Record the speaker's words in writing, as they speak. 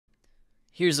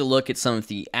Here's a look at some of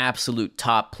the absolute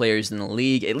top players in the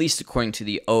league, at least according to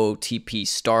the OOTP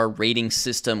star rating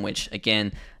system, which,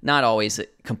 again, not always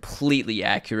completely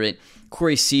accurate.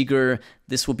 Corey Seager,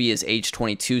 this will be his age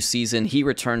 22 season. He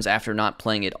returns after not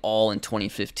playing at all in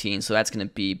 2015, so that's going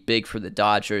to be big for the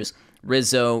Dodgers.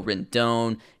 Rizzo,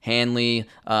 Rendon, Hanley,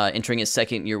 entering his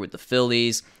second year with the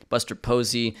Phillies. Buster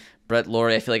Posey, Brett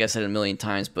Lawrie, I feel like I said it a million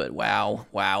times, but wow,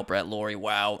 Brett Lawrie,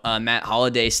 wow. Matt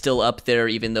Holliday still up there,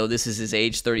 even though this is his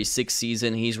age 36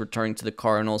 season. He's returning to the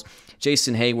Cardinals.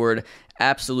 Jason Hayward,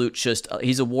 absolute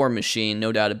he's a war machine,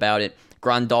 no doubt about it.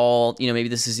 Grandal, maybe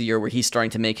this is a year where he's starting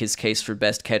to make his case for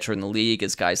best catcher in the league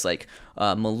as guys like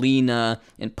Molina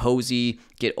and Posey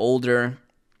get older.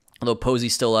 Although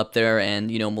Posey's still up there and,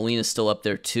 Molina's still up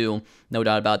there too. No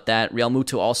doubt about that. Real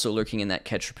Muto also lurking in that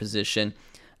catcher position.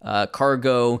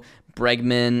 Cargo,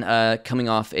 Bregman coming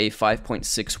off a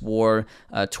 5.6 WAR,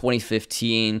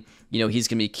 2015. He's going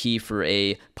to be key for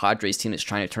a Padres team that's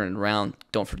trying to turn it around.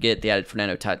 Don't forget, they added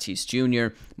Fernando Tatis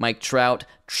Jr., Mike Trout,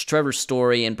 Trevor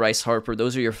Story, and Bryce Harper.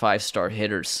 Those are your five-star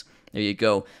hitters. There you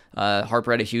go.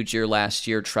 Harper had a huge year last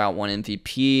year. Trout won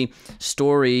MVP.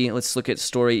 Story, let's look at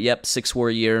Story. Yep, 6 WAR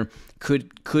year.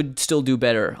 Could still do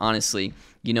better, honestly.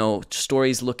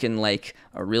 Story's looking like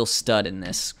a real stud in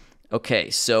this. Okay,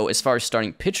 so as far as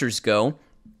starting pitchers go,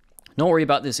 don't worry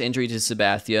about this injury to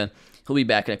Sabathia. He'll be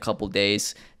back in a couple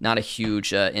days. Not a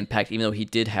huge impact, even though he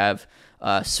did have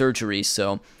surgery,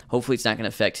 so hopefully it's not going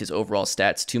to affect his overall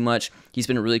stats too much. He's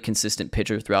been a really consistent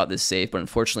pitcher throughout this save, but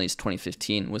unfortunately his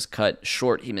 2015 was cut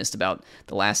short. He missed about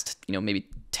the last, maybe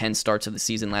 10 starts of the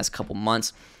season, last couple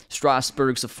months.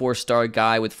 Strasburg's a 4-star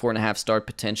guy with 4.5-star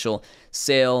potential.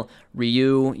 Sale,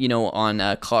 Ryu,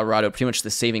 on Colorado, pretty much the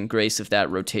saving grace of that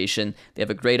rotation. They have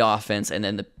a great offense, and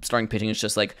then the starting pitching is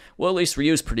just like, well, at least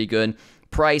Ryu's pretty good.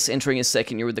 Price entering his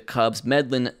second year with the Cubs.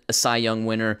 Medlin, a Cy Young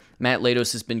winner. Matt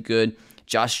Latos has been good.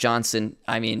 Josh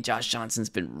Johnson's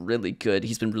been really good.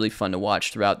 He's been really fun to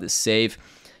watch throughout this save.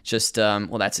 Just,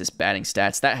 that's his batting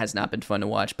stats. That has not been fun to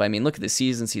watch, but look at the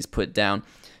seasons he's put down.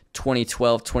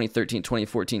 2012, 2013,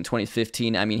 2014,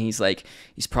 2015.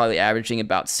 He's probably averaging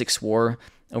about 6 WAR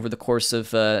over the course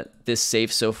of this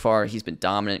save so far. He's been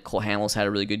dominant. Cole Hamels had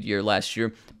a really good year last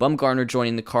year. Bumgarner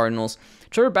joining the Cardinals.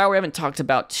 Trevor Bauer, I haven't talked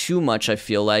about too much, I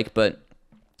feel like, but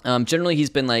generally he's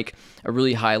been like a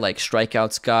really high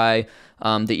strikeouts guy.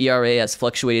 The ERA has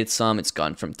fluctuated some. It's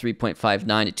gone from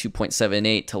 3.59 to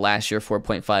 2.78 to last year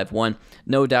 4.51.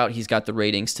 No doubt he's got the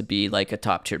ratings to be like a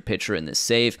top tier pitcher in this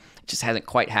save. It just hasn't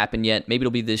quite happened yet. Maybe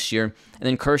it'll be this year. And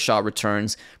then Kershaw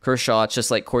returns. Kershaw, just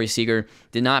like Corey Seager,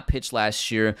 did not pitch last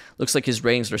year. Looks like his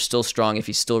ratings are still strong if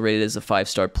he's still rated as a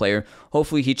 5-star player.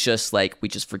 Hopefully we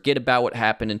just forget about what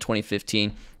happened in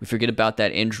 2015. We forget about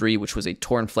that injury, which was a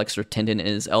torn flexor tendon in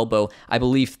his elbow, I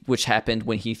believe, which happened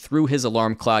when he threw his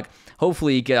alarm clock.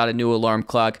 Hopefully he got a new alarm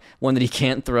clock, one that he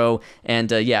can't throw. And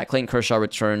Clayton Kershaw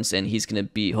returns, and he's going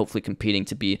to be hopefully competing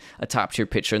to be a top-tier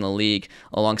pitcher in the league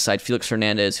alongside Felix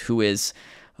Hernandez, who is,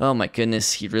 oh my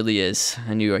goodness, he really is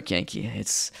a New York Yankee.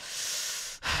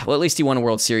 At least he won a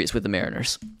World Series with the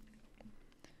Mariners.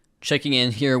 Checking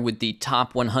in here with the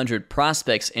top 100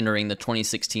 prospects entering the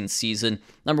 2016 season.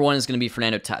 Number 1 is going to be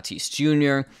Fernando Tatis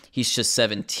Jr. He's just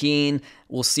 17.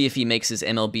 We'll see if he makes his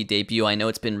MLB debut. I know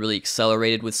it's been really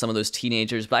accelerated with some of those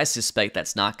teenagers, but I suspect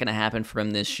that's not going to happen for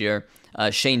him this year.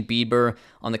 Shane Bieber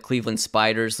on the Cleveland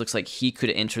Spiders. Looks like he could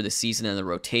enter the season in the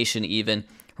rotation even.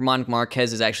 German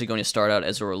Marquez is actually going to start out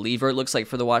as a reliever, it looks like,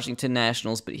 for the Washington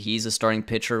Nationals, but he's a starting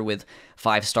pitcher with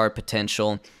 5-star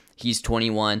potential. He's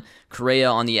 21.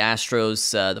 Correa on the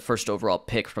Astros, the first overall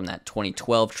pick from that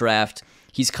 2012 draft.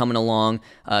 He's coming along.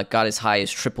 Got as high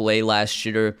as AAA last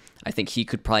year. I think he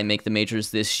could probably make the majors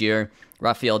this year.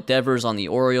 Rafael Devers on the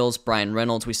Orioles. Brian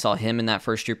Reynolds, we saw him in that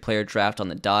first-year player draft on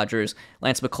the Dodgers.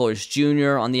 Lance McCullers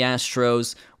Jr. on the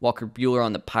Astros. Walker Buehler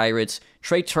on the Pirates.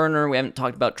 Trey Turner, we haven't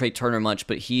talked about Trey Turner much,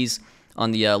 but he's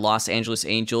on the Los Angeles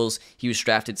Angels. He was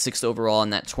drafted 6th overall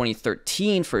in that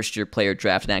 2013 first-year player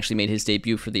draft and actually made his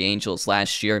debut for the Angels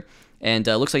last year. And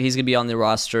looks like he's going to be on the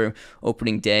roster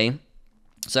opening day.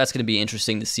 So that's going to be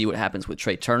interesting to see what happens with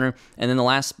Trey Turner. And then the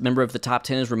last member of the top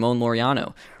 10 is Ramon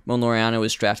Laureano. Ramon Laureano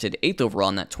was drafted 8th overall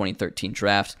in that 2013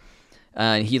 draft.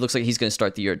 He looks like he's going to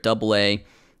start the year at AA.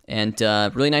 And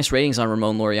really nice ratings on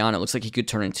Ramon Laureano. It looks like he could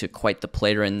turn into quite the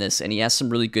player in this. And he has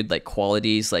some really good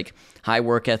qualities, like high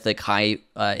work ethic, high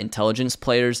intelligence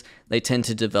players. They tend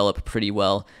to develop pretty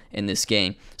well in this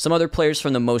game. Some other players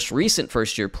from the most recent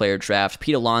first-year player draft.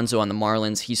 Pete Alonso on the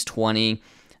Marlins. He's 20.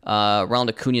 Ronald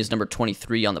Acuna is number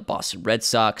 23 on the Boston Red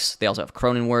Sox. They also have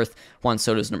Cronenworth. Juan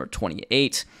Soto is number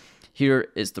 28. Here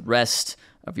is the rest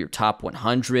of your top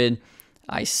 100.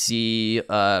 I see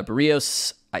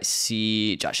Barrios. I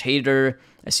see Josh Hader.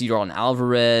 I see Yordan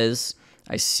Alvarez.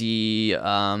 I see,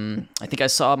 I think I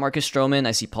saw Marcus Stroman.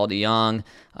 I see Paul DeJong.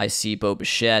 I see Bo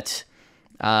Bichette.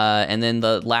 And then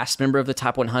the last member of the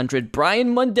top 100,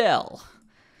 Brian Mundell.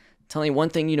 Tell me one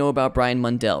thing you know about Brian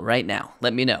Mundell right now.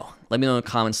 Let me know. Let me know in the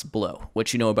comments below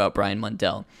what you know about Brian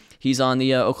Mundell. He's on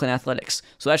the Oakland Athletics.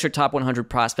 So that's your top 100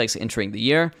 prospects entering the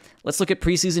year. Let's look at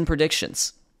preseason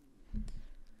predictions.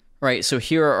 Right, so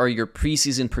here are your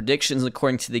preseason predictions.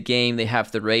 According to the game, they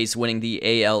have the Rays winning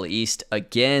the AL East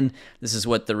again. This is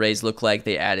what the Rays look like.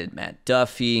 They added Matt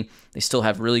Duffy. They still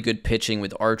have really good pitching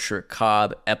with Archer,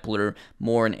 Cobb, Epler,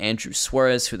 Moore, and Andrew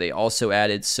Suarez, who they also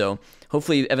added. So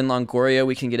hopefully Evan Longoria,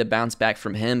 we can get a bounce back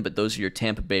from him, but those are your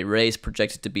Tampa Bay Rays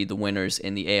projected to be the winners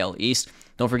in the AL East.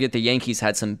 Don't forget the Yankees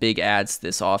had some big adds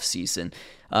this offseason.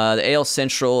 The AL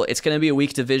Central, it's going to be a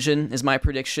weak division, is my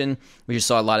prediction. We just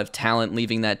saw a lot of talent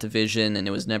leaving that division, and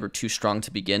it was never too strong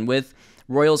to begin with.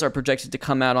 Royals are projected to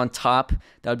come out on top.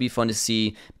 That would be fun to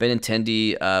see.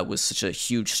 Benintendi was such a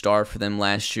huge star for them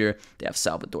last year. They have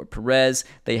Salvador Perez.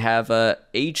 They have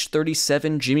age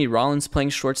 37 Jimmy Rollins playing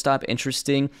shortstop.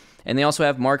 Interesting. And they also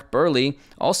have Mark Burley,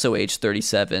 also age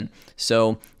 37.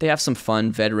 So they have some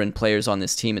fun veteran players on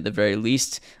this team at the very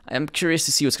least. I'm curious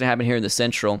to see what's going to happen here in the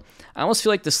Central. I almost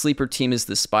feel like the sleeper team is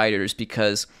the Spiders,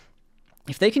 because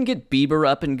if they can get Bieber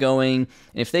up and going, and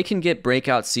if they can get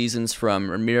breakout seasons from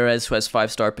Ramirez, who has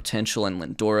 5-star potential, and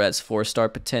Lindor has 4-star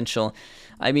potential,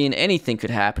 I mean, anything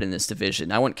could happen in this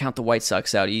division. I wouldn't count the White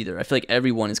Sox out either. I feel like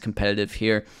everyone is competitive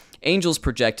here. Angels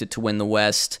projected to win the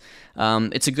West.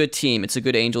 It's a good team. It's a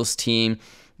good Angels team.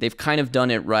 They've kind of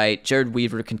done it right. Jared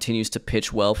Weaver continues to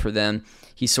pitch well for them.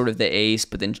 He's sort of the ace,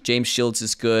 but then James Shields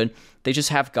is good. They just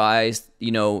have guys,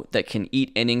 that can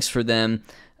eat innings for them.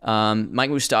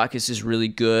 Mike Moustakas is really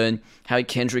good. Howie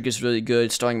Kendrick is really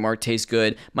good. Starling Marte's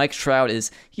good. Mike Trout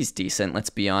he's decent,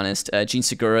 let's be honest. Gene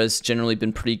Segura's generally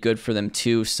been pretty good for them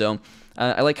too. So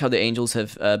I like how the Angels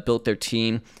have built their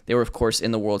team. They were, of course,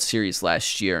 in the World Series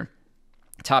last year.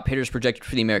 Top hitters projected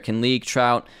for the American League: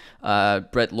 Trout,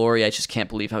 Brett Laurie, I just can't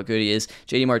believe how good he is,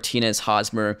 JD Martinez,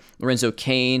 Hosmer, Lorenzo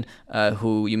Cain,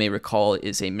 who you may recall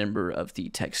is a member of the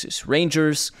Texas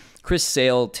Rangers, Chris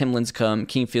Sale, Tim Lincecum,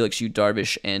 King Felix, Yu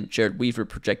Darvish, and Jared Weaver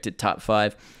projected top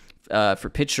 5 for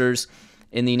pitchers.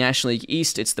 In the National League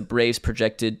East, it's the Braves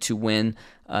projected to win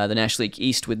the National League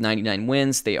East with 99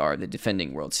 wins. They are the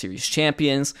defending World Series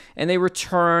champions, and they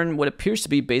return what appears to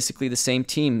be basically the same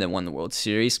team that won the World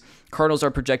Series. Cardinals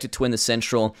are projected to win the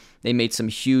Central. They made some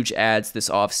huge adds this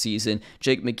offseason.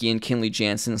 Jake McGee and Kenley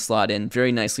Jansen slot in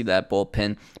very nicely to that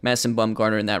bullpen. Madison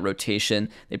Bumgarner in that rotation.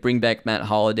 They bring back Matt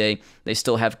Holliday. They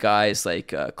still have guys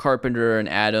like Carpenter and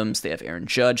Adams. They have Aaron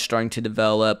Judge starting to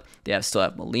develop. They still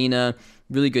have Molina.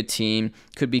 Really good team.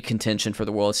 Could be contention for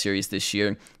the World Series this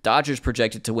year. Dodgers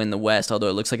projected to win the West, although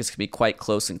it looks like it's going to be quite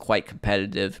close and quite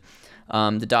competitive.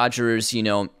 The Dodgers,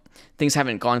 things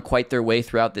haven't gone quite their way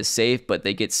throughout this save, but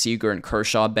they get Seager and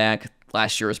Kershaw back.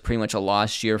 Last year was pretty much a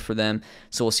lost year for them,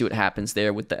 so we'll see what happens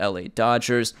there with the LA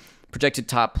Dodgers. Projected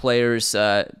top players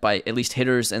by at least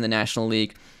hitters in the National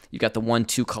League. You've got the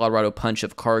 1-2 Colorado punch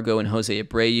of Cargo and Jose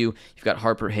Abreu. You've got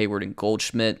Harper, Hayward, and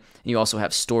Goldschmidt. And you also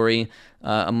have Story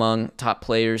among top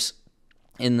players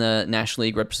in the National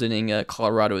League representing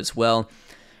Colorado as well.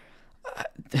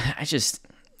 He's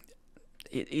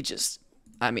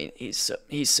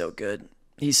so good.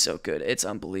 He's so good. It's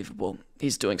unbelievable.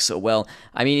 He's doing so well.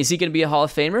 I mean, is he going to be a Hall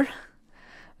of Famer?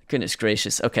 Goodness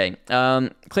gracious. Okay.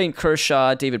 Clayton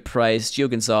Kershaw, David Price, Gio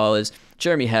Gonzalez,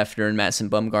 Jeremy Hefner, and Madison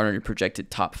Bumgarner are projected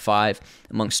top 5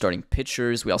 among starting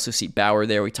pitchers. We also see Bauer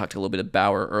there. We talked a little bit of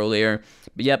Bauer earlier.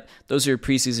 But yep, those are your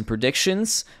preseason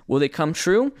predictions. Will they come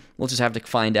true? We'll just have to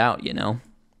find out, All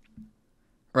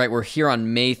right, we're here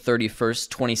on May 31st,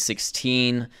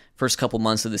 2016. First couple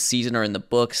months of the season are in the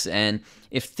books, and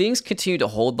if things continue to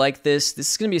hold like this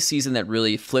is going to be a season that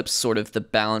really flips sort of the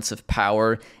balance of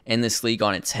power in this league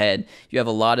on its head. You have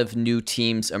a lot of new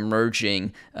teams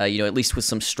emerging, at least with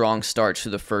some strong starts for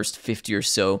the first 50 or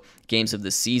so games of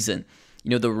the season.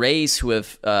 The Rays, who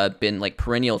have been like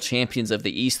perennial champions of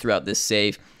the East throughout this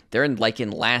save, they're in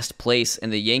last place,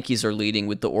 and the Yankees are leading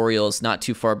with the Orioles not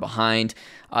too far behind.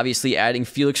 Obviously, adding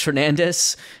Felix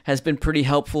Hernandez has been pretty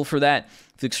helpful for that.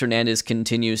 Felix Hernandez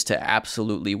continues to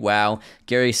absolutely wow.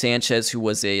 Gary Sanchez, who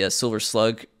was a Silver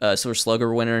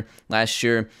Slugger winner last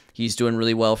year, he's doing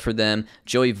really well for them.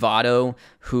 Joey Votto,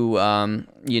 who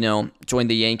joined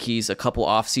the Yankees a couple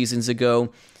off seasons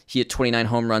ago, he hit 29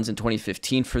 home runs in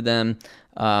 2015 for them.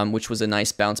 Which was a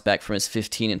nice bounce back from his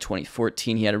 15 in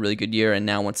 2014. He had a really good year, and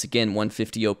now once again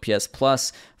 150 OPS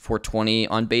plus, 420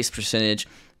 on base percentage.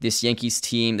 this Yankees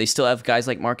team, they still have guys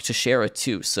like Mark Teixeira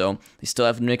too. So they still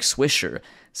have Nick Swisher.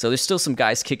 So there's still some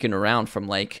guys kicking around from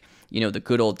like, the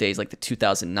good old days, like the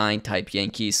 2009 type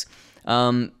Yankees.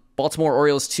 Baltimore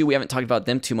Orioles too, we haven't talked about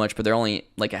them too much, but they're only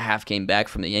like a half game back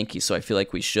from the Yankees, so I feel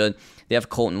like we should. They have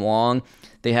Colton Wong.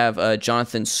 They have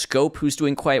Jonathan Scope, who's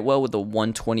doing quite well with a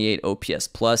 128 OPS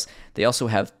plus. They also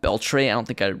have Beltre. I don't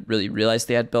think I really realized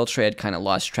they had Beltre. I'd kind of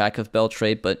lost track of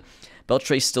Beltre, but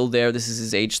Beltre's still there. This is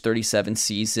his age 37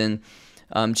 season.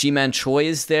 Ji-Man Choi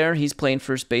is there. He's playing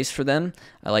first base for them.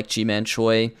 I like Ji-Man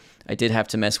Choi. I did have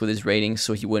to mess with his rating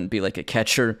so he wouldn't be like a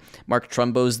catcher. Mark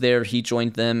Trumbo's there. He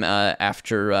joined them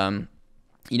after,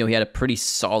 he had a pretty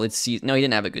solid season. No, he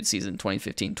didn't have a good season in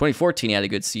 2015. 2014, he had a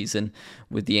good season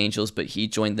with the Angels, but he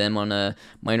joined them on a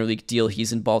minor league deal.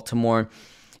 He's in Baltimore.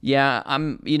 Yeah,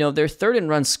 they're third in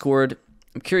runs scored.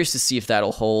 I'm curious to see if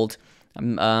that'll hold.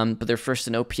 But they're first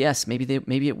in OPS.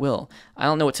 Maybe it will. I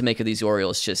don't know what to make of these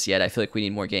Orioles just yet. I feel like we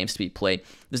need more games to be played.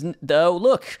 Though,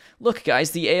 look,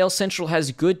 guys, the AL Central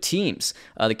has good teams.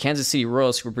 The Kansas City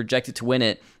Royals, who were projected to win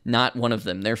it, not one of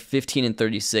them. They're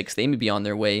 15-36. They may be on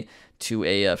their way to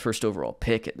a first overall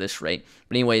pick at this rate.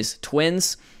 But anyways,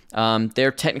 Twins,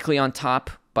 they're technically on top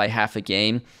by half a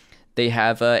game. They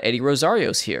have Eddie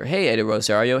Rosario's here. Hey, Eddie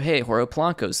Rosario. Hey, Jorge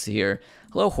Polanco's here.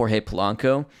 Hello, Jorge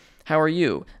Polanco. How are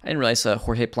you? I didn't realize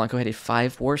Jorge Polanco had a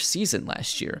 5-WAR season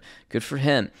last year. Good for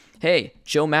him. Hey,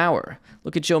 Joe Mauer.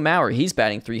 Look at Joe Mauer. He's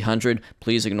batting 300.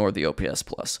 Please ignore the OPS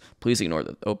plus. Please ignore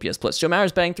the OPS plus. Joe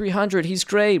Mauer's batting 300. He's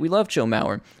great. We love Joe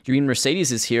Mauer. Yureen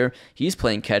Mercedes is here. He's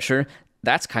playing catcher.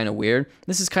 That's kind of weird.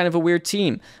 This is kind of a weird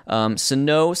team.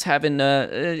 Sano's having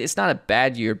it's not a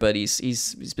bad year, but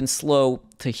he's been slow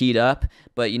to heat up.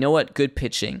 But you know what? Good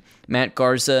pitching. Matt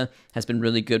Garza has been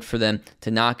really good for them.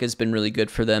 Tanaka's been really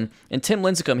good for them. And Tim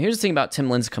Lincecum. Here's the thing about Tim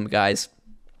Lincecum, guys.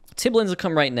 Tim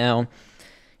Lincecum right now,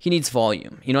 he needs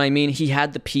volume. You know what I mean? He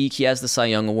had the peak. He has the Cy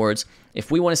Young Awards. If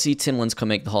we want to see Tim Lincecum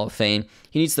make the Hall of Fame,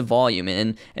 he needs the volume.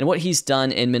 And what he's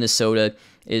done in Minnesota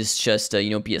is just,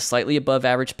 be a slightly above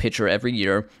average pitcher every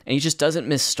year, and he just doesn't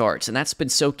miss starts, and that's been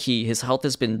so key. His health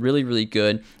has been really, really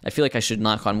good. I feel like I should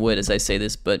knock on wood as I say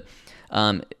this, but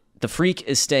the freak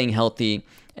is staying healthy,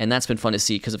 and that's been fun to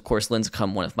see because, of course,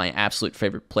 Lincecum, one of my absolute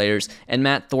favorite players, and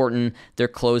Matt Thornton, their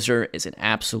closer, is an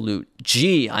absolute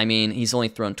G. I mean, he's only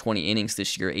thrown 20 innings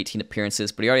this year, 18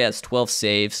 appearances, but he already has 12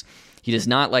 saves. He does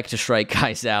not like to strike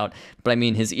guys out, but I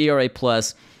mean, his ERA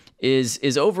plus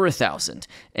is over 1,000.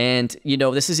 And,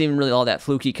 this isn't even really all that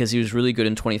fluky because he was really good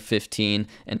in 2015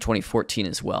 and 2014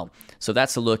 as well. So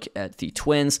that's a look at the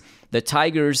Twins. The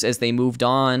Tigers, as they moved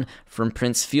on from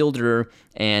Prince Fielder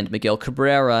and Miguel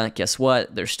Cabrera, guess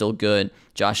what? They're still good.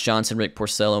 Josh Johnson, Rick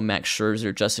Porcello, Max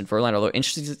Scherzer, Justin Verlander. Although,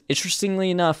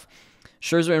 interestingly enough,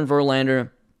 Scherzer and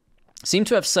Verlander seem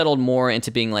to have settled more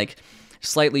into being like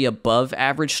slightly above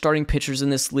average starting pitchers in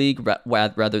this league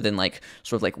rather than like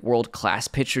sort of like world-class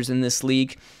pitchers in this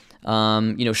league.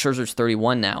 Scherzer's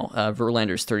 31 now.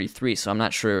 Verlander's 33, so I'm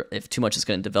not sure if too much is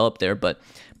going to develop there, but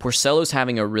Porcello's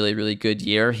having a really, really good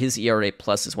year. His ERA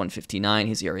plus is 1.59.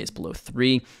 His ERA is below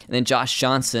 3. And then Josh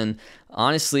Johnson,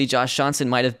 honestly,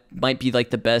 might be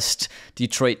like the best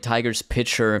Detroit Tigers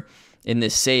pitcher in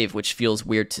this save, which feels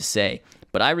weird to say.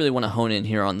 But I really want to hone in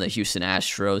here on the Houston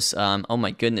Astros. Oh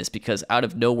my goodness, because out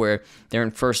of nowhere, they're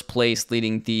in first place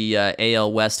leading the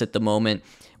AL West at the moment.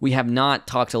 We have not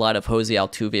talked a lot of Jose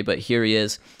Altuve, but here he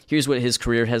is. Here's what his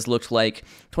career has looked like.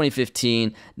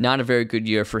 2015, not a very good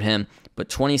year for him. But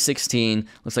 2016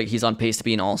 looks like he's on pace to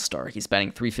be an all-star. He's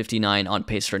batting .359, on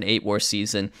pace for an 8-WAR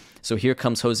season. So here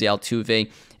comes Jose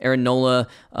Altuve. Aaron Nola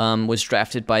was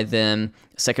drafted by them,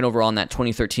 second overall in that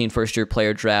 2013 first-year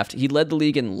player draft. He led the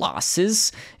league in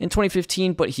losses in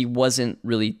 2015, but he wasn't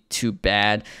really too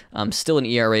bad. Still an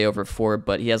ERA over 4,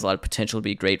 but he has a lot of potential to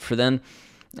be great for them.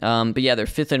 But yeah, they're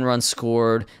 5th in runs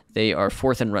scored. They are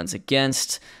 4th in runs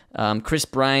against. Chris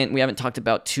Bryant, we haven't talked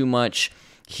about too much.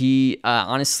 He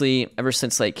honestly, ever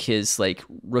since his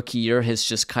rookie year, has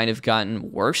just kind of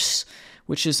gotten worse,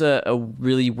 which is a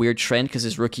really weird trend because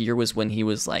his rookie year was when he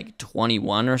was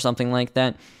 21 or something like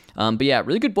that. But yeah,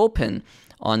 really good bullpen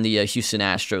on the Houston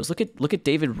Astros. Look at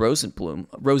David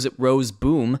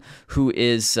Roseboom, who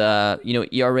is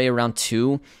ERA around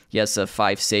 2. He has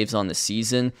 5 saves on the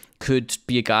season. Could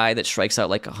be a guy that strikes out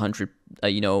 100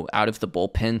 out of the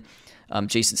bullpen.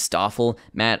 Jason Stoffel,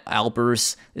 Matt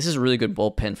Albers. This is a really good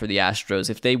bullpen for the Astros.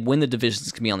 If they win the division,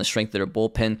 it's going to be on the strength of their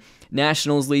bullpen.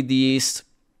 Nationals lead the East.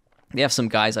 They have some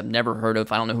guys I've never heard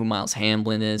of. I don't know who Miles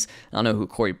Hamlin is. I don't know who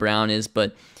Corey Brown is,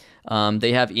 but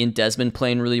they have Ian Desmond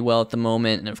playing really well at the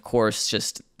moment. And of course,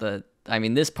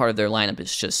 this part of their lineup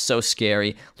is just so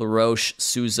scary. LaRoche,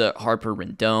 Souza, Harper,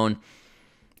 Rendon.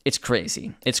 It's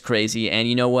crazy. It's crazy. And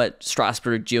you know what?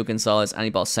 Strasburg, Gio Gonzalez,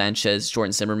 Anibal Sanchez,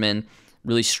 Jordan Zimmerman,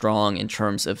 really strong in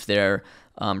terms of their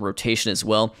rotation as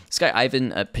well. This guy,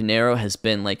 Ivan Pinheiro, has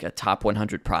been like a top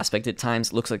 100 prospect at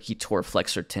times. Looks like he tore a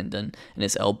flexor tendon in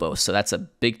his elbow, so that's a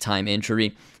big-time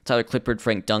injury. Tyler Clippard,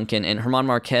 Frank Duncan, and Herman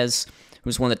Marquez,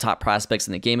 who's one of the top prospects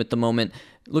in the game at the moment.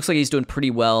 Looks like he's doing pretty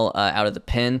well out of the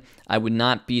pen. I would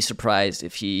not be surprised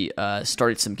if he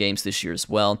started some games this year as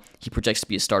well. He projects to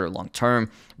be a starter long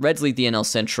term. Reds lead the NL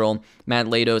Central. Matt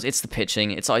Latos, it's the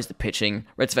pitching. It's always the pitching.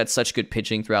 Reds have had such good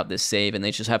pitching throughout this save, and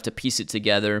they just have to piece it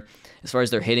together as far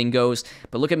as their hitting goes.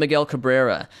 But look at Miguel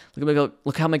Cabrera.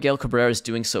 Look how Miguel Cabrera is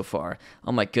doing so far.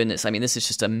 Oh my goodness. I mean, this is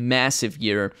just a massive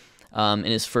year. In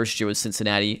his first year with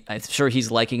Cincinnati. I'm sure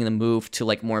he's liking the move to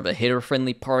like more of a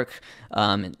hitter-friendly park,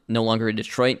 no longer in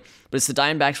Detroit. But it's the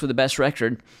Diamondbacks with the best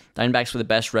record. Diamondbacks with the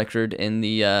best record in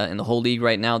the whole league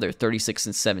right now. They're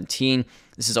 36-17.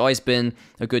 This has always been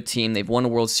a good team. They've won a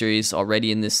World Series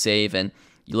already in this save, and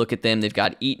you look at them. They've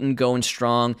got Eaton going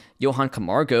strong. Johan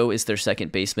Camargo is their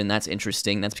second baseman. That's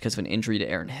interesting. That's because of an injury to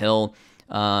Aaron Hill.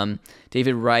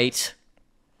 David Wright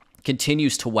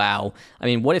continues to wow. I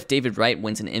mean, what if David Wright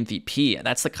wins an MVP?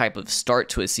 That's the type of start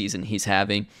to a season he's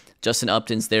having. Justin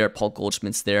Upton's there, Paul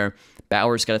Goldschmidt's there.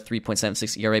 Bauer's got a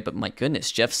 3.76 ERA, but my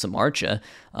goodness, Jeff Samardzija,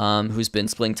 who's been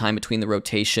splitting time between the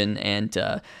rotation and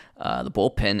the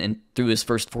bullpen, and through his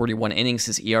first 41 innings,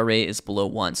 his ERA is below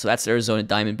 1. So that's Arizona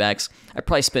Diamondbacks. I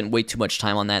probably spent way too much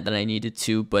time on that than I needed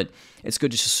to, but it's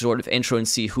good to just sort of intro and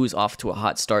see who's off to a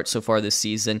hot start so far this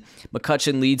season.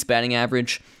 McCutchen leads batting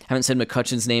average. Haven't said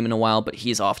McCutchen's name in a while, but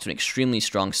he's off to an extremely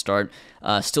strong start.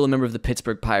 Still a member of the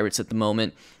Pittsburgh Pirates at the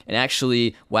moment. And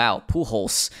actually, wow,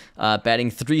 Pujols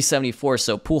batting .374.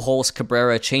 So Pujols,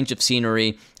 Cabrera, change of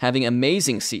scenery, having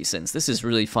amazing seasons. This is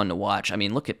really fun to watch. I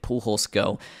mean, look at Pujols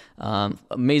go.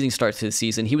 Amazing start to the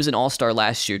season. He was an all-star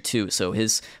last year too, so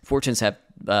his fortunes have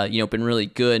been really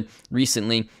good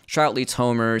recently. Trout leads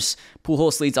homers.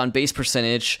 Pujols leads on base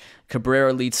percentage.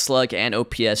 Cabrera leads slug and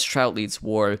OPS. Trout leads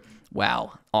WAR.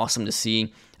 Wow, awesome to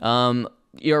see.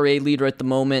 ERA leader at the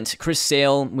moment, Chris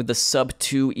Sale with the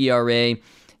sub-2 ERA.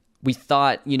 We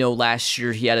thought, last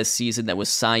year he had a season that was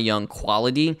Cy Young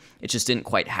quality. It just didn't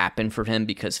quite happen for him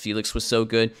because Felix was so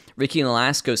good. Ricky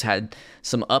Nolasco's had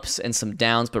some ups and some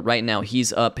downs, but right now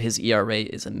he's up. His ERA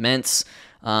is immense.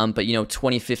 But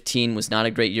 2015 was not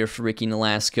a great year for Ricky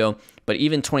Nolasco. But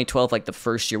even 2012, like the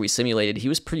first year we simulated, he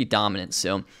was pretty dominant.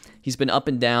 So he's been up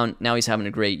and down. Now he's having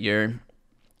a great year.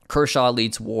 Kershaw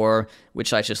leads WAR,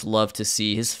 which I just love to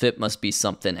see. His FIP must be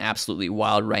something absolutely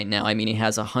wild right now. I mean, he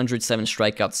has 107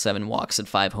 strikeouts, 7 walks, and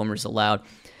 5 homers allowed.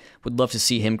 Would love to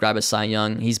see him grab a Cy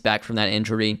Young. He's back from that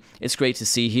injury. It's great to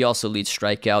see. He also leads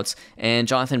strikeouts. And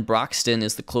Jonathan Broxton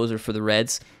is the closer for the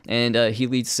Reds, and he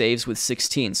leads saves with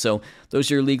 16. So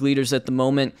those are your league leaders at the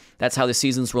moment. That's how the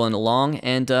season's rolling along,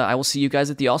 and I will see you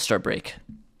guys at the All-Star break.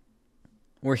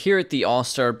 We're here at the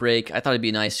All-Star break. I thought it'd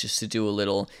be nice just to do a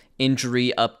little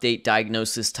injury update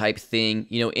diagnosis type thing.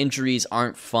 Injuries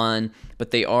aren't fun, but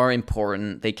they are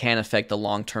important. They can affect the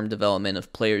long-term development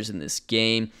of players in this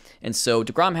game. And so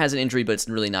DeGrom has an injury, but it's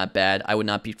really not bad. I would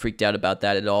not be freaked out about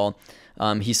that at all.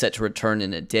 He's set to return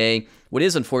in a day. What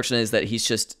is unfortunate is that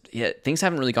things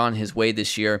haven't really gone his way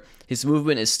this year. His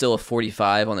movement is still a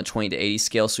 45 on the 20 to 80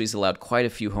 scale, so he's allowed quite a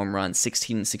few home runs,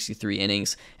 16 and 63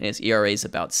 innings, and his ERA is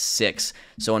about 6.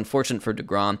 So unfortunate for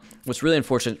DeGrom. What's really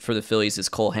unfortunate for the Phillies is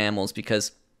Cole Hamels,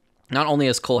 because not only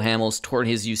has Cole Hamels torn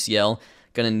his UCL,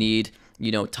 going to need,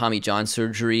 Tommy John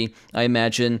surgery, I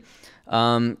imagine.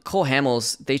 Cole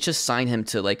Hamels, they just signed him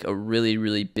to like a really,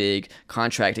 really big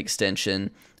contract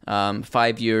extension.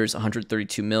 5 years,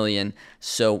 $132 million.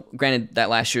 So granted, that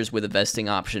last year's with a vesting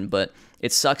option, but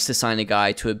it sucks to sign a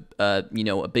guy to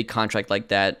a big contract like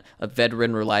that, a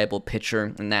veteran, reliable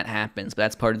pitcher, and that happens. But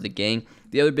that's part of the game.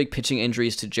 The other big pitching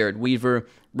injuries to Jared Weaver,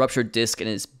 ruptured disc in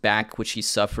his back, which he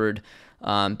suffered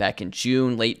back in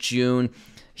June, late June.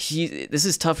 This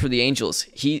is tough for the Angels.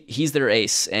 He's their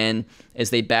ace, and as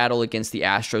they battle against the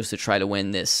Astros to try to win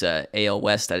this AL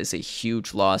West, that is a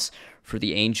huge loss for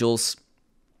the Angels.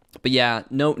 But yeah,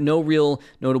 no real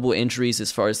notable injuries as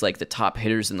far as like the top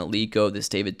hitters in the league go. This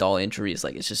David Dahl injury is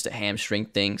it's just a hamstring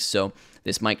thing. So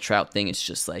this Mike Trout thing is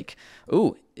just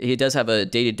he does have a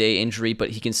day-to-day injury, but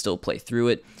he can still play through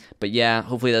it. But yeah,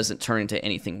 hopefully it doesn't turn into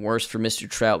anything worse for Mr.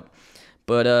 Trout.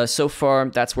 But so far,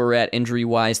 that's where we're at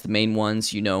injury-wise. The main ones,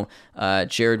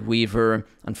 Jared Weaver,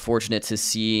 unfortunate to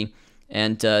see.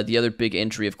 And the other big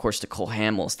injury, of course, to Cole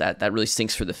Hamels. That really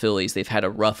stinks for the Phillies. They've had a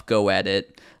rough go at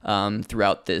it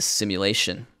throughout this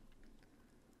simulation.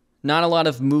 Not a lot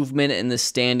of movement in the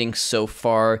standings so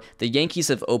far. The Yankees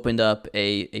have opened up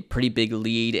a pretty big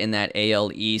lead in that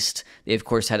AL East. They, of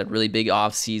course, had a really big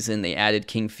offseason. They added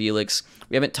King Felix.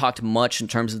 We haven't talked much in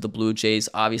terms of the Blue Jays.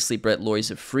 Obviously, Brett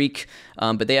Lawrie's a freak,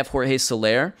 but they have Jorge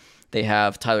Soler. They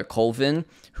have Tyler Colvin,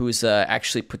 who's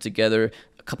actually put together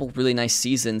a couple really nice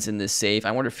seasons in this save.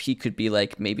 I wonder if he could be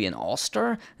like maybe an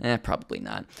all-star. Probably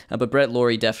not. But Brett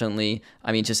Lawrie definitely,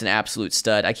 I mean, just an absolute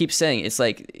stud. I keep saying it's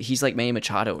like he's like Manny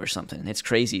Machado or something. It's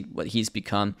crazy what he's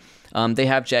become. They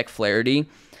have Jack Flaherty,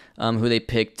 who they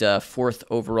picked 4th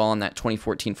overall in that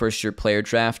 2014 first-year player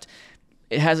draft.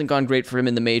 It hasn't gone great for him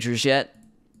in the majors yet,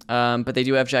 but they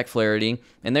do have Jack Flaherty,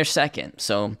 and they're 2nd,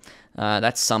 so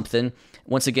that's something.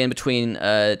 Once again, between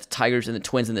the Tigers and the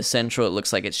Twins in the Central, it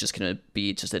looks like it's just going to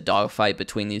be just a dogfight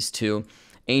between these two.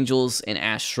 Angels and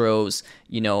Astros,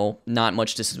 not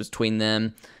much distance between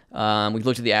them. We've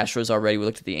looked at the Astros already. We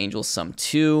looked at the Angels some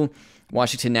too.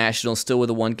 Washington Nationals still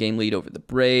with a 1-game lead over the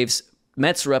Braves.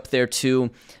 Mets are up there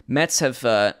too. Mets have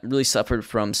really suffered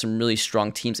from some really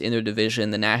strong teams in their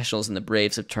division. The Nationals and the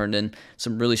Braves have turned in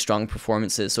some really strong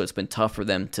performances, so it's been tough for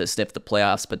them to sniff the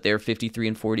playoffs, but they're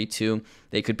 53-42.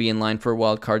 They could be in line for a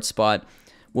wild card spot.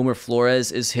 Wilmer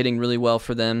Flores is hitting really well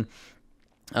for them.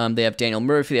 They have Daniel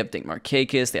Murphy, they have Dick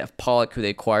Markakis, they have Pollock, who they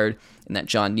acquired in that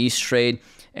John Neese trade.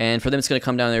 And for them, it's going to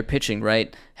come down to their pitching,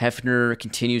 right? Hefner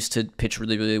continues to pitch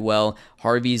really, really well.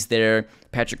 Harvey's there.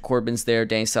 Patrick Corbin's there.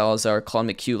 Danny Salazar, Colin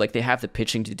McHugh. Like, they have the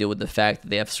pitching to deal with the fact that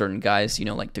they have certain guys,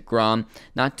 like DeGrom,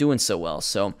 not doing so well.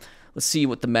 So let's see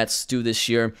what the Mets do this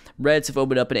year. Reds have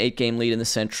opened up an 8-game lead in the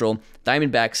Central.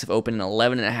 Diamondbacks have opened an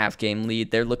 11.5-game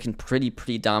lead. They're looking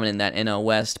pretty dominant in that NL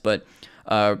West, but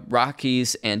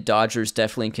Rockies and Dodgers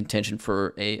definitely in contention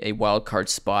for a wild card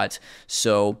spot.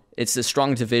 So it's a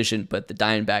strong division, but the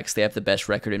Diamondbacks, they have the best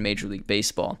record in Major League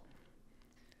Baseball.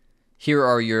 Here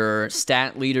are your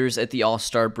stat leaders at the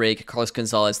All-Star break. Carlos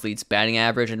Gonzalez leads batting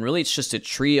average, and really it's just a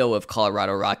trio of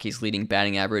Colorado Rockies leading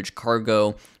batting average.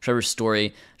 Cargo, Trevor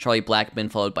Story, Charlie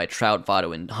Blackmon, followed by Trout,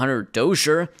 Votto, and Hunter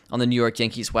Dozier on the New York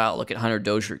Yankees. Wow, look at Hunter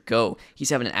Dozier go. He's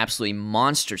having an absolutely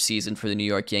monster season for the New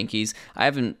York Yankees. I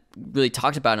haven't really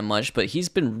talked about him much, but he's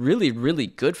been really, really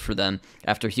good for them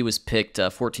after he was picked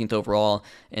 14th overall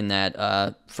in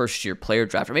that first-year player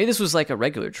draft. Or maybe this was like a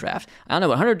regular draft. I don't know,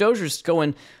 but Hunter Dozier's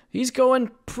he's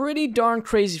going pretty darn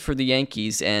crazy for the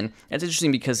Yankees, and that's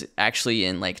interesting because actually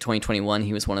in like 2021,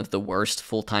 he was one of the worst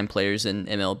full-time players in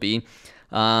MLB.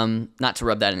 Not to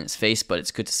rub that in his face, but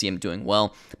it's good to see him doing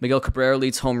well. Miguel Cabrera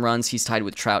leads home runs. He's tied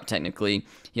with Trout technically.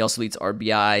 He also leads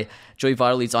RBI. Joey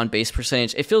Votto leads on base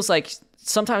percentage. It feels like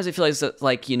sometimes it feels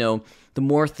like the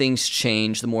more things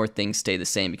change, the more things stay the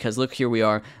same. Because look, here we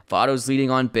are. Votto's leading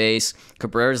on base.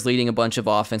 Cabrera's leading a bunch of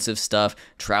offensive stuff.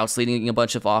 Trout's leading a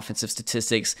bunch of offensive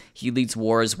statistics. He leads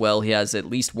WAR as well. He has at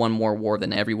least one more WAR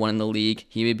than everyone in the league.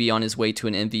 He may be on his way to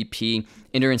an MVP.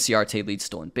 Ender Inciarte leads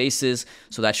stolen bases.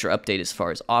 So that's your update as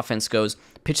far as offense goes.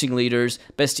 Pitching leaders,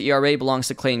 best ERA belongs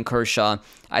to Clayton Kershaw.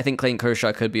 I think Clayton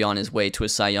Kershaw could be on his way to a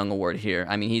Cy Young Award here.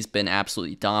 I mean, he's been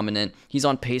absolutely dominant. He's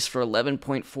on pace for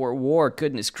 11.4 WAR.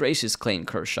 Goodness gracious, Clayton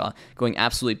Kershaw going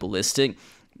absolutely ballistic.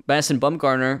 Madison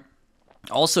Bumgarner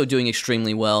also doing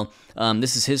extremely well.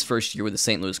 This is his first year with the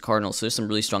St. Louis Cardinals, so there's some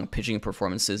really strong pitching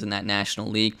performances in that National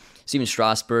League. Steven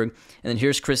Strasburg, and then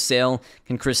here's Chris Sale.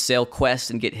 Can Chris Sale quest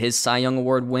and get his Cy Young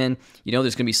Award win?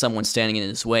 There's going to be someone standing in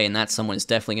his way, and that someone is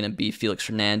definitely going to be Felix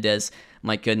Hernandez.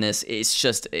 My goodness, it's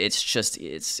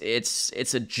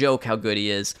a joke how good he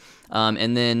is.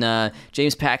 And then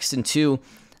James Paxton too.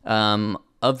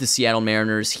 Of the Seattle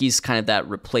Mariners, he's kind of that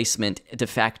replacement de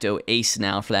facto ace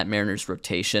now for that Mariners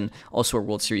rotation. Also a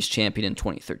World Series champion in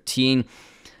 2013.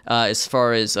 As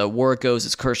far as WAR goes,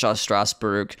 it's Kershaw,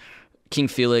 Strasburg, King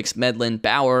Felix, Medlin,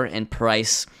 Bauer, and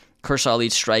Price. Kershaw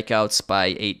leads strikeouts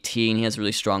by 18. He has a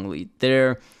really strong lead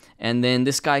there. And then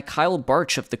this guy, Kyle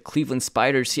Barch of the Cleveland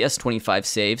Spiders, he has 25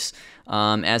 saves,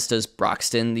 as does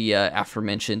Broxton, the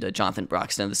aforementioned Jonathan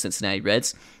Broxton of the Cincinnati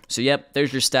Reds. So, yep,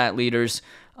 there's your stat leaders.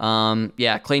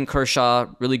 Clayton Kershaw,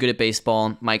 really good at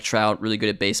baseball. Mike Trout, really good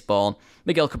at baseball.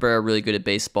 Miguel Cabrera, really good at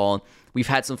baseball. We've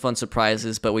had some fun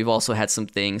surprises, but we've also had some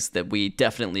things that we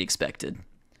definitely expected.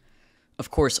 Of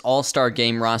course, all-star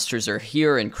game rosters are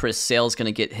here, and Chris Sale's going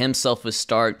to get himself a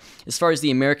start. As far as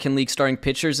the American League starting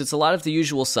pitchers, it's a lot of the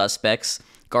usual suspects.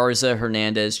 Garza,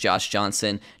 Hernandez, Josh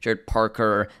Johnson, Jared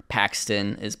Parker,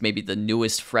 Paxton is maybe the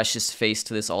newest, freshest face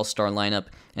to this all-star lineup,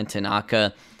 and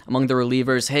Tanaka. Among the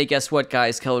relievers, hey, guess what,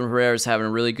 guys? Kelvin Herrera's having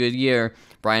a really good year.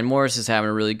 Brian Morris is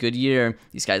having a really good year.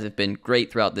 These guys have been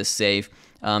great throughout this save.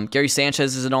 Gary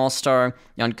Sanchez is an all-star.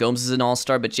 Yan Gomes is an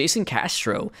all-star. But Jason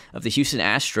Castro of the Houston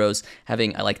Astros,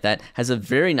 has a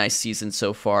very nice season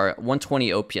so far.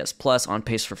 120 OPS plus, on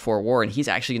pace for 4 WAR, and he's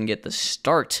actually going to get the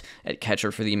start at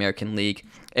catcher for the American League.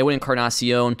 Edwin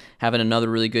Encarnacion having another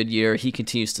really good year. He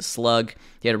continues to slug.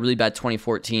 He had a really bad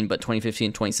 2014, but 2015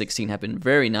 and 2016 have been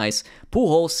very nice.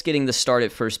 Pujols getting the start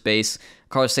at first base.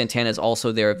 Carlos Santana is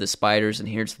also there of the Spiders, and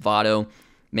here's Votto.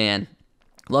 Man,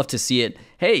 love to see it.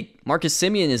 Hey, Marcus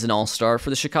Semien is an all-star for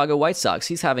the Chicago White Sox.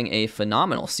 He's having a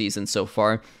phenomenal season so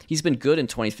far. He's been good in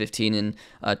 2015 and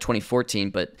 2014,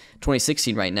 but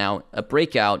 2016 right now, a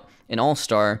breakout, an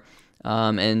all-star.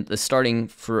 And the starting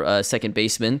for second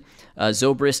baseman.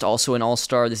 Zobrist, also an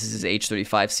all-star. This is his age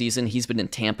 35 season. He's been in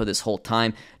Tampa this whole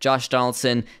time. Josh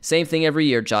Donaldson, same thing every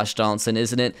year, Josh Donaldson,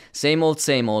 isn't it? Same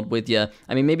old with you.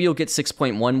 I mean, maybe you'll get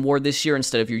 6.1 WAR this year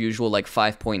instead of your usual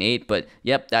 5.8, but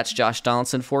yep, that's Josh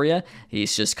Donaldson for you.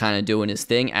 He's just kind of doing his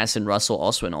thing. Addison Russell,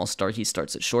 also an all-star. He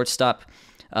starts at shortstop.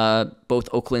 Both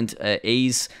Oakland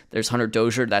A's. There's Hunter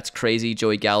Dozier. That's crazy.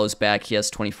 Joey Gallo's back. He has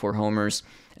 24 homers.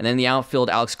 And then the outfield,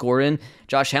 Alex Gordon.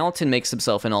 Josh Hamilton makes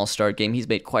himself an all-star game. He's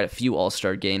made quite a few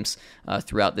all-star games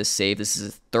throughout this save. This is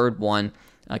his third one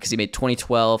because he made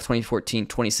 2012, 2014,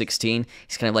 2016.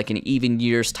 He's kind of like an even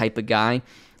years type of guy.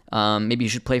 Maybe you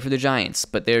should play for the Giants.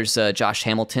 But there's Josh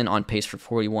Hamilton on pace for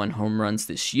 41 home runs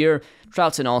this year.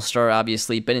 Trout's an all-star,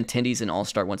 obviously. Benintendi's an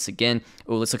all-star once again.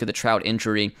 Oh, let's look at the Trout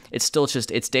injury. It's still just,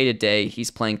 it's day-to-day.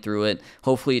 He's playing through it.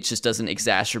 Hopefully it just doesn't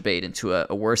exacerbate into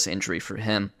a worse injury for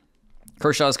him.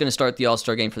 Kershaw is going to start the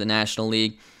All-Star game for the National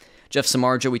League. Jeff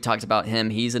Samardzija, we talked about him.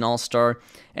 He's an all-star.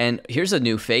 And here's a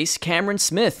new face, Cameron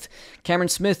Smith. Cameron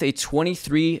Smith, a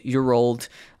 23-year-old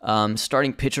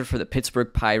starting pitcher for the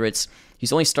Pittsburgh Pirates.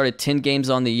 He's only started 10 games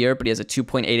on the year, but he has a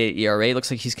 2.88 ERA. Looks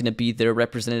like he's going to be their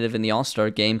representative in the All-Star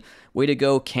game. Way to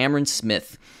go, Cameron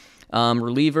Smith.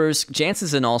 Relievers,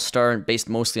 Jansen's an all-star based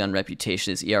mostly on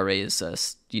reputation. His ERA is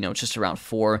just around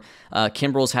 4.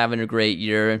 Kimbrel's having a great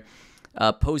year.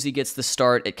 Posey gets the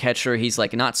start at catcher. He's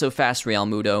not so fast Real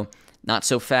Muto, not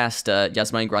so fast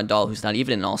Yasmani Grandal, who's not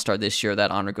even an all-star this year.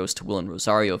 That honor goes to Willen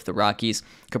Rosario of the Rockies.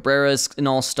 Cabrera's an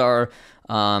all-star.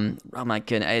 Oh my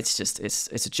goodness,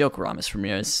 it's a joke. Ramos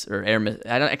Ramirez or Aramis.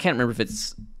 I can't remember if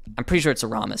it's. I'm pretty sure it's a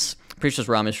Ramos. Pretty sure it's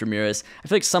Ramos Ramirez. I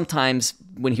feel like sometimes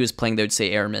when he was playing they would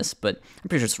say Aramis, but I'm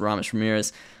pretty sure it's Ramos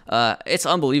Ramirez. It's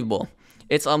unbelievable.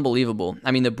 It's unbelievable.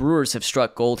 I mean, the Brewers have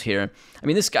struck gold here. I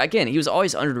mean, this guy, again, he was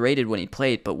always underrated when he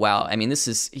played, but wow. I mean, he's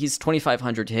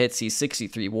 2,500 hits. He's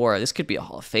 63 WAR. This could be a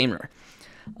Hall of Famer.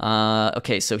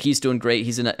 Okay, so he's doing great.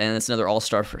 And it's another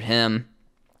all-star for him.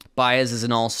 Baez is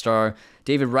an all-star.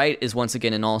 David Wright is once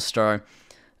again an all-star.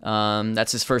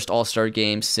 That's his first all-star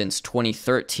game since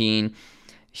 2013.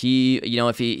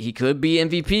 If he could be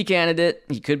MVP candidate.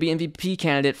 He could be MVP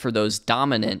candidate for those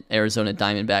dominant Arizona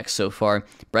Diamondbacks so far.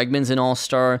 Bregman's an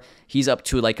all-star. He's up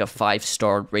to a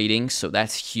 5-star rating, so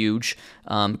that's huge.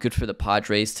 Good for the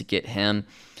Padres to get him.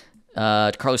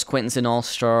 Carlos Quentin's an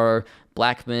all-star.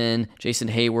 Blackman, Jason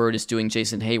Hayward is doing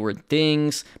Jason Hayward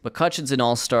things. McCutchen's an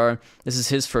all-star. This is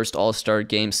his first all-star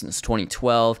game since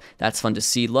 2012. That's fun to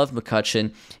see. Love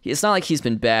McCutchen. It's not like he's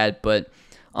been bad, but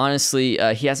honestly,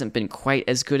 he hasn't been quite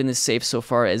as good in this save so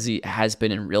far as he has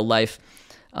been in real life.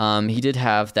 He did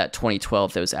have that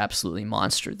 2012 that was absolutely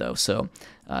monster, though, so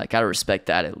got to respect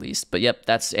that at least. But yep,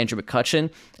 that's Andrew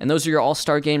McCutchen, and those are your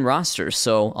All-Star Game rosters.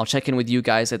 So I'll check in with you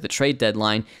guys at the trade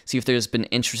deadline, see if there's been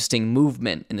interesting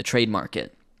movement in the trade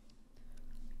market.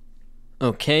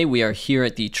 Okay, we are here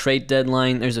at the trade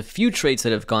deadline. There's a few trades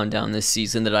that have gone down this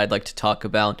season that I'd like to talk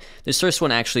about. This first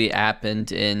one actually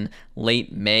happened in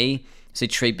late May. It's a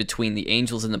trade between the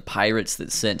Angels and the Pirates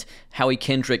that sent Howie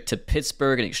Kendrick to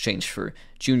Pittsburgh in exchange for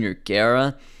Junior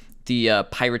Guerra. The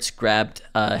Pirates grabbed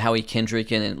Howie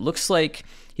Kendrick, and it looks like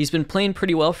he's been playing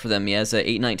pretty well for them. He has a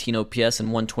 819 OPS and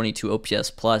 122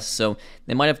 OPS plus, so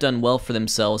they might have done well for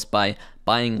themselves by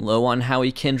buying low on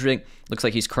Howie Kendrick. Looks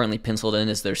like he's currently penciled in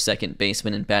as their second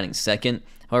baseman and batting second.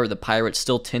 However, the Pirates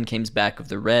still 10 games back of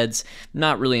the Reds,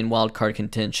 not really in wild card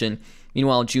contention.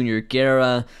 Meanwhile, Junior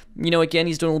Guerra, again,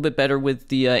 he's doing a little bit better with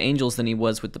the Angels than he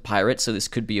was with the Pirates, so this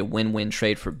could be a win-win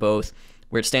trade for both.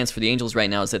 Where it stands for the Angels right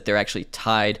now is that they're actually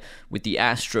tied with the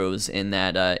Astros in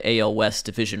that AL West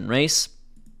division race.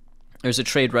 There's a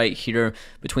trade right here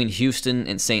between Houston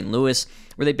and St. Louis,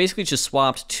 where they basically just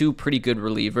swapped two pretty good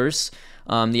relievers.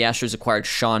 The Astros acquired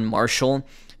Sean Marshall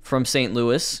from St.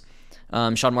 Louis.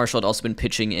 Sean Marshall had also been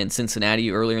pitching in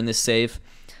Cincinnati earlier in this save.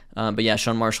 But yeah,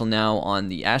 Sean Marshall now on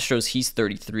the Astros, he's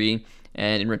 33.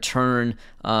 And in return,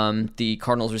 the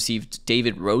Cardinals received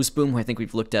David Roseboom, who I think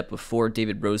we've looked at before.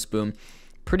 David Roseboom,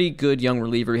 pretty good young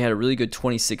reliever. He had a really good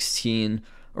 2016,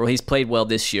 or he's played well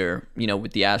this year,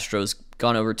 with the Astros,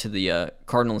 gone over to the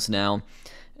Cardinals now,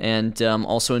 and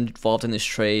also involved in this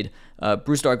trade,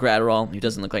 Brusdar Graterol, who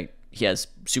doesn't look like he has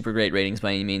super great ratings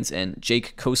by any means, and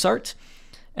Jake Cosart.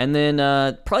 And then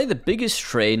probably the biggest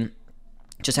trade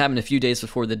just happened a few days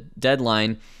before the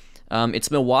deadline. It's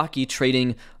Milwaukee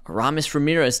trading Aramis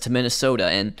Ramirez to Minnesota.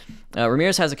 And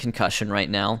Ramirez has a concussion right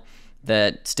now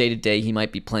that stated day he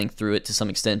might be playing through it to some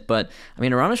extent. But,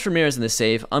 Aramis Ramirez in the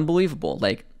save, unbelievable.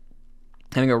 Like,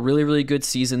 having a really, really good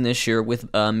season this year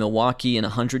with Milwaukee in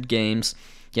 100 games.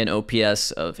 He had an OPS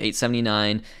of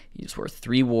 879. He's worth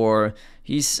 3 WAR.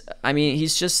 He's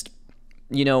just...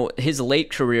 his late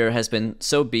career has been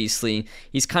so beastly.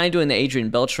 He's kind of doing the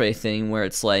Adrian Beltre thing where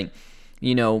it's like,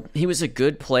 he was a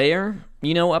good player,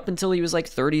 up until he was like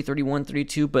 30, 31,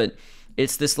 32, but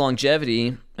it's this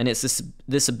longevity and it's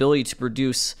this ability to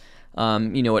produce,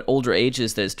 at older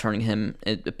ages that is turning him,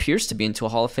 it appears to be, into a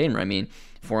Hall of Famer.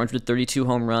 432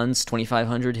 home runs,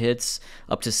 2,500 hits,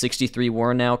 up to 63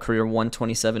 WAR now, career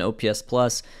 127 OPS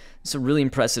plus. Some really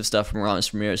impressive stuff from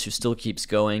Aramis Ramirez, who still keeps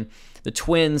going. The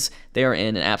Twins, they are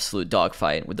in an absolute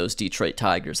dogfight with those Detroit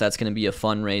Tigers. That's going to be a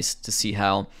fun race to see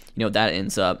how that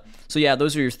ends up. So yeah,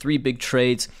 those are your 3 big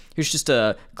trades. Here's just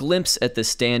a glimpse at the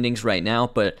standings right now,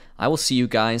 but I will see you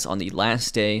guys on the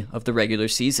last day of the regular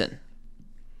season.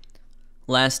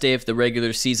 Last day of the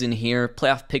regular season here.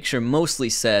 Playoff picture mostly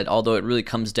set, although it really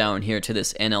comes down here to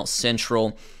this NL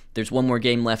Central. There's one more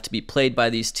game left to be played by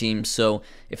these teams, so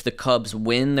if the Cubs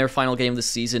win their final game of the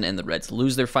season and the Reds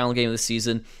lose their final game of the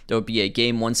season, there will be a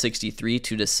game 163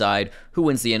 to decide who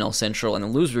wins the NL Central, and the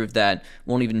loser of that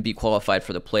won't even be qualified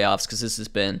for the playoffs because this has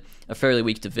been a fairly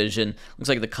weak division. Looks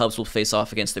like the Cubs will face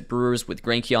off against the Brewers with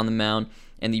Greinke on the mound,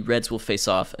 and the Reds will face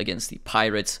off against the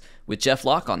Pirates with Jeff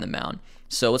Locke on the mound.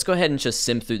 So let's go ahead and just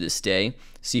sim through this day,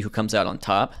 see who comes out on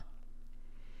top.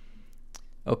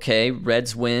 Okay,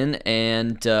 Reds win,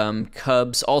 and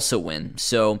Cubs also win.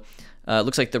 So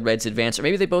looks like the Reds advance, or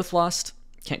maybe they both lost.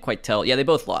 Can't quite tell. Yeah, they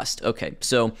both lost. Okay,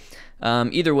 so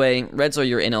either way, Reds are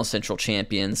your NL Central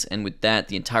champions, and with that,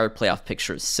 the entire playoff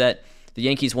picture is set. The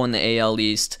Yankees won the AL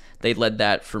East. They led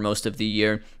that for most of the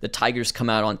year. The Tigers come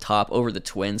out on top over the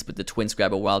Twins, but the Twins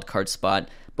grab a wild card spot,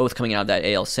 both coming out of that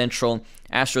AL Central.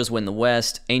 Astros win the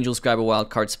West. Angels grab a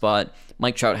wild card spot.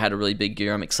 Mike Trout had a really big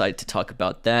year. I'm excited to talk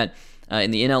about that.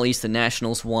 In the NL East, the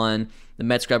Nationals won. The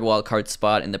Mets grab a wild card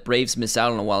spot, and the Braves miss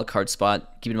out on a wild card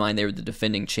spot. Keep in mind they were the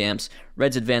defending champs.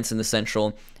 Reds advance in the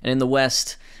Central, and in the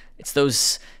West, it's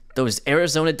those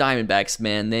Arizona Diamondbacks,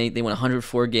 man. They won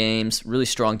 104 games. Really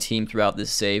strong team throughout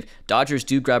this save. Dodgers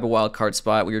do grab a wild card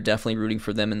spot. We were definitely rooting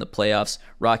for them in the playoffs.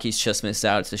 Rockies just missed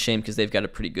out. It's a shame because they've got a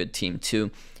pretty good team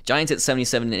too. Giants at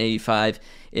 77 and 85.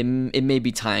 It may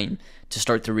be time to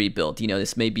start the rebuild.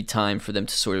 This may be time for them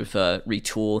to sort of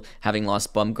retool, having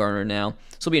lost Bumgarner now.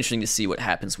 So it'll be interesting to see what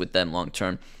happens with them long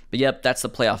term. But yep, that's the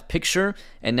playoff picture.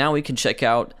 And now we can check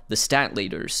out the stat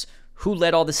leaders. Who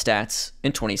led all the stats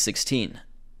in 2016?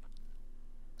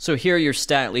 So here are your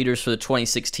stat leaders for the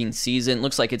 2016 season.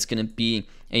 Looks like it's going to be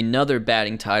another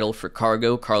batting title for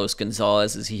Carlos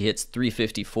Gonzalez, as he hits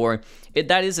 354.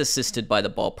 That is assisted by the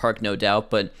ballpark, no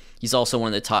doubt, but he's also one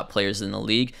of the top players in the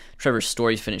league. Trevor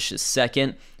Story finishes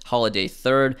second, Holiday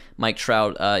third. Mike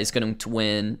Trout is going to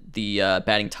win the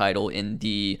batting title in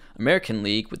the American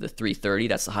League with the 330.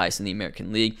 That's the highest in the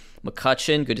American League.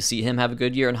 McCutchen, good to see him have a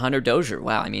good year. And Hunter Dozier,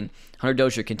 wow, Hunter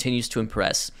Dozier continues to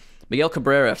impress. Miguel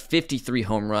Cabrera, 53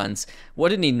 home runs.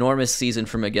 What an enormous season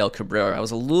for Miguel Cabrera. I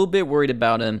was a little bit worried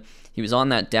about him. He was on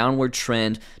that downward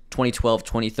trend. 2012,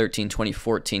 2013,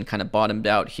 2014 kind of bottomed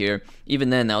out here. Even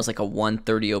then, that was like a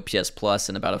 130 OPS plus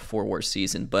and about a 4 WAR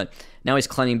season. But now he's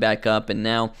climbing back up, and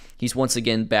now he's once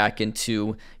again back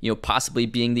into, possibly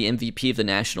being the MVP of the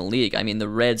National League. The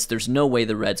Reds, there's no way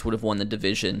the Reds would have won the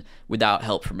division without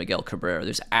help from Miguel Cabrera.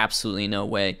 There's absolutely no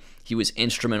way. He was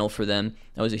instrumental for them.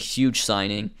 That was a huge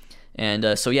signing.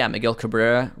 And so yeah, Miguel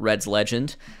Cabrera, Reds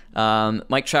legend.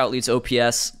 Mike Trout leads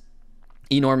OPS,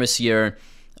 enormous year.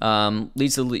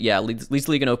 Leads the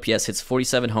league in OPS, hits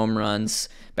 47 home runs,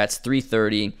 bats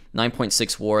 330,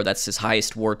 9.6 WAR. That's his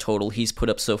highest WAR total he's put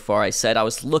up so far. I said I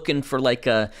was looking for like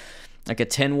a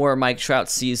 10 WAR Mike Trout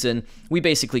season. We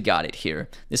basically got it here.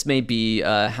 This may be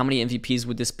how many MVPs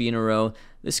would this be in a row?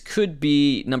 This could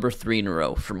be number 3 in a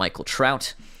row for Michael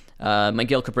Trout.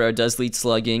 Miguel Cabrera does lead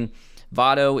slugging.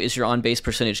 Votto is your on-base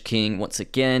percentage king. Once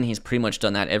again, he's pretty much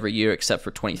done that every year except for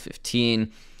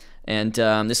 2015. And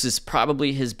this is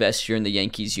probably his best year in the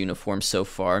Yankees uniform so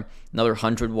far. Another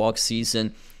 100-walk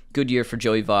season. Good year for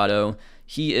Joey Votto.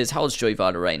 How old is Joey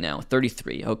Votto right now?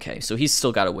 33. Okay, so he's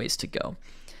still got a ways to go.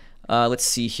 Let's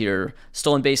see here.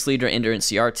 Stolen base leader, Ender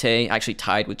Inciarte, actually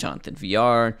tied with Jonathan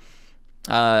VR.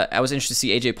 I was interested to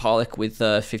see AJ Pollock with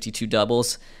 52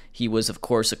 doubles. He was, of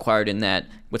course, acquired in that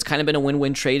what's kind of been a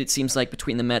win-win trade, it seems like,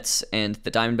 between the Mets and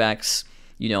the Diamondbacks.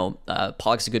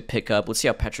 Pollock's a good pickup. Let's see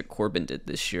how Patrick Corbin did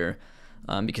this year,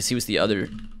 because he was the other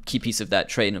key piece of that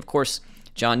trade. And, of course,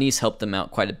 John Neese helped them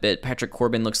out quite a bit. Patrick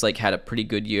Corbin looks like had a pretty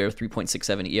good year,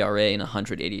 3.67 ERA and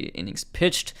 188 innings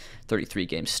pitched, 33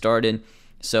 games started.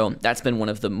 So that's been one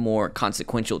of the more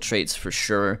consequential trades for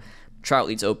sure. Trout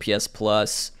leads OPS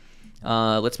plus.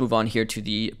 Let's move on here to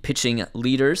the pitching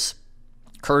leaders.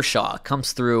 Kershaw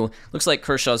comes through. Looks like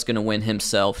Kershaw's going to win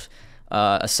himself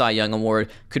a Cy Young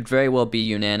award. Could very well be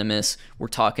unanimous. We're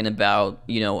talking about,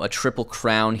 a triple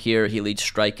crown here. He leads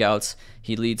strikeouts.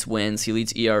 He leads wins. He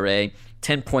leads ERA.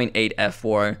 10.8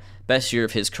 FWAR. Best year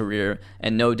of his career.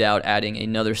 And no doubt adding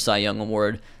another Cy Young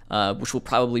award, which will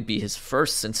probably be his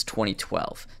first since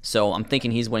 2012. So I'm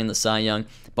thinking he's winning the Cy Young.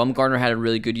 Bumgarner had a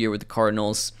really good year with the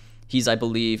Cardinals. He's not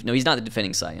the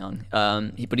defending Cy Young,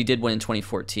 but he did win in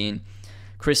 2014.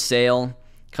 Chris Sale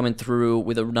coming through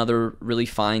with another really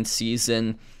fine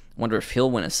season. Wonder if he'll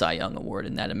win a Cy Young award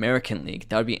in that American League.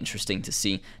 That would be interesting to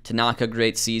see. Tanaka,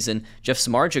 great season. Jeff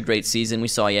Samardzija, great season. We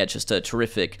saw, just a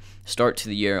terrific start to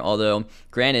the year. Although,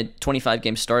 granted, 25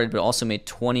 games started, but also made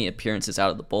 20 appearances out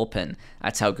of the bullpen.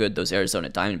 That's how good those Arizona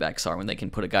Diamondbacks are when they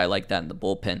can put a guy like that in the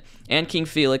bullpen. And King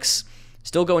Felix,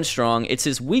 still going strong. It's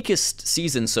his weakest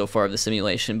season so far of the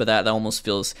simulation, but that almost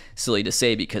feels silly to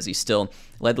say because he still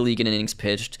led the league in innings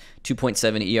pitched,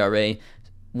 2.7 ERA,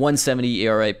 170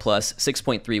 ERA plus,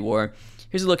 6.3 WAR.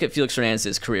 Here's a look at Felix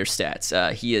Hernandez's career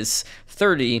stats. He is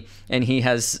 30, and he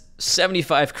has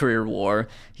 75 career WAR.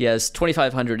 He has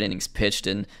 2,500 innings pitched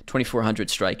and 2,400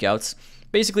 strikeouts.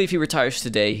 Basically, if he retires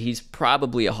today, he's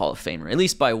probably a Hall of Famer. At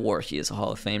least by WAR, he is a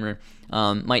Hall of Famer.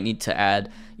 Might need to add,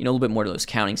 a little bit more to those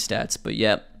counting stats. But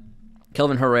yeah,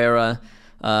 Kelvin Herrera,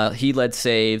 he led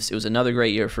saves. It was another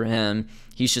great year for him.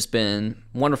 He's just been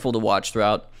wonderful to watch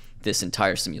throughout this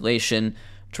entire simulation.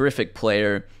 Terrific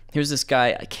player. Here's this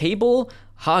guy, Cable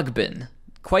Hogbin.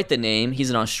 Quite the name. He's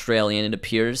an Australian, it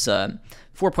appears.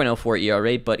 4.04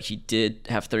 ERA, but he did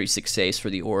have 36 saves for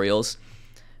the Orioles.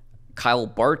 Kyle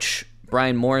Barch,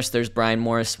 Brian Morris. There's Brian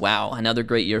Morris. Wow, another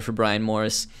great year for Brian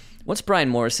Morris. What's Brian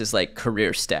Morris's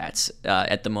career stats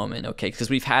at the moment? Okay, because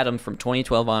we've had him from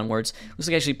 2012 onwards. Looks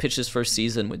like he actually pitched his first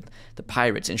season with the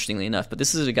Pirates, interestingly enough. But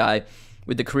this is a guy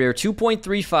with the career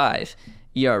 2.35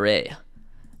 ERA.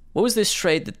 What was this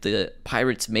trade that the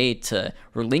Pirates made to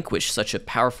relinquish such a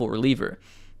powerful reliever?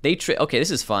 Okay,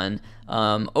 this is fun.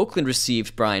 Oakland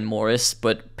received Brian Morris,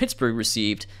 but Pittsburgh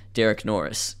received Derek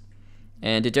Norris.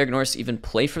 And did Derek Norris even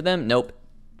play for them? Nope.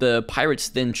 The Pirates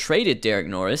then traded Derek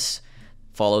Norris,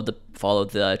 followed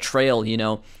the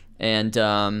trail, and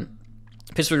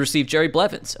Pittsburgh received Jerry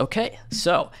Blevins. Okay,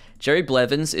 so Jerry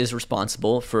Blevins is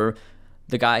responsible for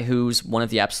the guy who's one of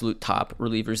the absolute top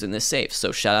relievers in this save.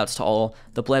 So shout outs to all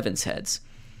the Blevins heads.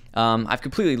 I've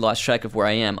completely lost track of where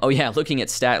I am. Oh yeah, looking at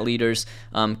stat leaders,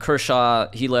 Kershaw,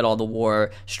 he led all the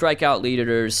WAR. Strikeout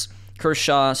leaders,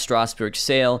 Kershaw, Strasburg,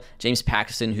 Sale, James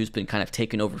Paxton, who's been kind of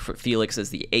taken over for Felix as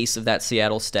the ace of that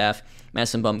Seattle staff,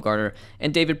 Madison Bumgarner,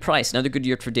 and David Price. Another good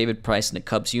year for David Price in a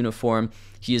Cubs uniform.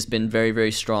 He has been very,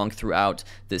 very strong throughout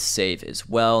this save as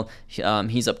well.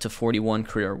 He's up to 41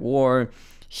 career WAR.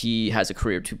 He has a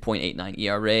career 2.89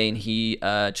 ERA, and he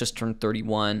just turned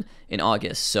 31 in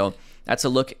August. So that's a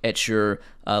look at your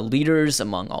leaders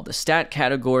among all the stat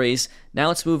categories. Now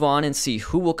let's move on and see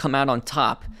who will come out on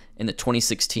top in the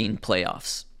 2016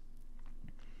 playoffs.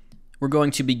 We're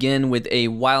going to begin with a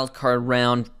wild card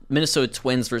round. Minnesota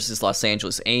Twins versus Los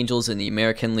Angeles Angels in the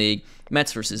American League.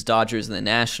 Mets versus Dodgers in the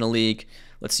National League.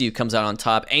 Let's see who comes out on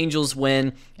top. Angels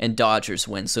win and Dodgers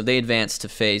win. So they advance to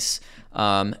face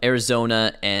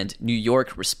Arizona and New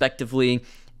York, respectively,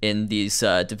 in these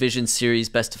division series,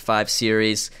 best of 5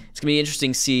 series. It's going to be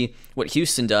interesting to see what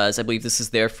Houston does. I believe this is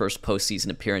their first postseason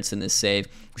appearance in this save.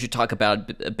 We should talk about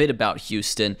a bit about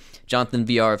Houston. Jonathan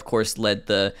VR, of course, led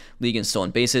the league in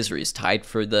stolen bases, or he's tied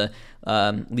for the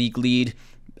league lead.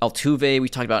 Altuve, we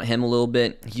talked about him a little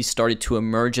bit. He started to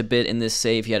emerge a bit in this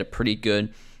save. He had a pretty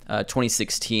good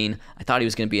 2016. I thought he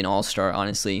was going to be an all-star,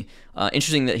 honestly.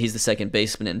 Interesting that he's the second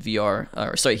baseman in VR.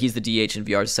 He's the DH and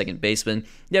VR's second baseman.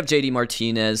 They have JD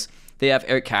Martinez. They have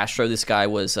Eric Castro. This guy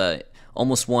was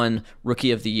almost won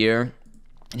Rookie of the Year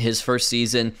in his first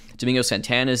season. Domingo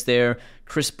Santana's there.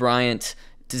 Chris Bryant.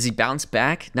 Does he bounce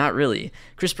back? Not really.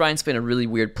 Chris Bryant's been a really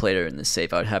weird player in this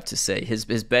save, I would have to say. His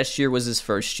best year was his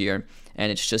first year,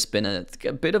 and it's just been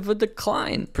a bit of a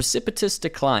decline, precipitous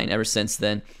decline ever since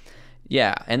then.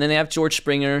 Yeah, and then they have George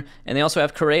Springer, and they also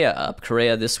have Correa up.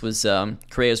 Correa, this was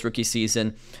Correa's rookie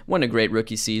season. Wasn't a great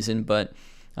rookie season, but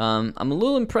I'm a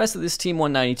little impressed that this team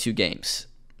won 92 games.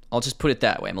 I'll just put it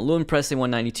that way. I'm a little impressed they won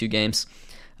 92 games.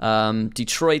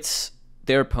 Detroit's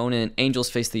their opponent, Angels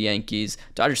face the Yankees,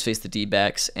 Dodgers face the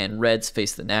D-backs, and Reds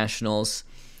face the Nationals.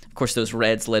 Of course, those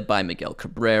Reds led by Miguel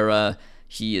Cabrera.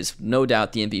 He is no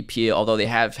doubt the MVP, although they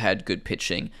have had good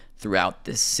pitching throughout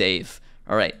this save.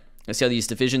 All right. Let's see how these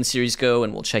division series go,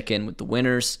 and we'll check in with the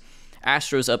winners.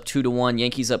 Astros up 2-1,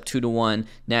 Yankees up 2-1,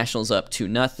 Nationals up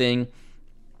 2-0.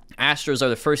 Astros are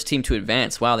the first team to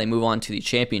advance. Wow, they move on to the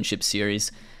championship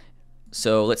series.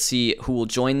 So let's see who will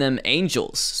join them.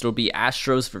 Angels. So it'll be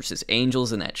Astros versus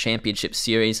Angels in that championship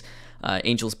series.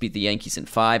 Angels beat the Yankees in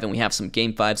 5, and we have some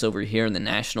Game 5s over here in the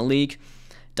National League.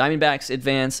 Diamondbacks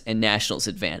advance and Nationals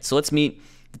advance. So let's meet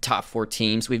the top 4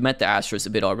 teams. We've met the Astros a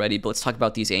bit already, but let's talk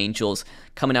about these Angels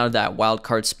coming out of that wild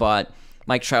card spot.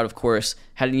 Mike Trout, of course,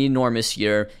 had an enormous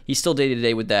year. He's still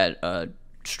day-to-day with that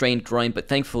strained groin, but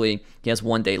thankfully he has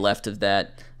 1 day left of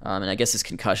that, and I guess his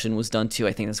concussion was done too.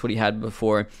 I think that's what he had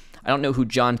before. I don't know who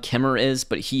John Kemmer is,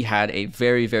 but he had a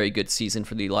very, very good season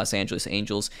for the Los Angeles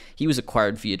Angels. He was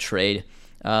acquired via trade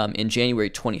in January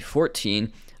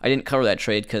 2014. I didn't cover that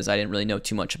trade because I didn't really know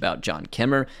too much about John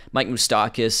Kemmer. Mike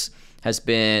Moustakas has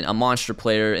been a monster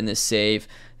player in this save.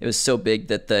 It was so big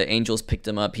that the Angels picked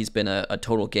him up. He's been a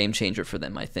total game changer for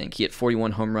them, I think. He hit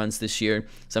 41 home runs this year,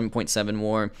 7.7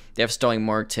 more. They have Starling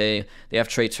Marte. They have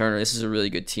Trey Turner. This is a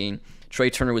really good team. Trey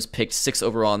Turner was picked 6th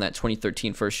overall in that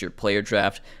 2013 first-year player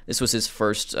draft. This was his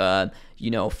first,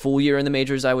 full year in the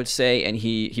majors, I would say, and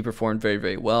he performed very,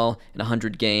 very well. In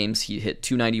 100 games, he hit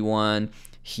 291.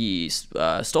 He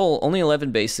stole only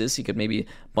 11 bases. He could maybe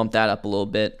bump that up a little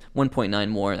bit. 1.9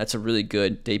 more. That's a really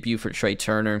good debut for Trey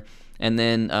Turner. And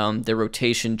then their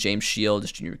rotation, James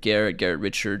Shields, Junior Garrett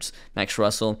Richards, Max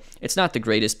Russell. It's not the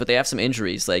greatest, but they have some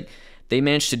injuries. Like, they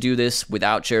managed to do this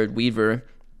without Jared Weaver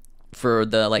for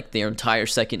their entire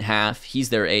second half. He's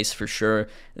their ace for sure.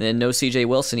 And then no CJ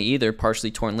Wilson either, partially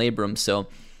torn labrum. So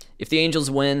if the Angels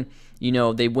win,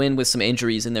 they win with some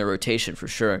injuries in their rotation for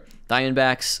sure.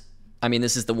 Diamondbacks,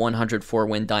 this is the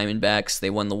 104-win Diamondbacks. They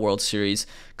won the World Series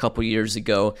a couple years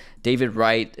ago. David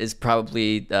Wright is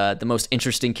probably the most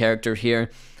interesting character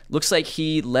here. Looks like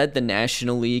he led the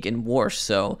National League in WAR,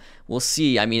 so we'll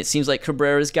see. It seems like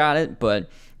Cabrera's got it, but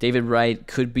David Wright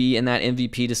could be in that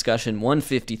MVP discussion.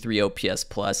 153 OPS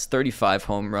plus, 35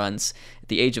 home runs. At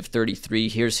the age of 33,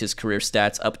 here's his career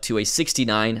stats, up to a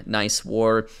 69. Nice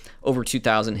WAR, over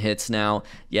 2,000 hits now.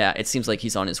 Yeah, it seems like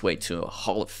he's on his way to a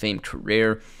Hall of Fame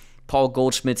career. Paul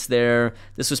Goldschmidt's there.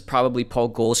 This was probably Paul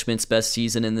Goldschmidt's best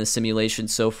season in the simulation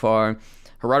so far.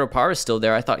 Gerardo Parra's still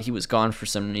there. I thought he was gone for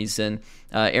some reason.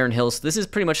 Aaron Hills, this is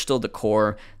pretty much still the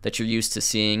core that you're used to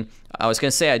seeing. I was going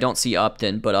to say I don't see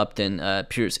Upton, but Upton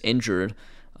appears injured.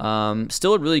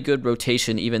 Still a really good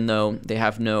rotation, even though they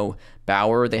have no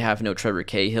Bauer, they have no Trevor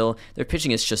Cahill. Their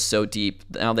pitching is just so deep.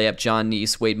 Now they have John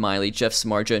Neese, Wade Miley, Jeff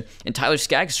Samardzija, and Tyler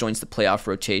Skaggs joins the playoff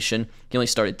rotation. He only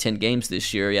started 10 games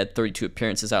this year. He had 32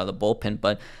 appearances out of the bullpen,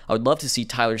 but I would love to see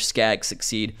Tyler Skaggs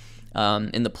succeed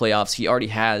in the playoffs. He already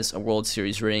has a World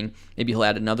Series ring. Maybe he'll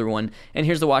add another one. And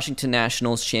here's the Washington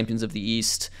Nationals, champions of the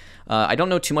East. I don't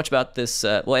know too much about this.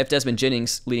 I have Desmond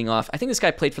Jennings leading off. I think this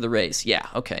guy played for the Rays. Yeah,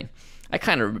 okay. I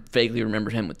kind of vaguely remember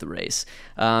him with the Rays.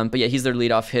 But yeah, he's their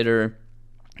leadoff hitter.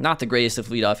 Not the greatest of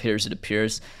leadoff hitters, it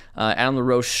appears. Adam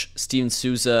LaRoche, Steven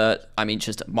Souza,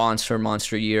 just a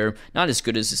monster year. Not as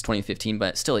good as his 2015,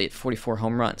 but still he hit 44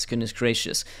 home runs. Goodness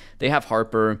gracious. They have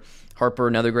Harper,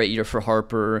 another great year for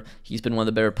Harper. He's been one of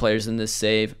the better players in this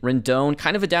save. Rendon,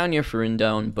 kind of a down year for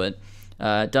Rendon, but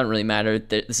it doesn't really matter.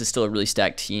 This is still a really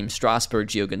stacked team. Strasburg,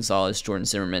 Gio Gonzalez, Jordan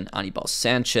Zimmerman, Anibal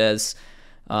Sanchez.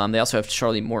 They also have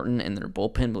Charlie Morton in their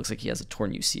bullpen. Looks like he has a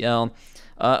torn UCL.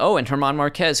 And Herman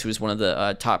Marquez, who's one of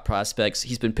the top prospects.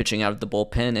 He's been pitching out of the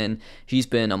bullpen, and he's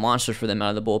been a monster for them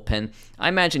out of the bullpen. I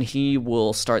imagine he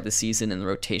will start the season in the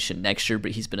rotation next year,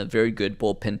 but he's been a very good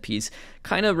bullpen piece,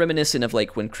 kind of reminiscent of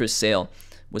like when Chris Sale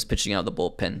was pitching out of the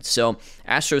bullpen. So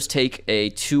Astros take a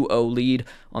 2-0 lead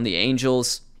on the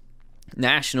Angels.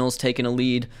 Nationals taking a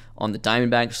lead on the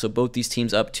Diamondbacks. So both these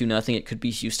teams up 2-0. It could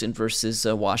be Houston versus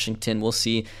Washington. We'll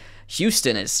see.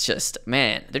 Houston is just,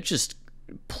 man, they're just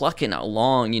plucking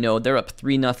along. They're up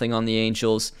 3-0 on the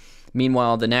Angels.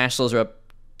 Meanwhile, the Nationals are up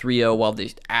 3-0 while the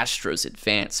Astros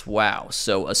advance. Wow.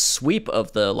 So a sweep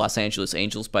of the Los Angeles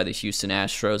Angels by the Houston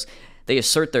Astros. They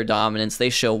assert their dominance. They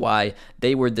show why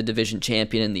they were the division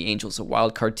champion and the Angels a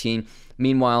wild card team.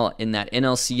 Meanwhile, in that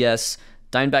NLCS,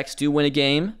 Diamondbacks do win a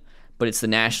game, but it's the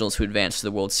Nationals who advance to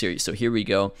the World Series. So here we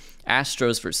go.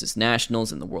 Astros versus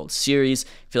Nationals in the World Series.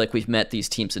 I feel like we've met these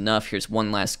teams enough. Here's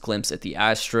one last glimpse at the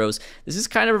Astros. This is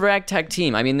kind of a ragtag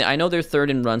team. I mean, I know they're third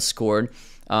in runs scored,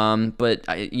 but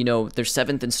they're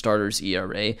seventh in starters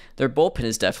ERA. Their bullpen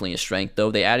is definitely a strength, though.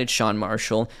 They added Sean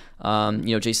Marshall.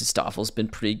 Jason Stoffel's been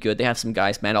pretty good. They have some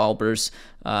guys, Matt Albers,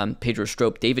 Pedro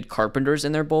Strop, David Carpenter's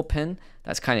in their bullpen.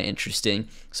 That's kind of interesting.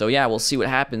 So yeah, we'll see what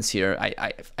happens here.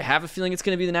 I have a feeling it's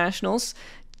going to be the Nationals.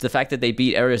 The fact that they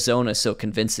beat Arizona so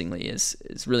convincingly is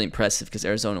really impressive because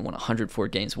Arizona won 104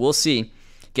 games. We'll see.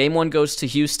 Game 1 goes to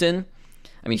Houston.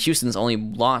 I mean, Houston's only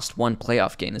lost one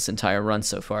playoff game this entire run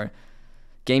so far.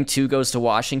 Game 2 goes to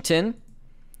Washington.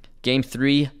 Game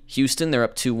 3, Houston, they're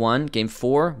up 2-1. Game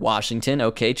 4, Washington.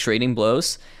 Okay, trading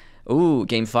blows. Ooh,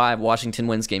 Game 5, Washington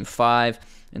wins Game 5.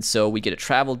 And so we get a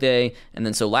travel day. And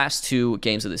then so last 2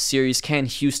 games of the series, can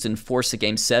Houston force a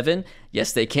Game 7?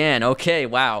 Yes, they can. Okay,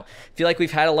 wow. Feel like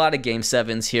we've had a lot of Game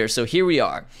 7s here. So here we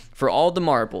are. For all the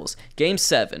marbles, Game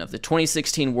 7 of the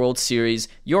 2016 World Series,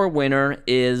 your winner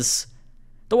is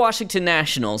the Washington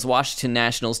Nationals. Washington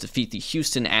Nationals defeat the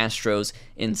Houston Astros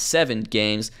in 7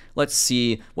 games. Let's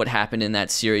see what happened in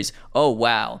that series. Oh,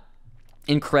 wow.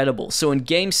 Incredible. So in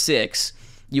Game 6,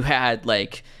 you had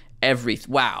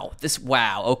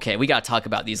okay, we got to talk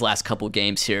about these last couple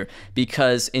games here,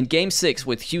 because in Game 6,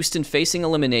 with Houston facing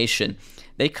elimination,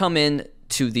 they come in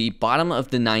to the bottom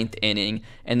of the 9th inning,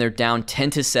 and they're down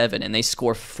 10-7, and they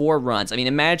score 4 runs. I mean,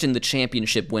 imagine the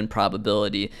championship win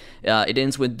probability. It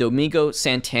ends with Domingo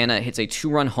Santana hits a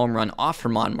 2-run home run off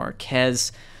German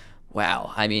Marquez.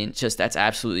 Wow, I mean, that's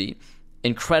absolutely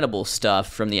incredible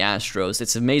stuff from the Astros.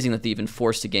 It's amazing that they even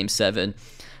forced a Game 7.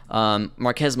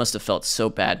 Marquez must have felt so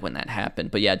bad when that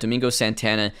happened. But yeah, Domingo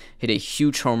Santana hit a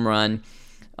huge home run.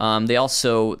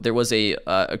 There was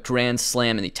a grand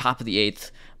slam in the top of the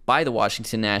 8th by the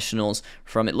Washington Nationals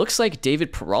from, it looks like,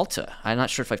 David Peralta. I'm not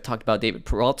sure if I've talked about David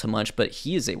Peralta much, but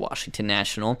he is a Washington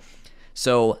National.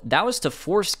 So that was to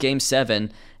force Game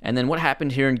 7. And then what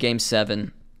happened here in Game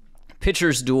 7?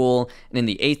 Pitchers duel, and in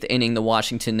the 8th inning, the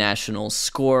Washington Nationals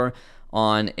score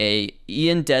on a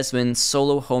Ian Desmond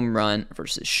solo home run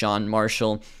versus Sean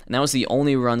Marshall. And that was the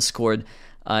only run scored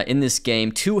in this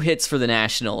game. 2 hits for the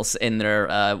Nationals in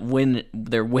their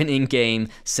winning Game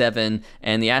 7,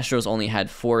 and the Astros only had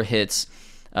 4 hits.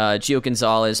 Gio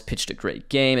Gonzalez pitched a great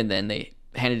game, and then they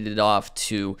handed it off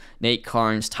to Nate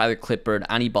Carnes, Tyler Clippard,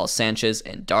 Anibal Sanchez,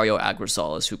 and Dario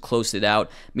Agrizales, who closed it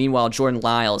out. Meanwhile, Jordan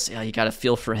Lyles, you got to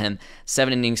feel for him.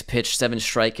 7 innings pitched, 7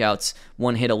 strikeouts,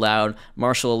 1 hit allowed.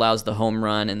 Marshall allows the home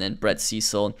run, and then Brett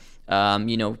Cecil,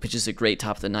 pitches a great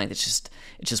top of the 9th.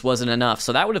 It just wasn't enough.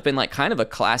 So that would have been kind of a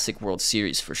classic World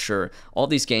Series for sure. All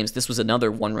these games, this was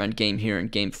another 1-run game here in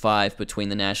Game 5 between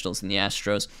the Nationals and the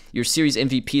Astros. Your series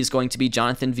MVP is going to be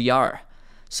Jonathan Villar.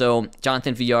 So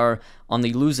Jonathan Villar on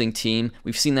the losing team,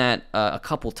 we've seen that a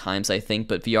couple times, I think,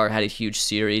 but Villar had a huge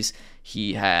series.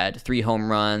 He had 3 home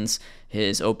runs.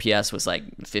 His OPS was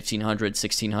 1,500,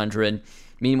 1,600.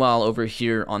 Meanwhile, over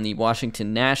here on the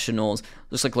Washington Nationals,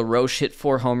 looks like LaRoche hit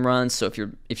 4 home runs. So if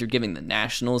you're giving the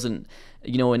Nationals an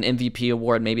MVP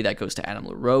award, maybe that goes to Adam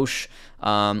LaRoche.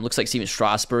 Looks like Steven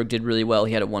Strasburg did really well.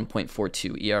 He had a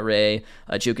 1.42 ERA.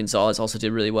 Gio Gonzalez also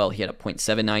did really well. He had a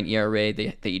 0.79 ERA.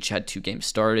 They each had 2 games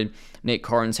started. Nate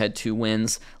Carnes had 2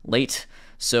 wins late.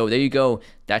 So there you go.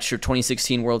 That's your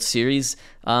 2016 World Series.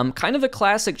 Kind of a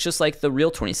classic, just like the real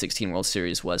 2016 World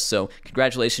Series was. So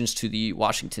congratulations to the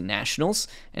Washington Nationals.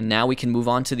 And now we can move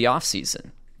on to the offseason.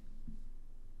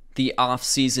 The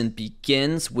offseason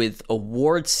begins with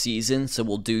award season, so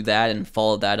we'll do that and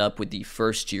follow that up with the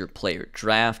first-year player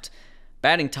draft.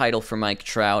 Batting title for Mike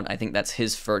Trout, I think that's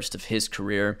his first of his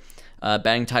career.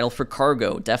 Batting title for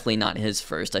Cargo, definitely not his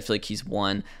first. I feel like he's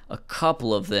won a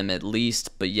couple of them at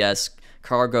least, but yes,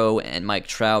 Cargo and Mike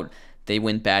Trout, they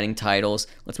win batting titles.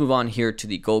 Let's move on here to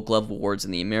the Gold Glove Awards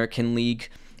in the American League.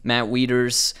 Matt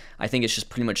Wieters, I think it's just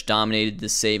pretty much dominated the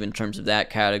save in terms of that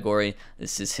category.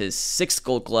 This is his 6th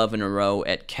Gold Glove in a row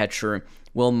at catcher.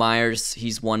 Will Myers,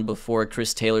 he's won before.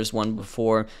 Chris Taylor's won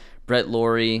before. Brett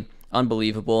Lawrie,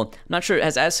 unbelievable. I'm not sure,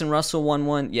 has Addison Russell won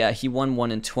one? Yeah, he won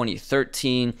one in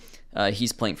 2013.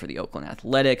 He's playing for the Oakland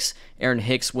Athletics. Aaron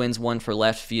Hicks wins one for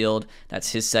left field.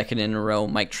 That's his 2nd in a row.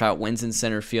 Mike Trout wins in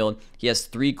center field. He has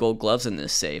 3 Gold Gloves in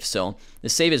this save. So the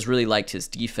save has really liked his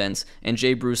defense. And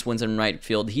Jay Bruce wins in right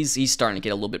field. He's starting to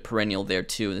get a little bit perennial there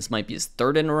too. This might be his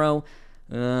 3rd in a row.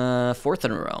 4th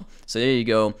in a row. So there you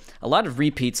go. A lot of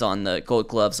repeats on the Gold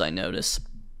Gloves, I notice.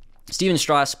 Steven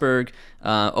Strasburg,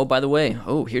 by the way,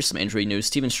 here's some injury news.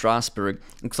 Steven Strasburg,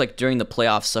 looks like during the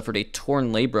playoffs, suffered a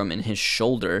torn labrum in his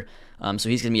shoulder, so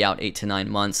he's going to be out 8 to 9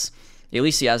 months. At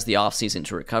least he has the offseason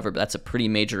to recover, but that's a pretty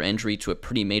major injury to a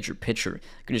pretty major pitcher.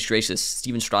 Goodness gracious,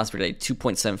 Steven Strasburg had a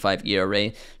 2.75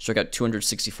 ERA, struck out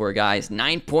 264 guys,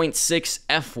 9.6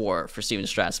 F-WAR for Steven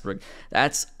Strasburg.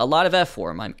 That's a lot of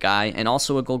F-WAR, my guy, and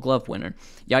also a Gold Glove winner.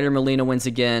 Yadier Molina wins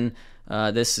again.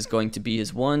 This is going to be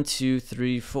his 1, 2,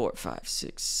 3, 4, 5,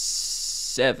 6,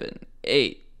 7,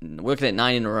 8. We're looking at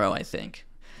 9 in a row, I think.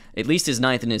 At least his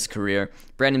 9th in his career.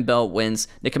 Brandon Belt wins.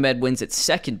 Nick Ahmed wins at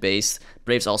second base.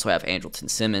 Braves also have Andrelton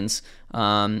Simmons.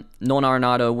 Nolan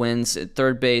Arenado wins at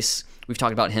third base. We've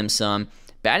talked about him some.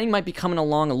 Batting might be coming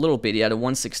along a little bit. He had a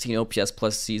 116 OPS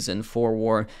plus season, 4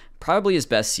 WAR. Probably his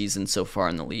best season so far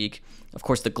in the league. Of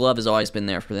course, the glove has always been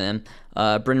there for them.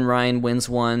 Brendan Ryan wins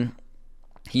one.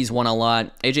 He's won a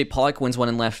lot. A.J. Pollock wins one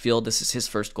in left field. This is his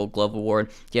first Gold Glove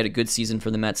award. He had a good season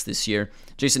for the Mets this year.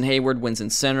 Jason Hayward wins in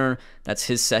center. That's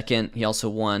his second. He also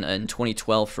won in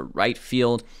 2012 for right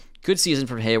field. Good season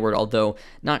for Hayward, although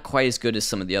not quite as good as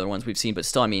some of the other ones we've seen. But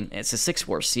still, I mean, it's a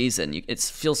 6-WAR season. It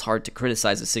feels hard to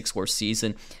criticize a 6-WAR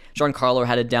season. Giancarlo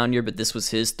had a down year, but this was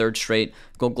his third straight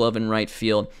Gold Glove in right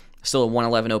field. Still a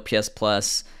 111 OPS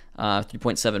plus,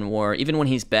 3.7 WAR. Even when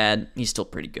he's bad, he's still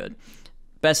pretty good.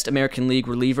 Best American League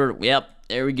reliever, yep,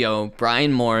 there we go.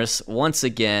 Brian Morris, once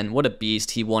again, what a beast.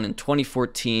 He won in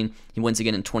 2014. He wins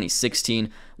again in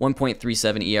 2016.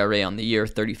 1.37 ERA on the year,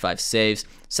 35 saves.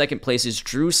 Second place is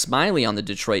Drew Smyly on the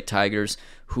Detroit Tigers,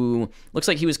 who looks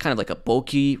like he was kind of like a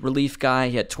bulky relief guy.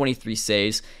 He had 23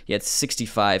 saves. He had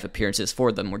 65 appearances. 4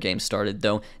 of them were games started,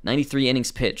 though. 93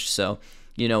 innings pitched, so...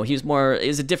 You know, he's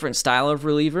a different style of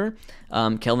reliever.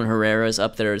 Kelvin Herrera is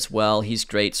up there as well. He's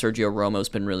great. Sergio Romo's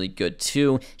been really good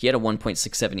too. He had a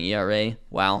 1.67 ERA.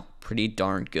 Wow, pretty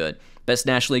darn good. Best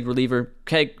National League reliever,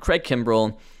 Craig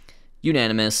Kimbrell,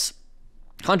 unanimous.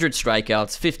 100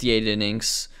 strikeouts, 58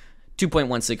 innings,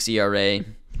 2.16 ERA.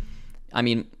 I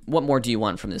mean, what more do you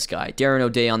want from this guy? Darren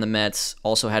O'Day on the Mets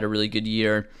also had a really good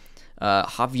year.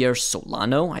 Javier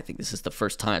Solano, I think this is the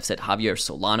first time I've said Javier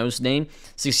Solano's name.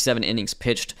 67 innings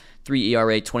pitched, 3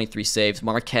 ERA, 23 saves.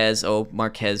 Marquez,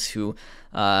 who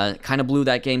kind of blew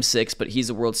that Game 6, but he's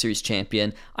a World Series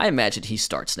champion. I imagine he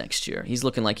starts next year. He's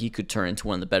looking like he could turn into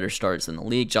one of the better starters in the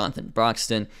league. Jonathan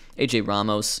Broxton, AJ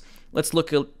Ramos. Let's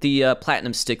look at the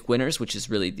Platinum Stick winners, which is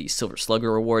really the Silver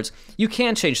Slugger Awards. You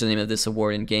can change the name of this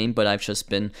award in-game, but I've just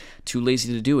been too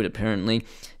lazy to do it, apparently.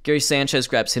 Gary Sanchez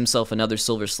grabs himself another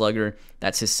Silver Slugger.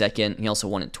 That's his second. He also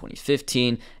won in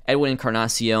 2015. Edwin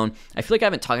Encarnacion. I feel like I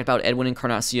haven't talked about Edwin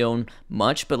Encarnacion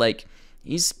much, but like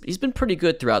he's been pretty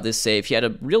good throughout this save. He had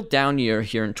a real down year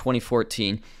here in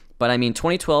 2014. But I mean,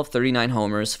 2012, 39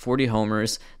 homers, 40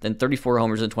 homers, then 34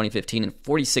 homers in 2015, and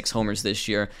 46 homers this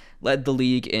year. Led the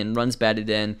league in runs batted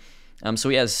in. So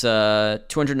he has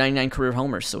 299 career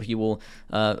homers, so he will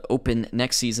open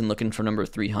next season looking for number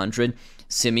 300.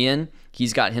 Simeon,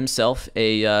 he's got himself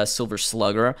a Silver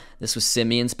Slugger. This was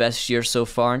Simeon's best year so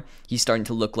far. He's starting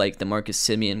to look like the Marcus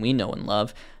Simeon we know and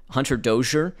love. Hunter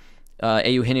Dozier,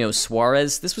 Eugenio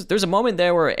Suarez. There's a moment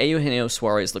there where Eugenio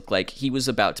Suarez looked like he was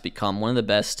about to become one of the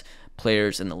best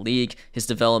players in the league. His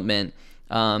development,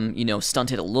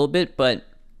 stunted a little bit, but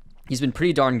he's been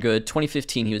pretty darn good.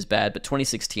 2015 he was bad, but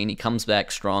 2016 he comes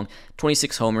back strong.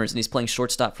 26 homers, and he's playing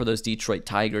shortstop for those Detroit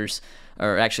Tigers.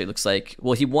 Or actually, it looks like,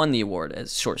 well, he won the award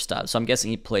as shortstop, so I'm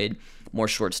guessing he played more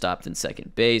shortstop than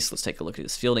second base. Let's take a look at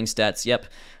his fielding stats. Yep,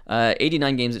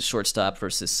 89 games at shortstop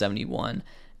versus 71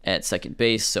 at second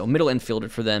base, so middle infielder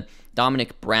for them.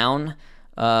 Dominic Brown,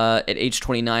 at age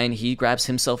 29, he grabs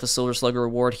himself a Silver Slugger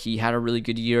award. He had a really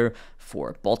good year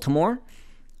for Baltimore.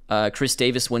 Chris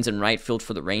Davis wins in right field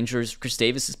for the Rangers. Chris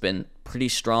Davis has been pretty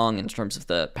strong in terms of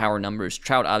the power numbers.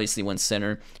 Trout obviously wins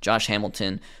center. Josh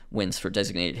Hamilton wins for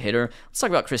designated hitter. Let's talk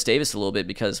about Chris Davis a little bit,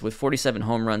 because with 47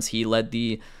 home runs, he led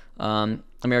the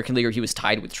American League. He was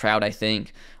tied with Trout, I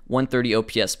think. 130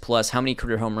 OPS plus. How many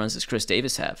career home runs does Chris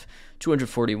Davis have?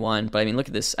 241. But I mean, look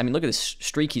at this. Look at this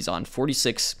streak he's on.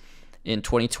 46 in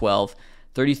 2012,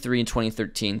 33 in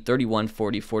 2013, 31,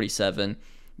 40, 47.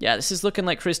 Yeah, this is looking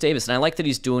like Chris Davis, and I like that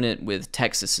he's doing it with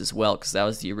Texas as well, because that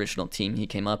was the original team he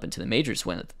came up into the majors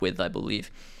with, I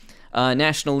believe.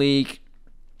 National League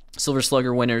Silver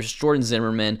Slugger winners, Jordan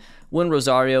Zimmerman, Juan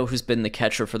Rosario, who's been the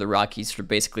catcher for the Rockies for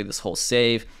basically this whole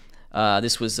save.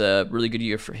 This was a really good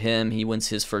year for him. He wins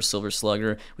his first Silver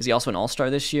Slugger. Was he also an All-Star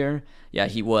this year? Yeah,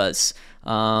 he was.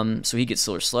 So he gets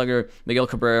Silver Slugger. Miguel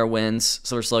Cabrera wins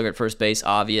Silver Slugger at first base,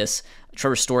 obvious.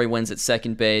 Trevor Story wins at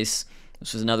second base.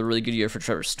 This was another really good year for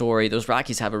Trevor Story. Those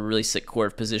Rockies have a really sick core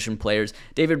of position players.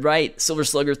 David Wright, Silver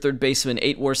Slugger, third baseman,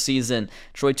 8-WAR season.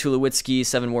 Troy Tulowitzki,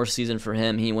 7-WAR season for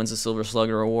him. He wins the Silver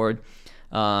Slugger award.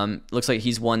 Looks like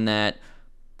he's won that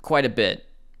quite a bit.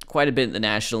 quite a bit in the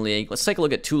National League. Let's take a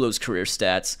look at Tulo's career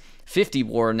stats. 50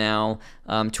 WAR now,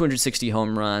 260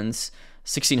 home runs,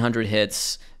 1,600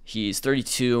 hits. He's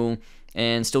 32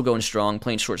 and still going strong,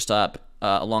 playing shortstop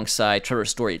alongside Trevor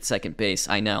Story at second base.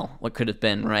 I know, what could have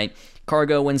been, right?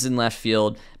 Cargo wins in left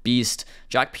field, Beast.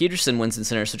 Jock Peterson wins in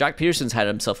center. So Jock Peterson's had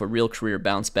himself a real career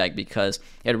bounce back because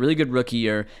he had a really good rookie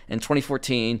year. In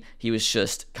 2014, he was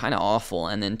just kind of awful.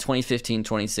 And then 2015,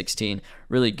 2016,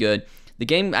 really good. The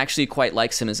game actually quite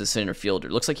likes him as a center fielder.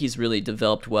 Looks like he's really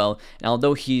developed well. And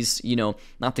although he's,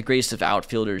 not the greatest of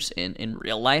outfielders in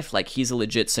real life, like he's a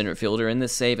legit center fielder in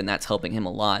this save, and that's helping him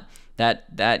a lot. That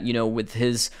with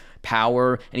his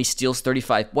power, and he steals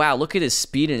 35. Wow, look at his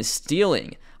speed and his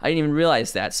stealing. I didn't even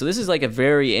realize that. So this is like a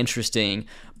very interesting,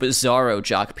 bizarro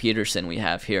Jock Peterson we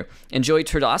have here. And Joey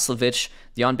Turdoslavich,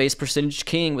 the on-base percentage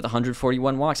king with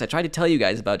 141 walks. I tried to tell you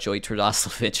guys about Joey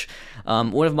Turdoslavich.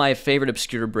 One of my favorite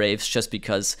obscure Braves just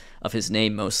because of his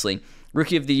name mostly.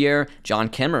 Rookie of the Year, John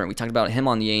Kemmer. We talked about him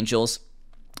on the Angels.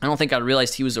 I don't think I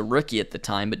realized he was a rookie at the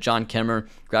time, but John Kemmer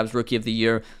grabs Rookie of the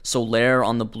Year. Soler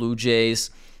on the Blue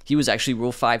Jays. He was actually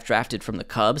Rule 5 drafted from the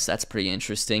Cubs. That's pretty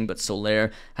interesting, but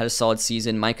Soler had a solid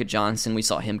season. Micah Johnson, we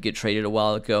saw him get traded a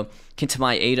while ago. Kenta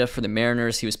Maeda for the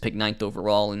Mariners. He was picked 9th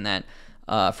overall in that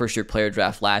first-year player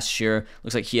draft last year.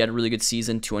 Looks like he had a really good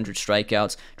season, 200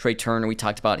 strikeouts. Trey Turner, we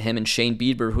talked about him. And Shane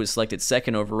Bieber, who was selected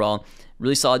 2nd overall.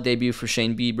 Really solid debut for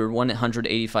Shane Bieber.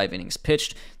 185 innings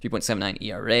pitched, 3.79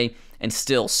 ERA. And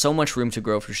still, so much room to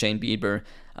grow for Shane Bieber.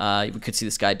 We could see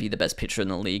this guy be the best pitcher in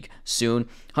the league soon.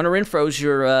 Hunter Renfroe's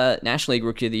your National League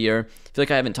Rookie of the Year. I feel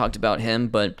like I haven't talked about him,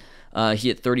 but he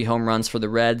hit 30 home runs for the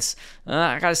Reds.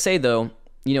 I gotta say, though,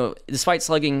 despite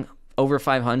slugging over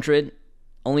 500,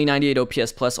 only 98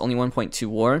 OPS plus, only 1.2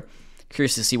 WAR.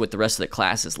 Curious to see what the rest of the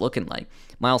class is looking like.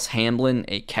 Miles Hamlin,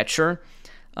 a catcher,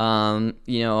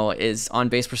 his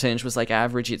on-base percentage was like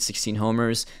average. He had 16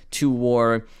 homers, 2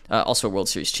 WAR, also a World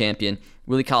Series champion.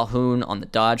 Willie Calhoun on the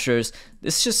Dodgers.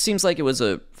 This just seems like it was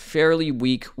a fairly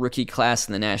weak rookie class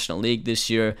in the National League this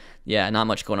year. Yeah, not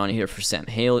much going on here for Sam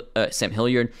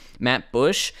Hilliard. Matt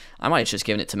Bush, I might have just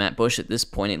given it to Matt Bush at this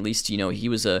point. At least, he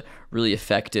was a really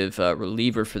effective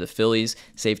reliever for the Phillies.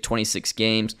 Saved 26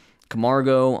 games.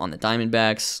 Camargo on the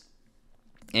Diamondbacks.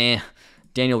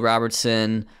 Daniel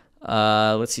Robertson.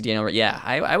 Let's see, Daniel. Yeah,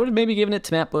 I would have maybe given it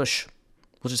to Matt Bush.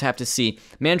 We'll just have to see.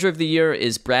 Manager of the Year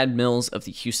is Brad Mills of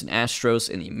the Houston Astros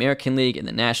in the American League. In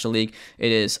the National League,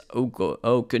 it is,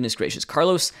 oh goodness gracious,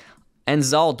 Carlos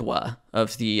Anzaldúa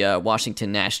of the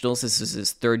Washington Nationals. This is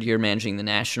his 3rd year managing the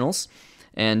Nationals.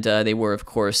 And they were, of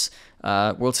course,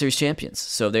 World Series champions.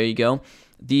 So there you go.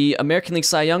 The American League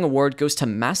Cy Young Award goes to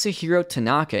Masahiro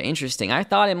Tanaka. Interesting. I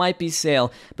thought it might be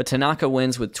Sale, but Tanaka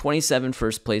wins with 27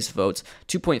 first-place votes,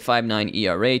 2.59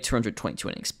 ERA, 222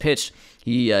 innings pitched.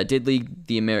 He did lead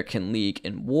the American League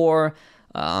in WAR.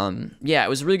 It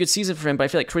was a really good season for him, but I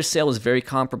feel like Chris Sale is very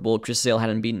comparable. Chris Sale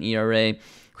had him beaten ERA.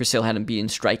 Chris Sale had him beaten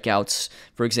strikeouts,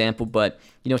 for example. But,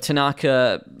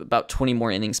 Tanaka, about 20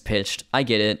 more innings pitched. I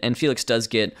get it. And Felix does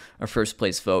get a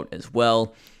first-place vote as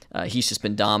well. He's just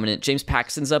been dominant. James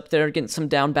Paxton's up there getting some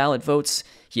down ballot votes.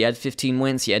 He had 15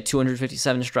 wins. He had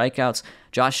 257 strikeouts.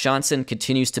 Josh Johnson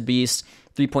continues to beast.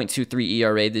 3.23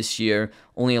 ERA this year.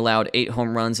 Only allowed 8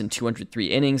 home runs in 203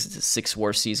 innings. It's a 6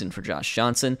 WAR season for Josh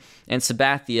Johnson. And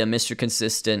Sabathia, Mr.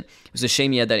 Consistent. It was a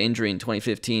shame he had that injury in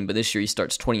 2015, but this year he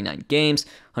starts 29 games,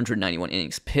 191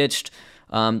 innings pitched.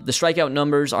 The strikeout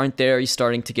numbers aren't there. He's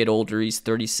starting to get older. He's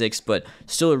 36, but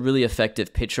still a really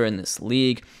effective pitcher in this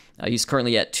league. He's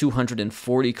currently at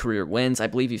 240 career wins. I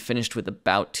believe he finished with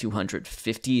about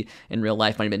 250 in real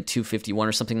life. Might have been 251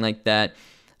 or something like that.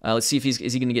 Let's see if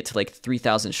is he going to get to like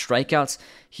 3,000 strikeouts.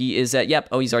 He is at,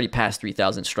 he's already passed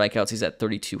 3,000 strikeouts. He's at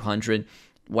 3,200.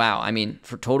 Wow, I mean,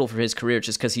 for his career,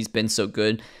 just because he's been so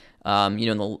good,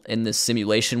 in the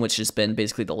simulation, which has been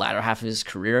basically the latter half of his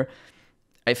career.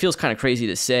 It feels kind of crazy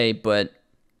to say, but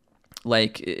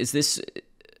like, is it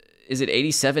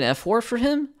 87 F4 for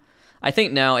him? I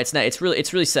think no, it's not. It's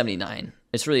really 79.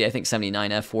 It's really, I think, 79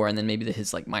 F4, and then maybe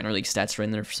his like minor league stats are in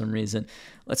there for some reason.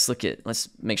 Let's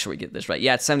make sure we get this right.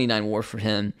 Yeah, it's 79 WAR for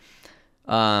him.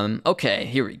 Okay,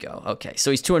 here we go. Okay,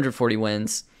 so he's 240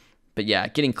 wins, but yeah,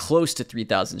 getting close to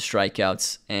 3,000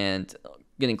 strikeouts and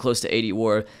getting close to 80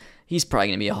 WAR. He's probably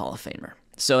gonna be a Hall of Famer.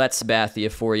 So that's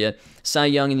Sabathia for you. Cy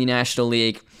Young in the National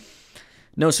League.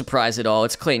 No surprise at all.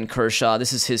 It's Clayton Kershaw.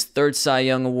 This is his 3rd Cy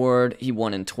Young Award. He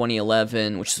won in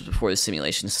 2011, which was before the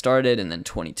simulation started, and then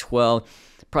 2012.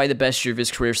 Probably the best year of his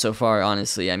career so far,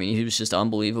 honestly. I mean, he was just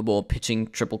unbelievable. Pitching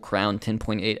Triple Crown,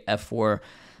 10.8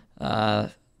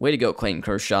 F4. Way to go, Clayton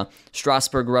Kershaw.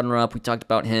 Strasburg, runner-up. We talked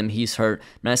about him. He's hurt.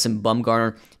 Madison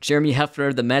Bumgarner. Jeremy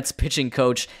Hefner, the Mets pitching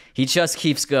coach. He just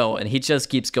keeps going.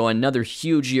 Another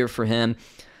huge year for him.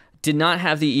 Did not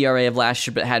have the ERA of last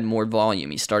year, but had more volume.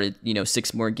 He started,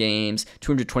 6 more games,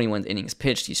 221 innings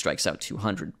pitched. He strikes out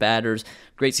 200 batters.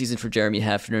 Great season for Jeremy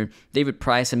Hefner. David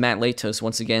Price and Matt Latos,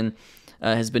 once again,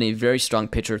 has been a very strong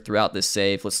pitcher throughout this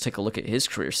save. Let's take a look at his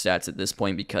career stats at this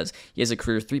point because he has a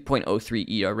career 3.03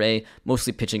 ERA,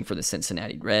 mostly pitching for the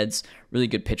Cincinnati Reds. Really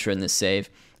good pitcher in this save.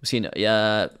 We've seen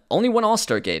only one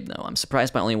All-Star game, though. I'm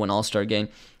surprised by only one All-Star game.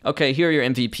 Okay, here are your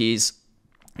MVPs.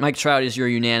 Mike Trout is your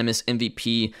unanimous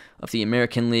MVP of the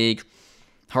American League.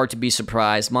 Hard to be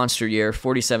surprised. Monster year,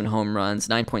 47 home runs,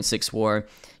 9.6 WAR.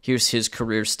 Here's his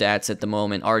career stats at the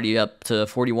moment. Already up to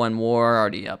 41 WAR,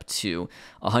 already up to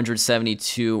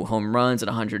 172 home runs and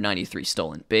 193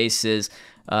 stolen bases.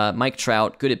 Mike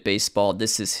Trout, good at baseball.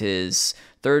 This is his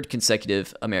third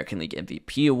consecutive American League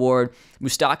MVP award.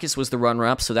 Moustakas was the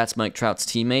runner-up, so that's Mike Trout's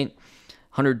teammate.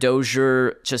 Hunter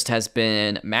Dozier just has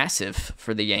been massive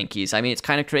for the Yankees. I mean, it's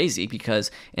kind of crazy because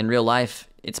in real life,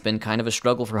 it's been kind of a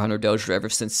struggle for Hunter Dozier ever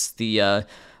since the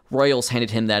Royals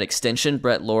handed him that extension.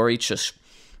 Brett Lawrie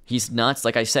he's nuts.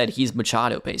 Like I said, he's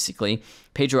Machado, basically.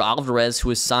 Pedro Alvarez, who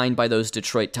was signed by those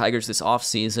Detroit Tigers this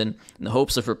offseason in the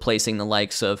hopes of replacing the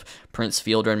likes of Prince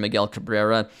Fielder and Miguel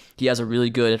Cabrera. He has a really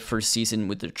good first season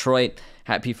with Detroit.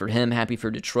 Happy for him. Happy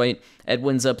for Detroit.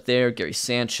 Edwin's up there. Gary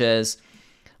Sanchez.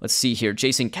 Let's see here.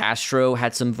 Jason Castro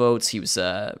had some votes. He was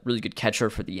a really good catcher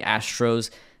for the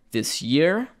Astros this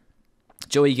year.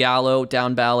 Joey Gallo,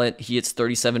 down ballot. He hits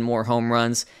 37 more home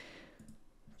runs.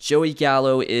 Joey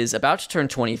Gallo is about to turn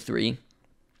 23,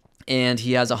 and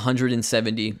he has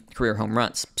 170 career home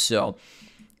runs. So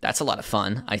that's a lot of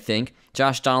fun, I think.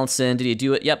 Josh Donaldson, did he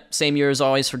do it? Yep, same year as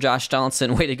always for Josh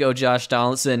Donaldson. Way to go, Josh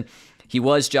Donaldson. He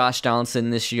was Josh Donaldson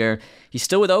this year. He's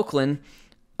still with Oakland.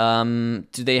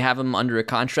 Do they have him under a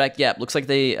contract? Yeah, looks like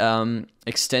they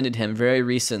extended him very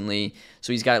recently.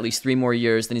 So he's got at least 3 more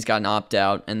years, then he's got an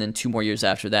opt-out, and then 2 more years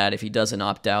after that if he doesn't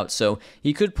opt out. So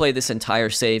he could play this entire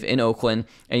save in Oakland,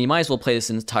 and he might as well play this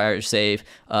entire save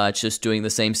just doing the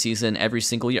same season every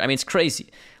single year. I mean, it's crazy.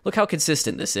 Look how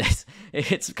consistent this is.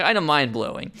 It's kind of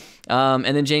mind-blowing. And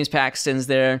then James Paxton's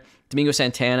there. Domingo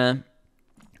Santana,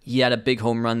 he had a big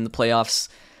home run in the playoffs.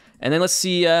 And then let's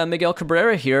see Miguel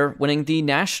Cabrera here winning the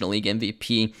National League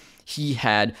MVP. He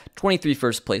had 23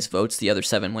 first-place votes. The other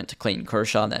 7 went to Clayton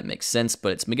Kershaw. That makes sense,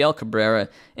 but it's Miguel Cabrera,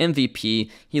 MVP.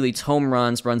 He leads home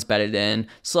runs, runs batted in,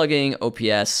 slugging,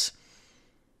 OPS.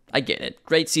 I get it.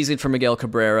 Great season for Miguel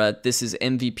Cabrera. This is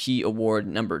MVP award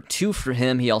number 2 for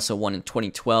him. He also won in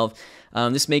 2012.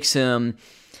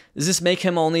 Does this make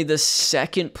him only the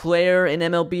 2nd player in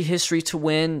MLB history to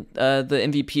win the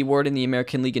MVP award in the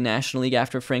American League and National League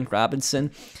after Frank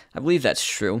Robinson? I believe that's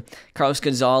true. Carlos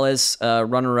Gonzalez,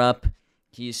 runner-up.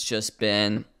 He's just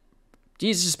been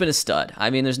a stud. I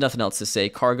mean, there's nothing else to say.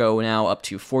 Cargo now up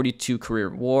to 42 career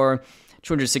WAR,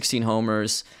 216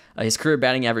 homers. His career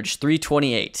batting average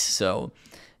 328. So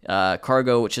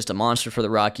Cargo, just a monster for the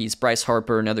Rockies. Bryce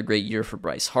Harper, another great year for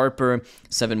Bryce Harper.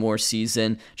 7 more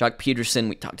season. Jock Peterson,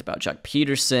 we talked about Jock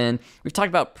Peterson. We've talked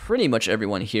about pretty much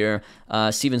everyone here.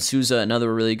 Steven Souza,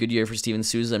 another really good year for Steven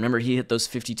Souza. Remember, he hit those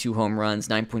 52 home runs,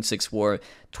 9.6 WAR,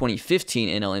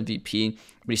 2015 NL MVP.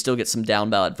 But he still gets some down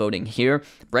ballot voting here.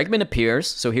 Bregman appears.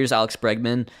 So here's Alex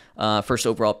Bregman, first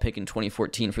overall pick in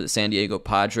 2014 for the San Diego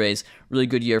Padres. Really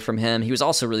good year from him. He was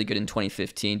also really good in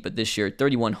 2015, but this year,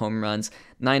 31 home runs,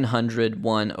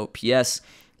 901 OPS,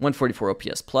 144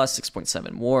 OPS plus,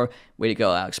 6.7 WAR. Way to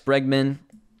go, Alex Bregman.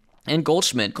 And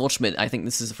Goldschmidt, I think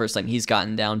this is the first time he's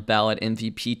gotten down ballot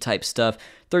MVP type stuff.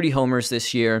 30 homers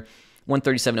this year.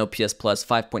 137 OPS plus,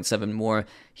 5.7 more.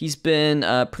 He's been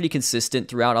pretty consistent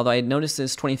throughout, although I noticed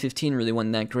this 2015 really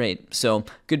wasn't that great. So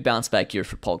good bounce back year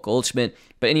for Paul Goldschmidt.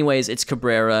 But anyways, it's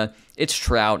Cabrera, it's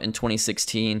Trout in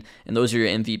 2016, and those are your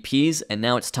MVPs. And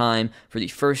now it's time for the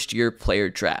first-year player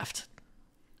draft.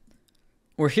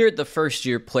 We're here at the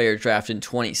first-year player draft in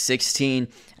 2016.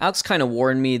 Alex kind of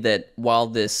warned me that while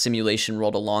this simulation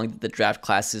rolled along, that the draft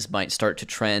classes might start to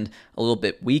trend a little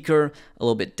bit weaker, a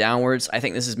little bit downwards. I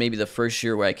think this is maybe the first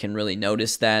year where I can really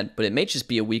notice that, but it may just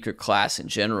be a weaker class in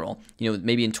general.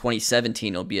 Maybe in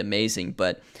 2017 it'll be amazing.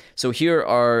 But so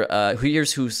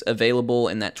here's who's available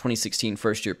in that 2016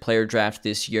 first-year player draft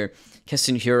this year.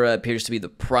 Keston Hiura appears to be the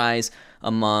prize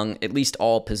among at least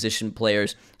all position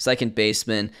players. Second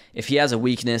baseman, if he has a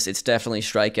weakness, it's definitely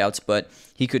strikeouts, but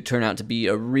he could turn out to be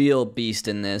a real beast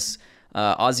in this.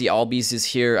 Ozzie Albies is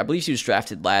here. I believe he was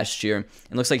drafted last year,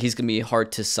 and looks like he's going to be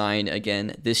hard to sign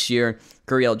again this year.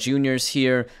 Gurriel Jr.'s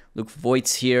here. Luke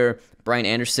Voigt's here. Brian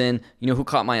Anderson. You know who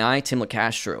caught my eye? Tim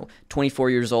LeCastro, 24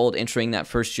 years old, entering that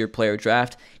first-year player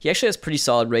draft. He actually has pretty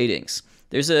solid ratings.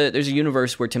 There's a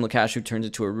universe where Tim LeCastro turns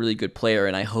into a really good player,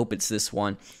 and I hope it's this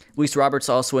one. Luis Robert's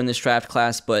also in this draft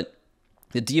class, but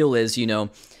the deal is, you know,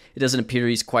 it doesn't appear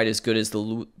he's quite as good as the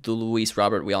Luis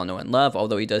Robert we all know and love,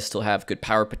 although he does still have good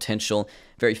power potential,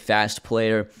 very fast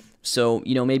player. So,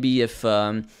 you know, maybe if,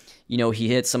 you know, he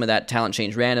hits some of that talent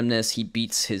change randomness, he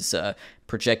beats his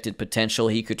projected potential,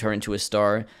 he could turn into a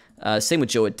star. Same with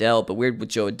Joe Adell, but weird with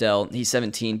Joe Adell. He's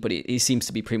 17, but he seems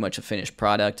to be pretty much a finished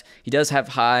product. He does have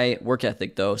high work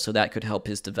ethic, though, so that could help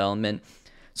his development.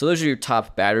 So those are your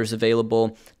top batters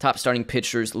available. Top starting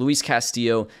pitchers, Luis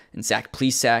Castillo and Zach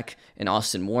Plesac and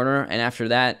Austin Warner. And after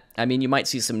that, I mean, you might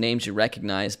see some names you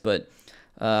recognize, but,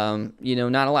 you know,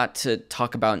 not a lot to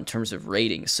talk about in terms of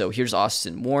ratings. So here's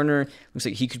Austin Warner. Looks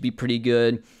like he could be pretty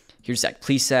good. Here's Zach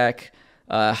Plesac.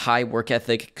 High work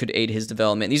ethic could aid his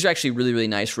development. These are actually really, really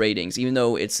nice ratings, even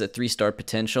though it's a 3-star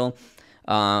potential.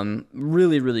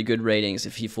 Really, really good ratings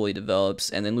if he fully develops.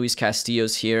 And then Luis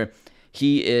Castillo's here.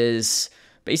 He is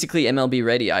basically MLB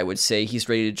ready, I would say. He's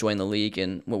ready to join the league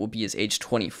in what will be his age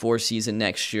 24 season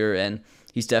next year, and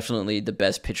he's definitely the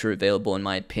best pitcher available in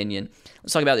my opinion.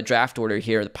 Let's talk about the draft order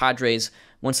here. The Padres,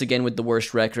 once again with the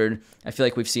worst record. I feel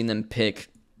like we've seen them pick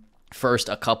first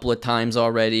a couple of times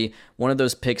already. One of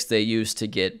those picks they used to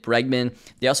get Bregman.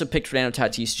 They also picked Fernando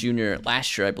Tatis Jr.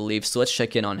 last year, I believe, so let's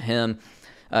check in on him.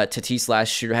 Tatis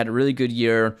last year had a really good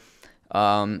year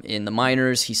in the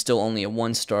minors. He's still only a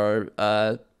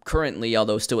 1-star currently,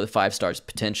 although still with 5 stars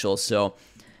potential. So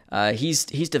he's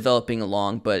developing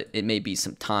along, but it may be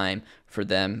some time for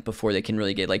them before they can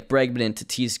really get like Bregman and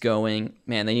Tatis going.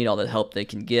 Man, they need all the help they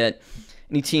can get.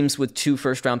 Any teams with 2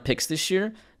 first-round picks this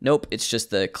year? Nope, it's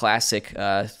just the classic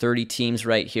 30 teams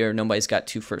right here. Nobody's got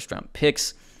 2 first-round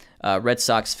picks. Red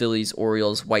Sox, Phillies,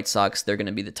 Orioles, White Sox, they're going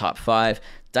to be the top 5.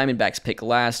 Diamondbacks pick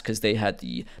last because they had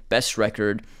the best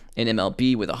record in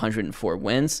MLB with 104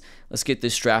 wins. Let's get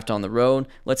this draft on the road.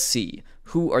 Let's see.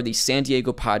 Who are the San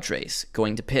Diego Padres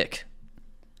going to pick?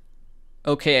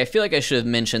 Okay, I feel like I should have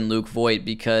mentioned Luke Voit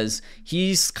because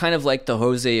he's kind of like the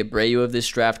Jose Abreu of this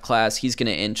draft class. He's going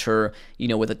to enter, you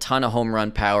know, with a ton of home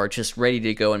run power, just ready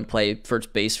to go and play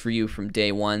first base for you from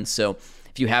day one. So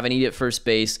if you have a need at first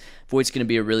base, Voit's going to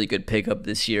be a really good pickup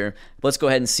this year. But let's go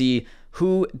ahead and see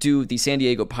who do the San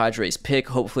Diego Padres pick.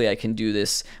 Hopefully I can do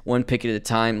this one pick at a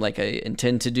time like I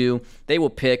intend to do. They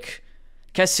will pick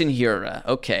Keston Hiura.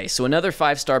 Okay, so another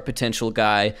 5-star potential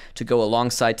guy to go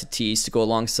alongside Tatis, to go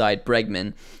alongside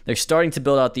Bregman. They're starting to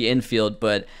build out the infield,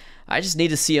 but I just need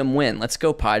to see them win. Let's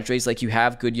go, Padres. Like, you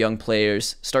have good young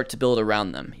players. Start to build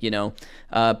around them, you know.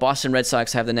 Boston Red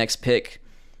Sox have the next pick.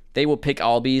 They will pick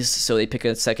Albies, so they pick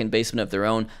a second baseman of their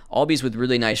own. Albies with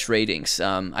really nice ratings.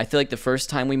 I feel like the first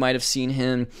time we might have seen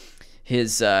him,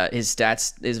 his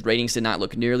stats, his ratings did not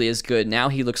look nearly as good. Now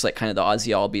he looks like kind of the Ozzy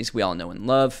Albies we all know and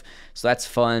love, so that's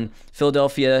fun.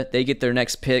 Philadelphia, they get their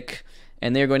next pick,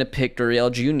 and they're going to pick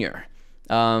Gurriel Jr.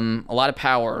 A lot of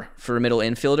power for a middle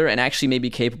infielder, and actually may be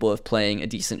capable of playing a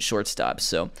decent shortstop,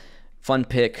 so fun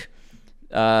pick.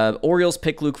 Orioles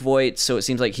pick Luke Voit, so it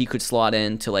seems like he could slot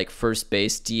in to like first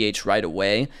base DH right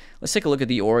away. Let's take a look at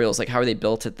the Orioles. Like, how are they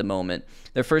built at the moment?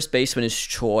 Their first baseman is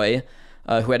Choi,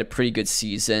 who had a pretty good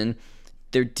season.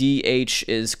 Their DH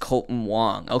is Colton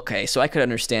Wong. Okay, so I could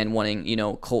understand wanting, you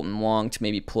know, Colton Wong to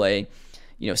maybe play,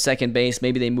 you know, second base.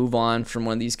 Maybe they move on from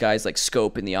one of these guys like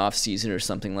Scope in the offseason or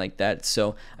something like that.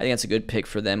 So I think that's a good pick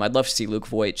for them. I'd love to see Luke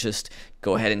Voit just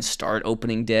go ahead and start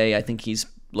opening day. I think he's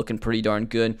looking pretty darn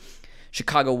good.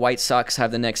 Chicago White Sox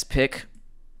have the next pick.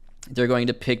 They're going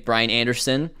to pick Brian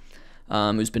Anderson,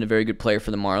 who's been a very good player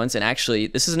for the Marlins. And actually,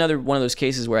 this is another one of those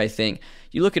cases where I think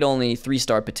you look at only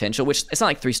 3-star potential, which it's not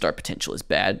like 3-star potential is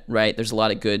bad, right? There's a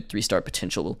lot of good 3-star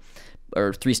potential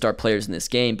or 3-star players in this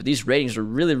game, but these ratings are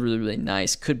really, really, really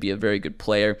nice. Could be a very good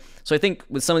player. So I think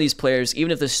with some of these players,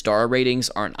 even if the star ratings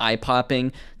aren't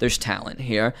eye-popping, there's talent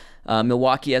here.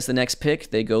 Milwaukee has the next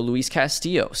pick. They go Luis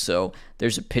Castillo. So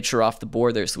there's a pitcher off the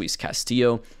board. There's Luis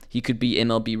Castillo. He could be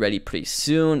MLB ready pretty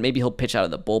soon. Maybe he'll pitch out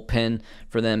of the bullpen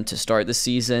for them to start the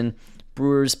season.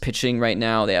 Brewers pitching right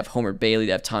now. They have Homer Bailey.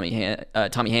 They have Tommy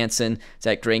Hanson.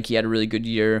 Zach Greinke had a really good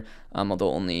year,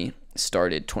 although only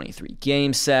started 23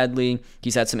 games, sadly.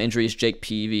 He's had some injuries. Jake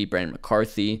Peavy, Brandon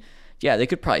McCarthy. Yeah, they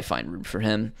could probably find room for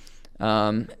him.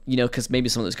 You know, because maybe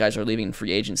some of those guys are leaving in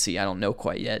free agency. I don't know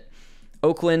quite yet.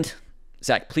 Oakland,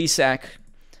 Zach Plesac.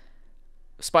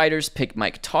 Spiders pick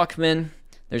Mike Tauchman.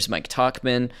 There's Mike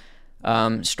Tauchman.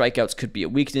 Strikeouts could be a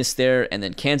weakness there. And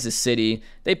then Kansas City,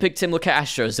 they picked Tim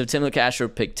LeCastro. So Tim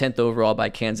LeCastro picked 10th overall by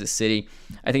Kansas City.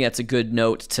 I think that's a good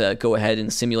note to go ahead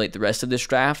and simulate the rest of this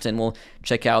draft, and we'll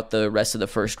check out the rest of the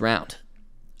first round.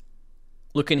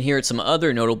 Looking here at some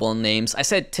other notable names, I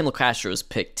said Tim LeCastro was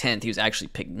picked 10th. He was actually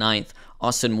picked 9th.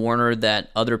 Austin Warner,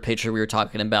 that other pitcher we were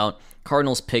talking about,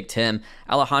 Cardinals picked him.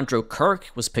 Alejandro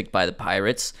Kirk was picked by the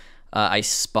Pirates. I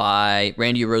spy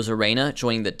Randy Arozarena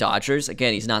joining the Dodgers.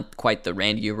 Again, he's not quite the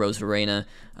Randy Arozarena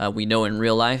we know in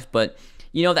real life, but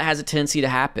that has a tendency to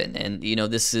happen. And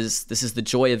this is the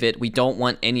joy of it. We don't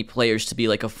want any players to be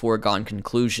like a foregone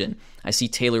conclusion. I see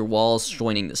Taylor Walls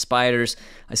joining the Spiders.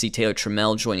 I see Taylor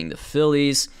Trammell joining the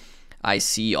Phillies. I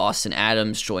see Austin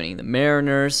Adams joining the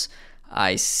Mariners.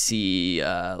 I see,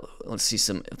 let's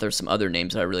see if there's some other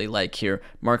names that I really like here.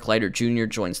 Mark Leiter Jr.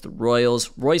 joins the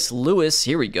Royals. Royce Lewis,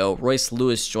 here we go. Royce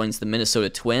Lewis joins the Minnesota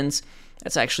Twins.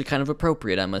 That's actually kind of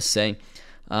appropriate, I must say.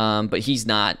 But he's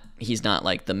not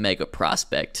like the mega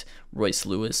prospect, Royce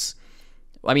Lewis.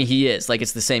 I mean, he is. Like,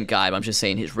 it's the same guy, but I'm just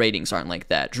saying his ratings aren't like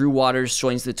that. Drew Waters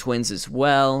joins the Twins as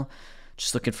well.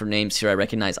 Just looking for names here I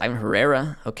recognize. Ivan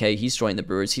Herrera. Okay, he's joined the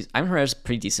Brewers. Ivan Herrera's a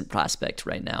pretty decent prospect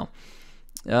right now.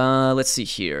 Let's see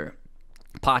here.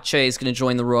 Pache is going to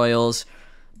join the Royals.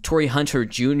 Torrey Hunter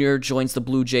Jr. joins the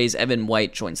Blue Jays. Evan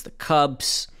White joins the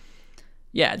Cubs.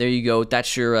 Yeah, there you go.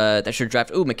 That's your draft.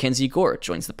 Ooh, Mackenzie Gore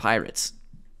joins the Pirates.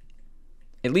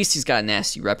 At least he's got a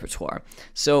nasty repertoire.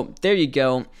 So there you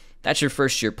go. That's your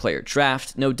first-year player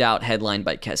draft. No doubt headlined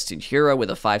by Keston Hiura with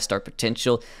a 5-star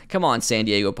potential. Come on, San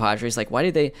Diego Padres. Like, why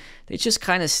did they just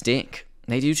kind of stink?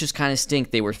 They do just kind of stink.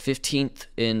 They were 15th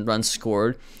in runs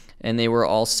scored, and they were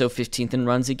also 15th in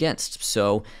runs against.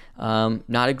 So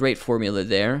not a great formula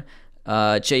there.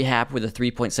 J Happ with a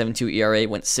 3.72 ERA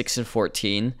went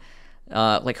 6-14.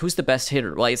 Like, who's the best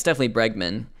hitter? Well, it's definitely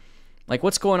Bregman. Like,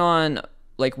 what's going on?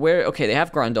 Like, where? Okay, they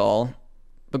have Grandal,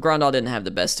 but Grandal didn't have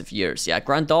the best of years. Yeah,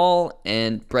 Grandal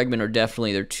and Bregman are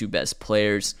definitely their two best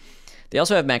players. They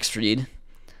also have Max Fried,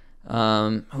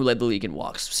 who led the league in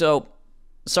walks. So,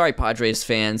 sorry, Padres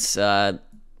fans.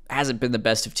 Hasn't been the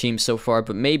best of teams so far,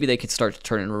 but maybe they could start to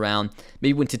turn it around.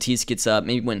 Maybe when Tatis gets up,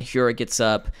 maybe when Hiura gets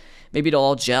up, maybe it'll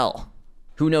all gel.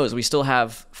 Who knows? We still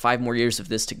have 5 more years of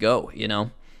this to go,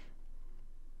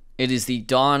 It is the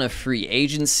dawn of free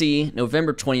agency,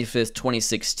 November 25th,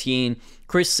 2016.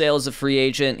 Chris Sale is a free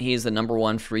agent. He is the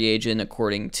 #1 free agent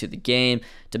according to the game,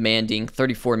 demanding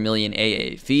 $34 million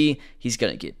AAV. He's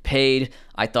going to get paid.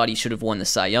 I thought he should have won the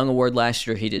Cy Young Award last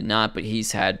year. He did not, but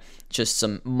he's had just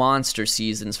some monster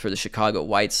seasons for the Chicago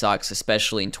White Sox,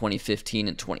 especially in 2015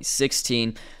 and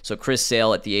 2016. So Chris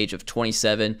Sale at the age of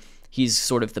 27, he's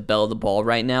sort of the belle of the ball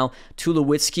right now.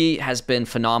 Tulowitzki has been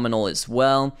phenomenal as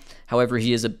well. However,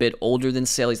 he is a bit older than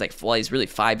Sale. He's really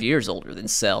 5 years older than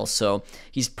Sale. So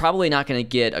he's probably not going to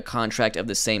get a contract of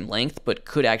the same length, but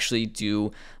could actually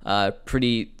do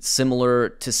pretty similar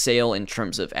to Sale in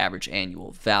terms of average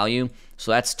annual value.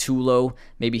 So that's Tulo.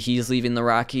 Maybe he's leaving the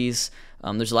Rockies.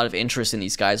 There's a lot of interest in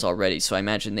these guys already, so I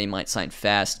imagine they might sign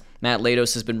fast. Matt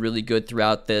Latos has been really good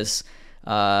throughout this.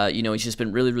 He's just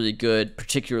been really, really good,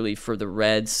 particularly for the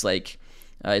Reds. Like,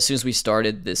 as soon as we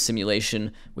started this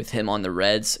simulation with him on the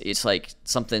Reds, it's like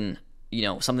something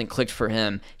clicked for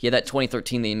him. He had that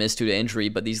 2013 that he missed due to injury,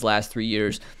 but these last 3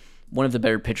 years, one of the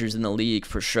better pitchers in the league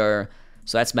for sure.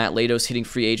 So that's Matt Latos hitting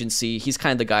free agency. He's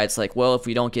kind of the guy. It's like, well, if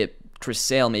we don't get Chris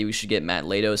Sale, maybe we should get Matt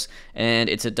Latos. And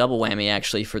it's a double whammy,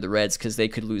 actually, for the Reds because they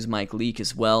could lose Mike Leake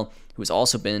as well, who's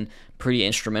also been pretty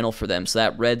instrumental for them. So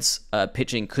that Reds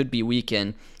pitching could be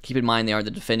weakened. Keep in mind they are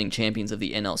the defending champions of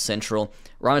the NL Central.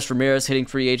 Ramos Ramirez hitting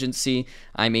free agency.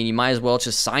 I mean, you might as well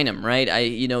just sign him, right?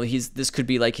 This could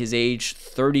be like his age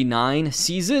 39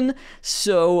 season.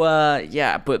 So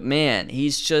yeah, but man,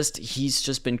 he's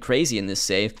just been crazy in this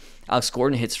save. Alex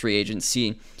Gordon hits free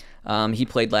agency. He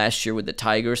played last year with the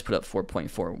Tigers, put up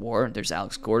 4.4 WAR. There's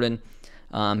Alex Gordon.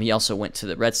 He also went to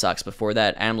the Red Sox before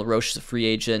that. Adam LaRoche is a free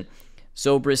agent.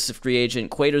 Zobrist is a free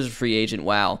agent. Cueto's a free agent.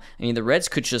 Wow. I mean, the Reds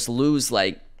could just lose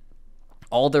like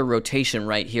all their rotation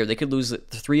right here. They could lose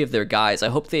 3 of their guys. I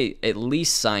hope they at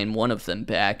least sign one of them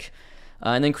back.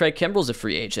 And then Craig Kimbrell's a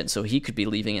free agent, so he could be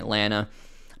leaving Atlanta.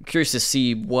 I'm curious to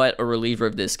see what a reliever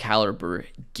of this caliber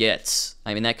gets.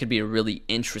 I mean, that could be a really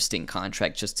interesting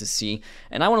contract just to see.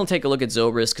 And I want to take a look at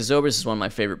Zobrist because Zobrist is one of my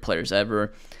favorite players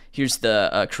ever. Here's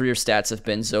the career stats of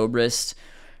Ben Zobrist.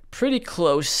 Pretty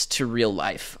close to real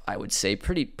life, I would say.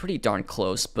 Pretty darn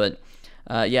close. But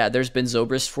yeah, there's Ben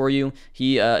Zobrist for you.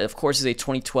 He, of course, is a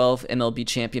 2012 MLB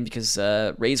champion because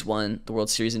Rays won the World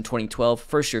Series in 2012,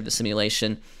 first year of the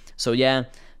simulation. So yeah,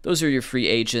 those are your free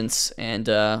agents, and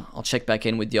I'll check back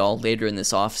in with y'all later in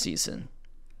this offseason.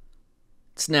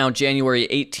 It's now January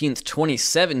 18th,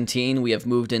 2017. We have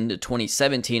moved into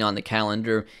 2017 on the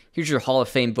calendar. Here's your Hall of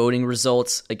Fame voting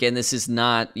results. Again, this is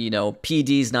not,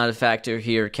 PD's not a factor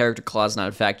here. Character clause not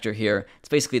a factor here. It's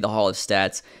basically the Hall of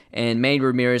Stats. And Manny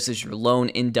Ramirez is your lone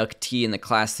inductee in the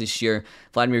class this year.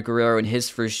 Vladimir Guerrero in his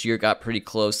first year got pretty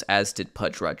close, as did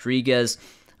Pudge Rodriguez.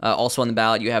 Also on the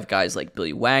ballot, you have guys like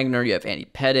Billy Wagner, you have Andy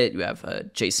Pettitte, you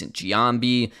have Jason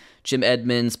Giambi, Jim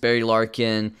Edmonds, Barry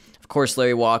Larkin. Of course,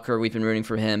 Larry Walker, we've been rooting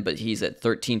for him, but he's at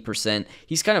 13%.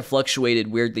 He's kind of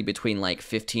fluctuated weirdly between like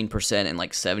 15% and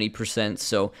like 70%.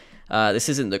 So this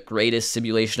isn't the greatest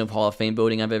simulation of Hall of Fame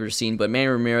voting I've ever seen, but Manny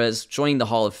Ramirez joining the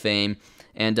Hall of Fame.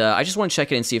 And I just want to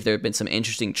check in and see if there have been some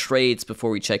interesting trades before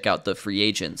we check out the free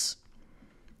agents.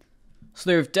 So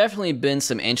there have definitely been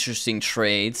some interesting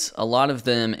trades, a lot of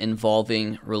them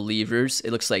involving relievers.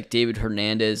 It looks like David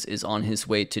Hernandez is on his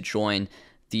way to join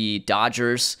the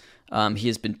Dodgers. He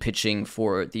has been pitching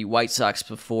for the White Sox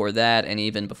before that, and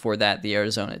even before that, the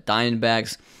Arizona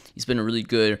Diamondbacks. He's been a really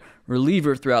good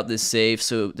reliever throughout this save,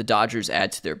 so the Dodgers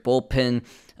add to their bullpen.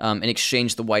 In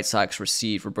exchange, the White Sox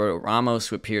receive Roberto Ramos,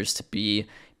 who appears to be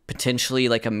potentially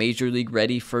like a major league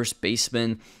ready first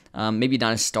baseman. Maybe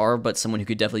not a star, but someone who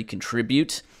could definitely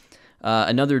contribute.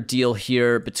 Another deal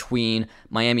here between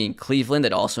Miami and Cleveland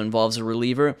that also involves a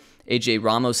reliever. A.J.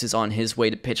 Ramos is on his way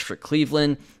to pitch for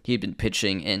Cleveland. He had been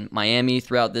pitching in Miami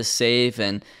throughout this save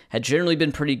and had generally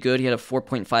been pretty good. He had a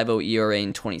 4.50 ERA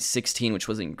in 2016, which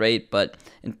wasn't great, but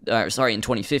in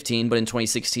 2015, but in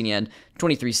 2016 he had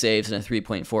 23 saves and a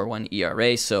 3.41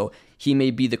 ERA, so he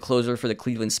may be the closer for the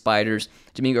Cleveland Spiders.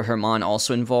 Domingo Germán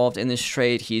also involved in this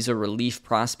trade. He's a relief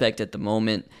prospect at the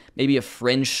moment, maybe a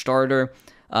fringe starter.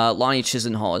 Lonnie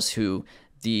Chisenhall is who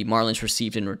the Marlins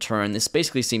received in return. This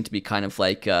basically seemed to be kind of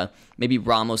like maybe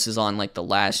Ramos is on like the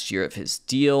last year of his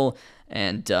deal,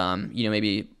 and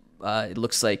maybe it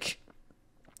looks like,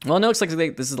 well, no, it looks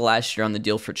like this is the last year on the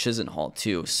deal for Chisenhall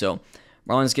too. So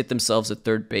Marlins get themselves a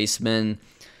third baseman.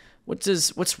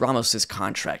 What's Ramos's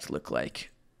contract look like?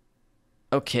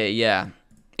 Okay, yeah,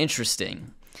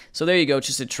 interesting. So there you go,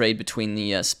 just a trade between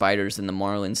the Spiders and the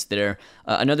Marlins there.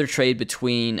 Another trade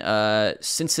between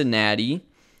Cincinnati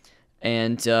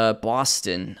and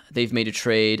Boston. They've made a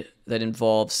trade that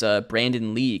involves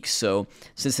Brandon League. So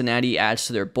Cincinnati adds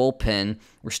to their bullpen.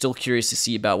 We're still curious to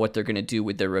see about what they're going to do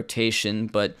with their rotation,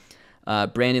 but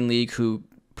Brandon League, who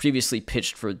previously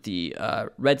pitched for the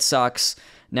Red Sox,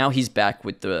 now he's back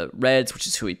with the Reds, which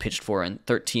is who he pitched for in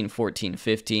 13, 14,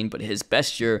 15, but his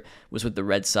best year was with the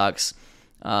Red Sox.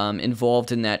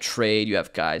 Involved in that trade, you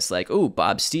have guys like,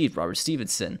 Robert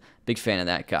Stevenson, big fan of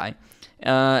that guy.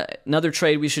 Another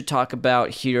trade we should talk about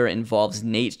here involves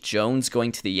Nate Jones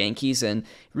going to the Yankees, and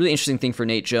really interesting thing for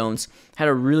Nate Jones, had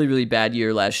a really, really bad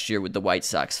year last year with the White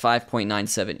Sox,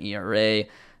 5.97 ERA.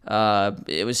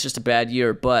 It was just a bad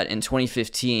year, but in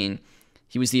 2015,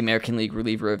 he was the American League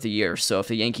Reliever of the Year. So if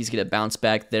the Yankees get a bounce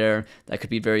back there, that could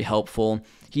be very helpful.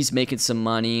 He's making some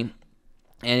money,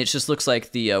 and it just looks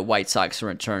like the White Sox in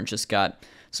return just got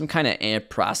some kind of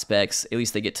prospects. At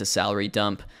least they get to salary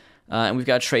dump. And we've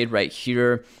got a trade right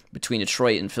here between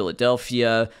Detroit and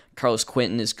Philadelphia. Carlos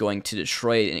Quentin is going to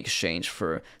Detroit in exchange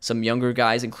for some younger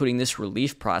guys, including this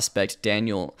relief prospect,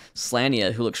 Daniel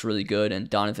Slania, who looks really good, and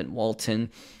Donovan Walton.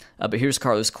 But here's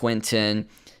Carlos Quentin.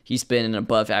 He's been an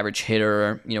above-average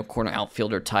hitter, corner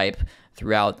outfielder type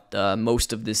throughout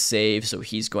most of this save, so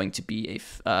he's going to be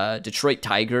a Detroit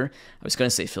Tiger. I was going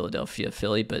to say Philadelphia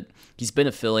Philly, but he's been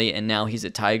a Philly, and now he's a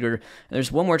Tiger. And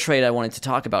there's one more trade I wanted to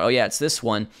talk about. Oh, yeah, it's this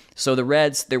one. So the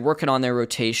Reds, they're working on their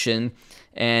rotation,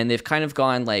 and they've kind of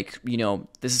gone like,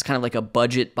 this is kind of like a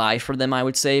budget buy for them, I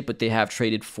would say, but they have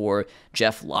traded for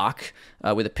Jeff Locke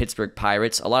with the Pittsburgh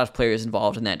Pirates. A lot of players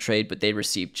involved in that trade, but they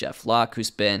received Jeff Locke,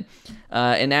 who's been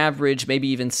an average, maybe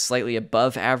even slightly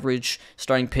above average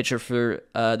starting pitcher for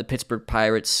the Pittsburgh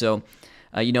Pirates. So,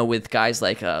 with guys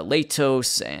like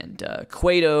Latos and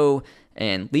Cueto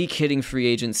and Leak hitting free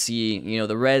agency,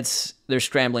 the Reds, they're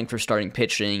scrambling for starting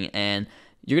pitching, and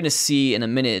you're going to see in a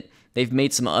minute they've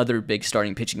made some other big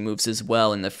starting pitching moves as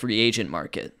well in the free agent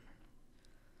market.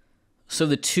 So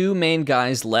the two main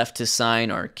guys left to sign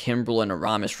are Kimbrel and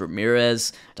Aramis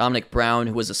Ramirez. Dominic Brown,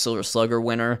 who was a Silver Slugger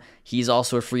winner, he's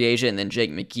also a free agent. And then Jake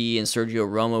McGee and Sergio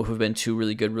Romo, who have been two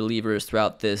really good relievers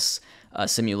throughout this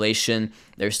simulation.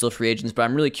 They're still free agents, but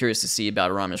I'm really curious to see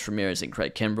about Aramis Ramirez and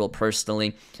Craig Kimbrel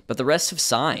personally. But the rest have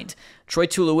signed. Troy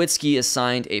Tulowitzki has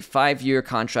signed a 5-year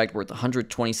contract worth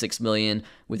 $126 million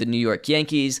with the New York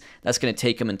Yankees. That's going to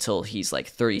take him until he's like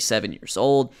 37 years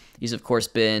old. He's of course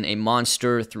been a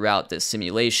monster throughout this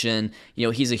simulation.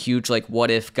 He's a huge like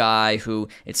what if guy who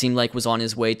it seemed like was on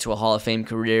his way to a Hall of Fame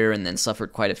career and then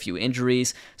suffered quite a few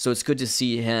injuries. So it's good to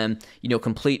see him,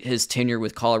 complete his tenure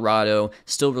with Colorado,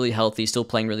 still really healthy, still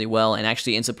playing really well, and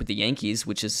actually ends up with the Yankees,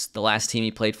 which is the last team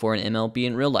he played for in MLB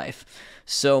in real life.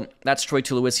 So that's Troy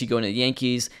Tulowitzki going to the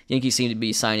Yankees. Yankees seem to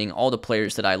be signing all the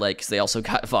players that I like because they also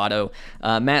got Votto.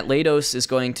 Matt Latos is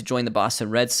going to join the Boston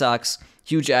Red Sox.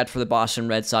 Huge ad for the Boston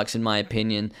Red Sox, in my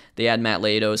opinion. They add Matt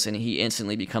Latos, and he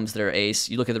instantly becomes their ace.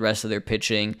 You look at the rest of their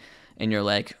pitching, and you're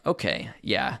like, okay,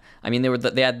 yeah. I mean,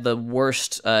 they had the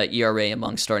worst ERA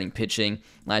among starting pitching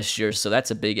last year, so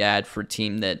that's a big ad for a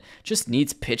team that just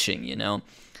needs pitching,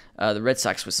 The Red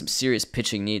Sox with some serious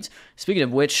pitching needs. Speaking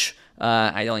of which,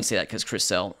 I only say that because Chris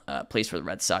Sale plays for the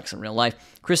Red Sox in real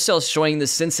life. Chris Sale is joining the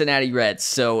Cincinnati Reds.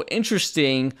 So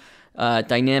interesting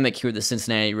dynamic here with the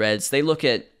Cincinnati Reds. They look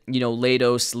at,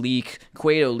 Latos, Leak,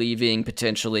 Cueto leaving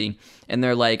potentially, and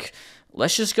they're like,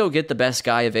 let's just go get the best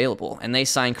guy available. And they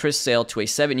signed Chris Sale to a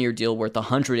 7-year deal worth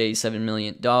 $187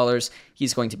 million.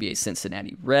 He's going to be a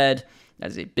Cincinnati Red.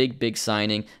 That is a big, big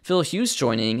signing. Phil Hughes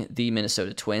joining the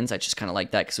Minnesota Twins. I just kind of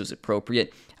like that because it was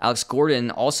appropriate. Alex Gordon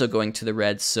also going to the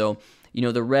Reds. So,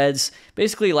 the Reds,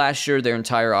 basically last year, their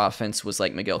entire offense was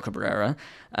like Miguel Cabrera.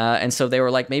 And so they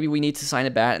were like, maybe we need to sign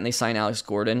a bat, and they signed Alex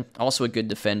Gordon, also a good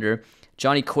defender.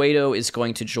 Johnny Cueto is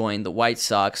going to join the White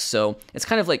Sox. So it's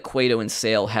kind of like Cueto and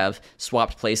Sale have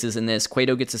swapped places in this.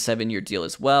 Cueto gets a 7-year deal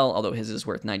as well, although his is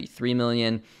worth $93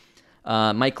 million.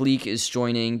 Mike Leake is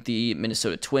joining the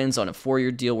Minnesota Twins on a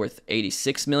 4-year deal worth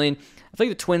 $86 million. I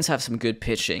think the Twins have some good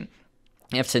pitching.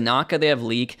 They have Tanaka, they have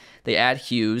Leake, they add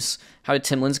Hughes. How did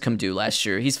Tim Lincecum do last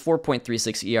year? He's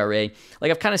 4.36 ERA.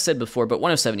 Like I've kind of said before, but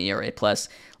 107 ERA plus.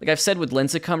 Like I've said with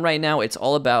Lincecum right now, it's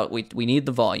all about we need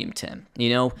the volume, Tim.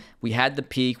 We had the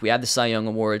peak, we had the Cy Young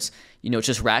Awards.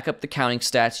 Just rack up the counting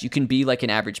stats. You can be like an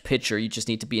average pitcher. You just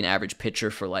need to be an average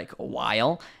pitcher for like a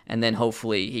while, and then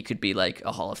hopefully he could be like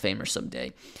a Hall of Famer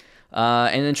someday.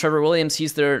 And then Trevor Williams,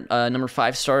 he's their number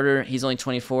 5 starter. He's only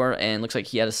 24, and looks like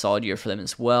he had a solid year for them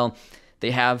as well. They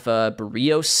have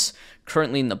Barrios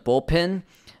currently in the bullpen,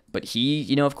 but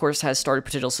he, of course, has started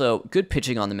potential. So good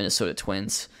pitching on the Minnesota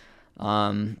Twins.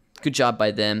 Good job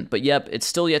by them. But yep, it's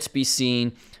still yet to be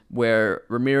seen where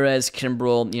Ramirez,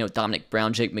 Kimbrel, Dominic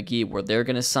Brown, Jake McGee, where they're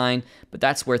going to sign. But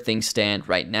that's where things stand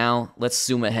right now. Let's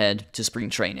zoom ahead to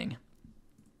spring training.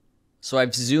 So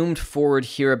I've zoomed forward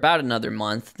here about another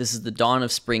month. This is the dawn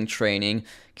of spring training.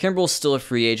 Kimbrel's still a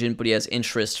free agent, but he has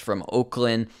interest from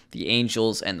Oakland, the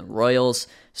Angels, and the Royals.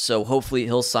 So hopefully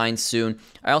he'll sign soon.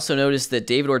 I also noticed that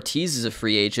David Ortiz is a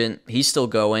free agent. He's still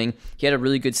going. He had a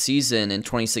really good season in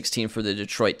 2016 for the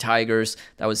Detroit Tigers.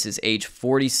 That was his age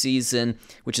 40 season,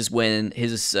 which is when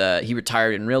he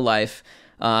retired in real life.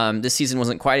 This season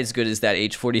wasn't quite as good as that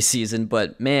age 40 season,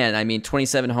 but man,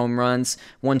 27 home runs,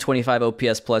 125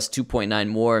 OPS plus, 2.9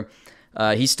 more.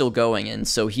 He's still going, and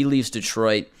so he leaves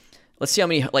Detroit. Let's see how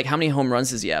many home runs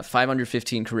does he have?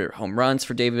 515 career home runs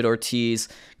for David Ortiz,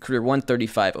 career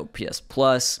 135 OPS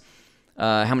plus.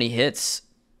 How many hits?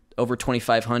 Over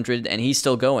 2,500, and he's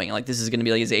still going. This is going to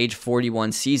be his age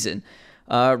 41 season.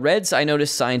 Reds, I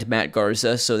noticed, signed Matt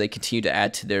Garza, so they continue to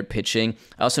add to their pitching.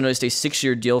 I also noticed a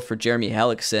 6-year deal for Jeremy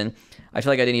Hellickson. I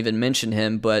feel like I didn't even mention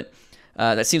him, but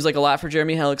that seems like a lot for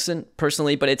Jeremy Hellickson,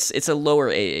 personally, but it's a lower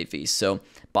AAV. So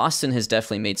Boston has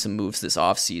definitely made some moves this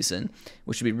offseason,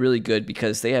 which would be really good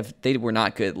because they were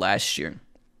not good last year.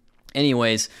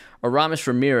 Anyways, Aramis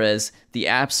Ramirez, the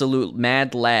absolute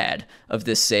mad lad of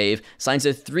this save, signs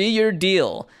a 3-year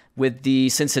deal with the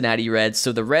Cincinnati Reds.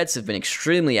 So the Reds have been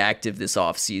extremely active this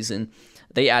offseason.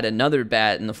 They add another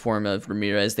bat in the form of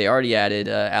Ramirez. They already added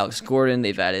Alex Gordon.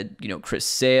 They've added, Chris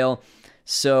Sale.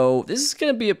 So this is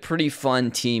going to be a pretty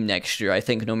fun team next year, I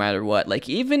think, no matter what.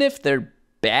 Even if they're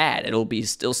bad,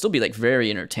 it'll still be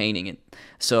very entertaining.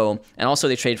 And also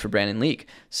they trade for Brandon Leak.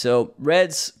 So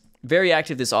Reds, very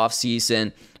active this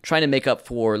offseason, trying to make up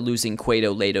for losing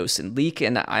Cueto, Latos, and Leak.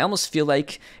 And I almost feel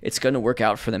like it's going to work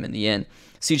out for them in the end.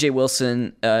 CJ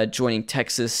Wilson joining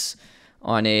Texas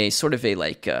on a sort of a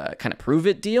kind of prove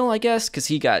it deal, I guess, because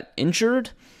he got injured.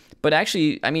 But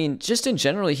actually, just in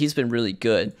general, he's been really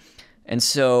good. And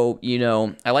so,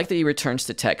 I like that he returns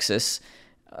to Texas.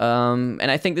 And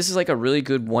I think this is a really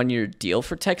good 1-year deal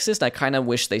for Texas. And I kind of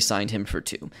wish they signed him for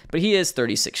 2. But he is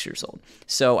 36 years old,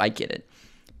 so I get it.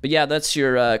 But yeah, that's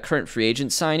your current free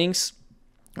agent signings.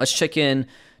 Let's check in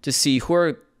to see who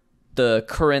are the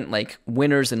current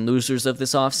winners and losers of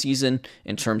this offseason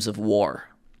in terms of WAR.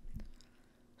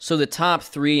 So the top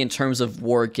three in terms of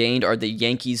WAR gained are the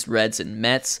Yankees, Reds, and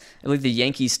Mets. I believe the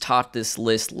Yankees topped this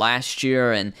list last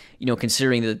year, and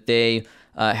considering that they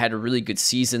had a really good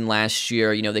season last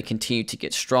year, they continued to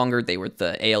get stronger. They were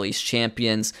the AL East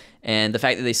champions, and the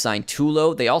fact that they signed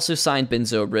Tulo, they also signed Ben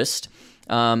Zobrist.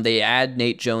 They add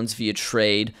Nate Jones via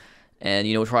trade, and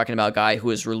we're talking about a guy who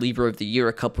was reliever of the year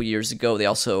a couple years ago. They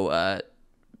also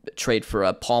trade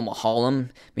for Paul Maholm.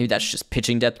 Maybe that's just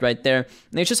pitching depth right there.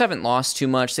 And they just haven't lost too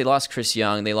much. They lost Chris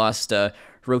Young. They lost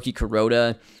Hiroki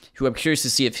Kuroda, who I'm curious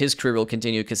to see if his career will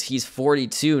continue because he's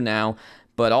 42 now.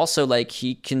 But also,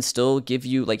 he can still give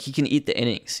you, he can eat the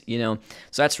innings, So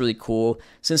that's really cool.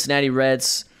 Cincinnati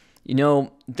Reds,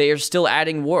 they are still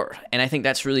adding WAR. And I think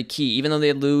that's really key. Even though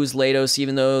they lose Latos,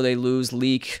 even though they lose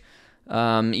Leak,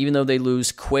 even though they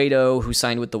lose Cueto, who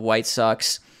signed with the White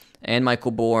Sox, and Michael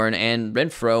Bourne and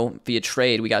Renfroe via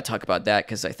trade. We got to talk about that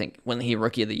because I think wasn't he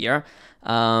Rookie of the Year?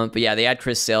 But yeah, they add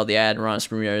Chris Sale, they add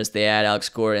Ronis Ramirez, they add Alex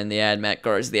Gordon, they add Matt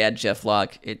Garza, they add Jeff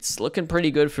Locke. It's looking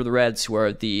pretty good for the Reds, who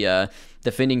are the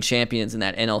defending champions in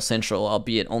that NL Central,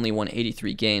 albeit only won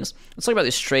 83 games. Let's talk about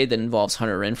this trade that involves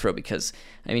Hunter Renfroe because,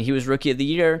 he was Rookie of the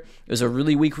Year. It was a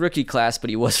really weak rookie class, but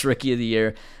he was Rookie of the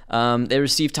Year. They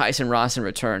received Tyson Ross in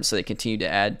return, so they continue to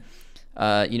add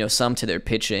some to their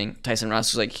pitching. Tyson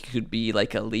Ross was he could be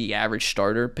a league average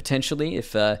starter potentially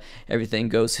if everything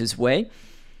goes his way.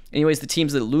 Anyways, the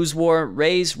teams that lose WAR: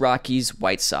 Rays, Rockies,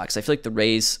 White Sox. I feel like the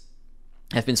Rays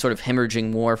have been sort of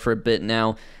hemorrhaging WAR for a bit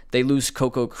now. They lose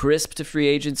Coco Crisp to free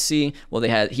agency. Well,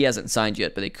 he hasn't signed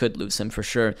yet, but they could lose him for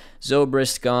sure.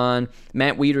 Zobrist gone.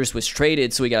 Matt Wieters was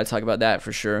traded, so we got to talk about that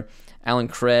for sure. Alan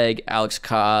Craig, Alex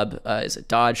Cobb is a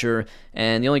Dodger,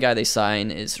 and the only guy they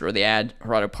they add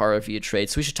Gerardo Parra via trade.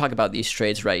 So we should talk about these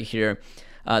trades right here.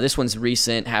 This one's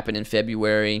recent, happened in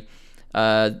February.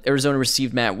 Arizona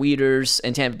received Matt Wieters,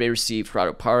 and Tampa Bay received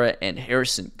Gerardo Parra and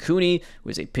Harrison Cooney, who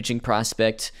is a pitching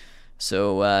prospect.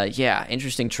 So yeah,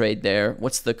 interesting trade there.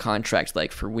 What's the contract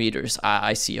like for Wieters?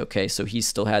 I see. Okay, so he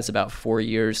still has about 4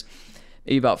 years,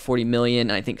 maybe about $40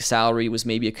 million. And I think salary was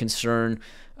maybe a concern.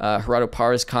 Gerardo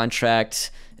Parra's contract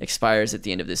expires at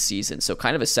the end of this season. So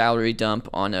kind of a salary dump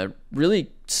on a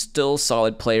really still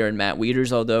solid player in Matt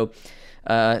Wieters, although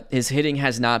his hitting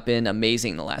has not been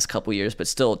amazing in the last couple years, but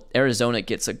still Arizona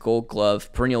gets a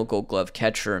perennial Gold Glove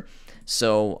catcher.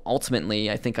 So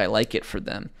ultimately, I think I like it for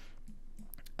them.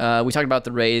 We talked about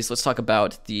the Rays. Let's talk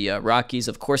about the Rockies.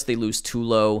 Of course, they lose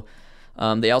Tulo.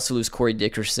 They also lose Corey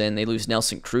Dickerson. They lose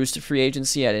Nelson Cruz to free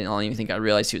agency. I don't even think I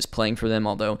realized he was playing for them,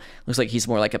 although it looks like he's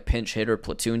more like a pinch hitter,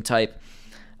 platoon type.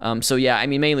 So yeah,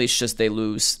 mainly it's just they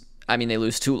lose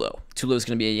Tulo. Tulo's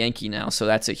going to be a Yankee now, so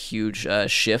that's a huge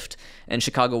shift. And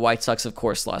Chicago White Sox, of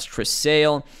course, lost Chris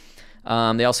Sale.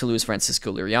 They also lose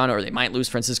Francisco Liriano, or they might lose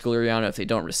Francisco Liriano if they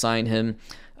don't re-sign him.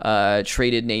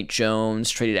 Traded Nate Jones,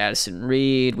 traded Addison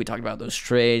Reed. We talked about those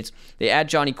trades. They add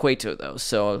Johnny Cueto, though,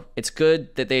 so it's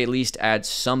good that they at least add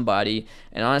somebody.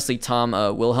 And honestly, Tom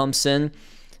Wilhelmsen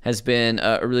has been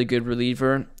a really good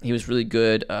reliever. He was really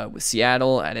good with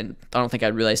Seattle. I don't think I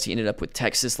realized he ended up with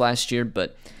Texas last year,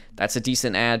 but that's a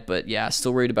decent ad. But yeah,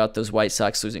 still worried about those White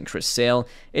Sox losing Chris Sale.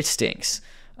 It stinks.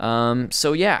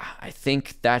 So yeah, I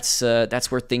think that's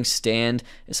where things stand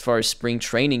as far as spring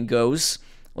training goes.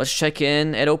 Let's check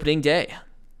in at opening day.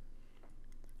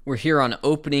 We're here on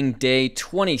opening day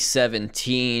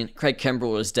 2017. Craig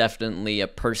Kimbrell is definitely a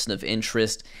person of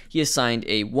interest. He has signed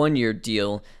a one-year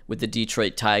deal with the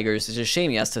Detroit Tigers. It's a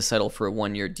shame he has to settle for a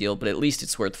one-year deal, but at least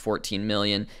it's worth $14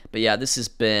 million. But yeah, this has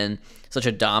been such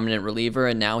a dominant reliever,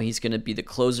 and now he's going to be the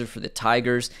closer for the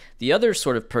Tigers. The other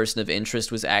sort of person of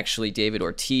interest was actually David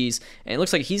Ortiz, and it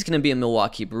looks like he's going to be a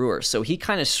Milwaukee Brewer, so he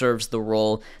kind of serves the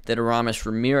role that Aramis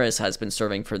Ramirez has been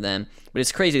serving for them. But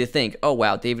it's crazy to think, oh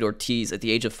wow, David Ortiz at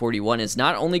the age of 41 is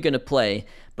not only going to play,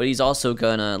 but he's also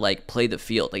going to play the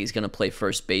field. He's going to play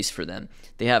first base for them.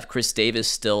 They have Chris Davis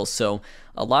still, so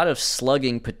a lot of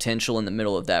slugging potential in the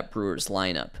middle of that Brewers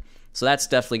lineup. So that's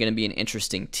definitely going to be an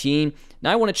interesting team.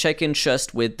 Now I want to check in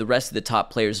just with the rest of the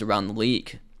top players around the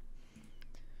league.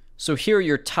 So here are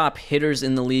your top hitters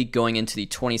in the league going into the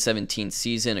 2017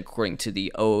 season according to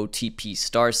the OOTP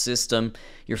star system.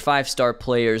 Your 5-star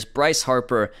players: Bryce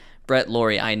Harper, Brett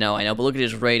Lawrie. I know, but look at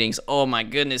his ratings. Oh my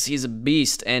goodness, he's a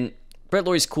beast. And Brett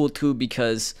Laurie's cool too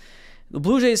because the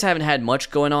Blue Jays haven't had much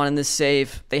going on in this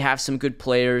save. They have some good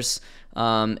players.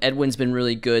 Edwin's been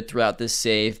really good throughout this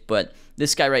save, but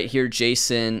this guy right here,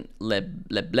 Jason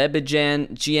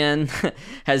Leblebijan,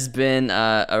 has been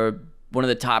one of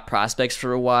the top prospects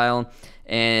for a while.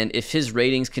 And if his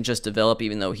ratings can just develop,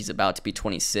 even though he's about to be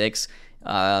 26,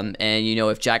 And,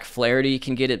 if Jack Flaherty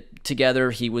can get it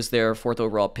together, he was their 4th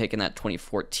overall pick in that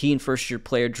 2014 first-year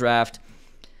player draft.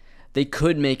 They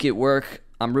could make it work.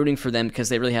 I'm rooting for them because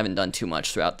they really haven't done too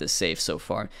much throughout this save so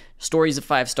far. Story's a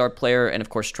 5-star player, and of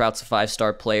course Trout's a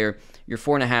 5-star player. Your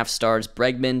 4.5 stars,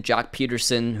 Bregman, Jock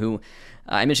Peterson, who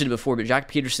I mentioned it before, but Jock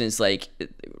Peterson is like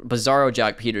bizarro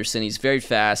Jock Peterson. He's very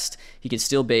fast. He can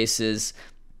steal bases.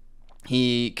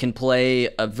 He can play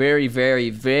a very, very,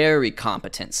 very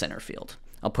competent center field.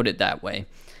 I'll put it that way.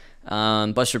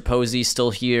 Buster Posey's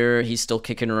still here. He's still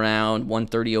kicking around.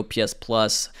 130 OPS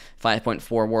plus,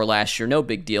 5.4 WAR last year. No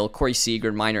big deal. Corey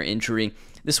Seager, minor injury.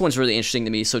 This one's really interesting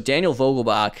to me. So Daniel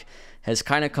Vogelbach has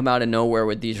kind of come out of nowhere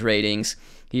with these ratings.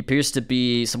 He appears to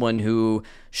be someone who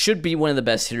should be one of the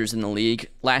best hitters in the league.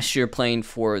 Last year playing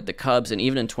for the Cubs and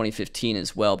even in 2015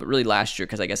 as well, but really last year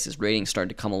because I guess his ratings started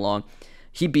to come along.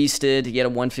 He beasted. He had a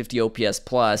 150 OPS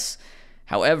plus.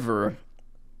 However,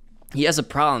 he has a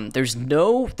problem. There's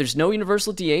no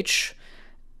universal DH.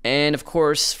 And, of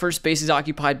course, first base is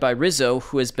occupied by Rizzo,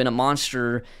 who has been a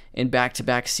monster in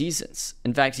back-to-back seasons.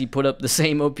 In fact, he put up the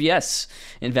same OPS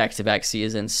in back-to-back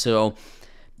seasons. So,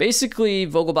 basically,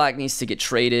 Vogelbach needs to get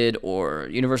traded or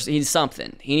universal. He needs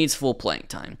something. He needs full playing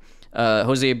time.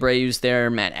 Jose Abreu's there.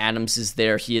 Matt Adams is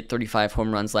there. He hit 35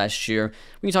 home runs last year.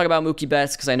 We can talk about Mookie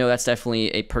Betts because I know that's definitely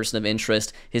a person of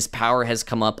interest. His power has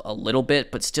come up a little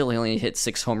bit, but still he only hit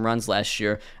 6 home runs last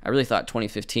year. I really thought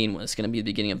 2015 was going to be the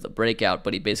beginning of the breakout,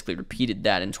 but he basically repeated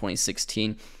that in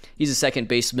 2016. He's a second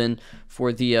baseman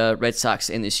for the Red Sox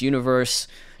in this universe.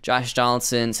 Josh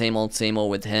Donaldson, same old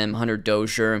with him. Hunter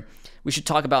Dozier. We should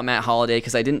talk about Matt Holliday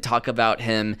because I didn't talk about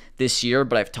him this year,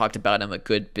 but I've talked about him a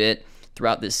good bit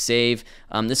throughout this save.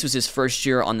 This was his first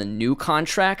year on the new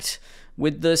contract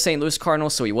with the St. Louis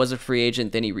Cardinals, so he was a free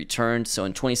agent, then he returned. So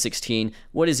in 2016,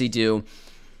 what does he do?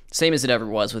 Same as it ever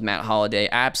was with Matt Holliday.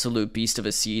 Absolute beast of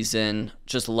a season.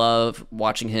 Just love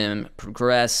watching him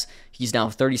progress. He's now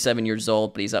 37 years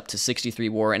old, but he's up to 63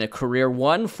 WAR and a career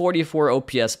 144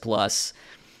 OPS plus,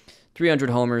 300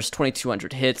 homers,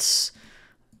 2,200 hits.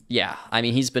 Yeah, I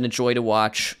mean, he's been a joy to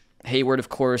watch. Hayward, of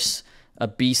course, a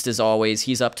beast as always.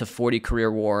 He's up to 40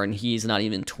 career WAR, and he's not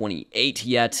even 28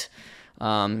 yet.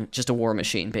 Just a war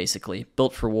machine, basically.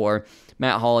 Built for war.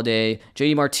 Matt Holliday.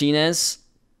 JD Martinez,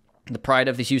 the pride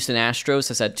of the Houston Astros,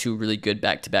 has had 2 really good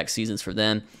back-to-back seasons for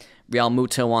them. Real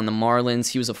Muto on the Marlins.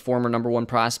 He was a former #1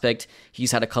 prospect.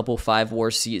 He's had a couple 5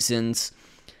 WAR seasons.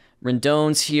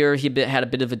 Rendon's here. He had a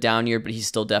bit of a down year, but he's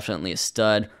still definitely a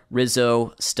stud.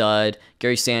 Rizzo, stud.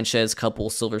 Gary Sanchez, couple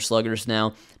Silver Sluggers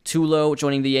now. Tulo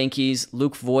joining the Yankees.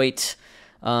 Luke Voit,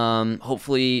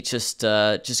 hopefully just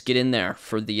get in there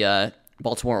for the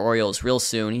Baltimore Orioles real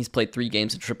soon. He's played 3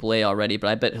 games in AAA already, but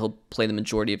I bet he'll play the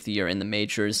majority of the year in the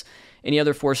majors. Any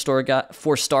other 4-star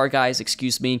guys?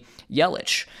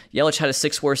 Yelich. Yelich had a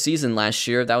 6 WAR season last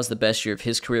year. That was the best year of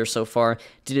his career so far.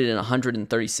 Did it in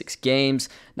 136 games.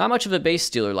 Not much of a base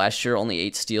stealer last year, only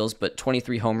 8 steals, but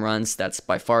 23 home runs. That's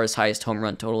by far his highest home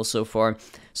run total so far.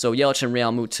 So Yelich and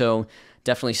Real Muto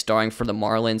definitely starring for the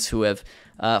Marlins, who have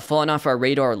fallen off our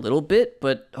radar a little bit,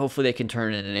 but hopefully they can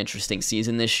turn in an interesting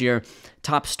season this year.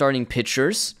 Top starting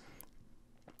pitchers.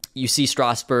 You see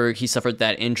Strasburg, he suffered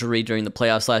that injury during the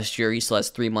playoffs last year. He still has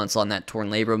 3 months on that torn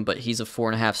labrum, but he's a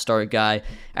 4.5-star guy,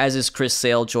 as is Chris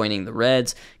Sale joining the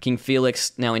Reds. King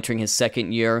Felix now entering his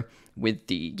 2nd year with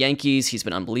the Yankees. He's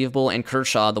been unbelievable. And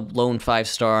Kershaw, the lone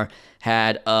 5-star,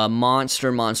 had a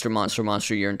monster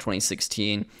year in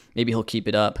 2016. Maybe he'll keep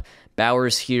it up.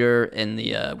 Bauer's here in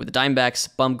the with the Diamondbacks.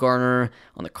 Bumgarner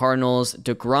on the Cardinals.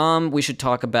 DeGrom, we should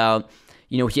talk about.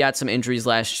 He had some injuries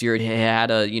last year. He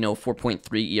had a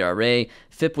 4.3 ERA.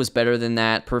 FIP was better than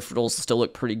that. Peripherals still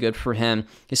look pretty good for him.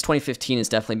 His 2015 has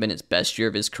definitely been his best year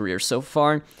of his career so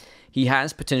far. He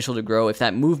has potential to grow. If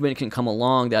that movement can come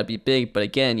along, that'd be big. But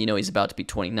again, he's about to be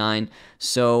 29,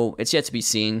 so it's yet to be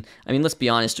seen. I mean, let's be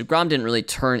honest. DeGrom didn't really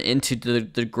turn into the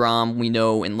DeGrom we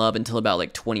know and love until about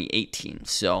 2018.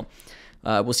 So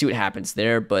we'll see what happens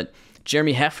there. But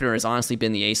Jeremy Hefner has honestly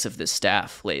been the ace of this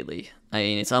staff lately. I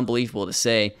mean, it's unbelievable to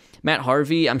say. Matt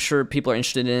Harvey, I'm sure people are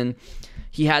interested in.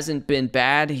 He hasn't been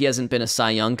bad. He hasn't been a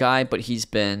Cy Young guy, but he's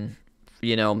been,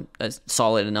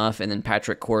 solid enough. And then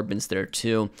Patrick Corbin's there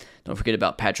too. Don't forget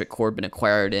about Patrick Corbin,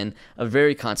 acquired in a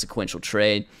very consequential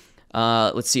trade.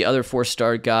 Let's see, other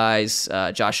 4-star guys.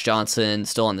 Josh Johnson,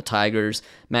 still on the Tigers.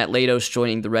 Matt Latos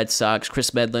joining the Red Sox.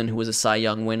 Chris Medlin, who was a Cy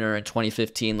Young winner in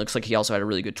 2015. Looks like he also had a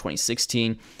really good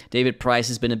 2016. David Price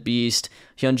has been a beast.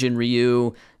 Hyunjin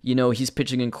Ryu, he's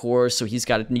pitching in Coors, so he's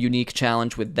got a unique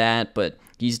challenge with that, but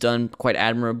He's done quite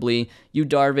admirably. Yu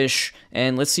Darvish,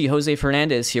 and let's see Jose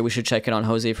Fernandez here. We should check in on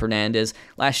Jose Fernandez.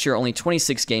 Last year, only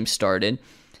 26 games started.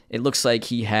 It looks like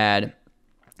he had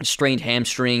a strained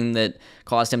hamstring that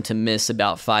caused him to miss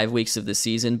about 5 weeks of the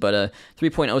season, but a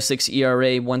 3.06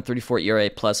 ERA, 1.34 ERA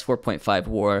plus 4.5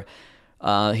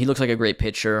 WAR. He looks like a great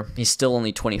pitcher. He's still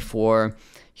only 24.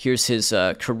 Here's his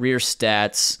career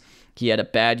stats. He had a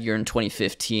bad year in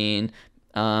 2015.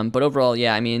 But overall,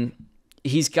 yeah, I mean,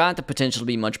 he's got the potential to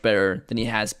be much better than he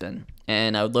has been.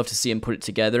 And I would love to see him put it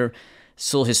together.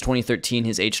 Still, his 2013,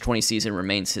 his age 20 season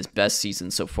remains his best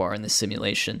season so far in this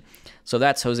simulation. So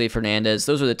that's Jose Fernandez.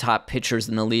 Those are the top pitchers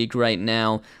in the league right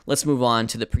now. Let's move on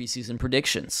to the preseason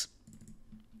predictions.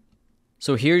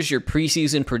 So here's your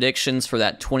preseason predictions for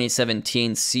that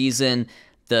 2017 season.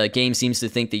 The game seems to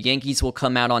think the Yankees will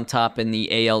come out on top in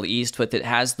the AL East, but it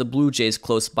has the Blue Jays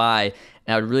close by.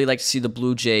 And I would really like to see the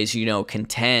Blue Jays,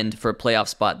 contend for a playoff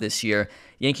spot this year.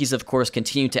 Yankees, of course,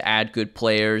 continue to add good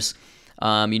players.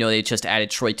 They just added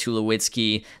Troy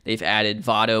Tulowitzki. They've added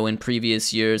Votto in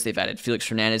previous years. They've added Felix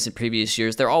Hernandez in previous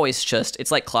years. They're always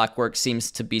it's like clockwork,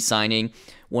 seems to be signing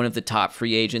one of the top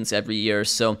free agents every year.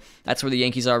 So that's where the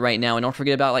Yankees are right now. And don't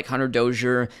forget about Hunter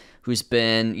Dozier, who's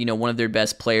been, one of their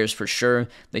best players for sure.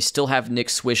 They still have Nick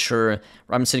Swisher.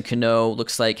 Robinson Cano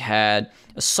looks like had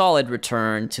a solid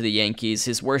return to the Yankees.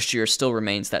 His worst year still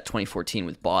remains that 2014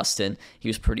 with Boston. He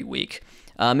was pretty weak.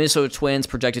 Minnesota Twins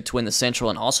projected to win the Central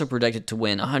and also projected to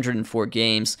win 104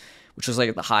 games, which was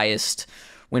like the highest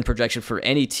win projection for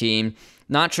any team.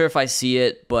 Not sure if I see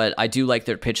it, but I do like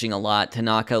their pitching a lot.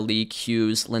 Tanaka, Lee,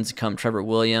 Hughes, Lincecum, Trevor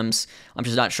Williams. I'm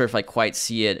just not sure if I quite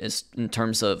see it as in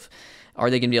terms of are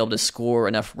they going to be able to score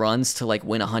enough runs to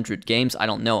win 100 games? I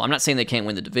don't know. I'm not saying they can't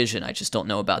win the division. I just don't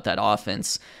know about that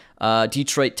offense.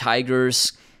 Detroit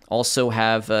Tigers also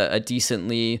have a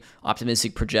decently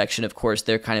optimistic projection. Of course,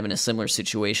 they're kind of in a similar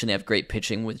situation. They have great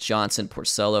pitching with Johnson,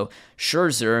 Porcello,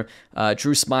 Scherzer.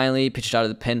 Drew Smyly pitched out of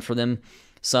the pen for them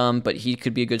some, but he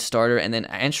could be a good starter. And then,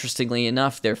 interestingly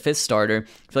enough, their fifth starter,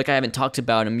 I feel like I haven't talked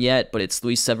about him yet, but it's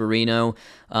Luis Severino.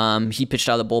 He pitched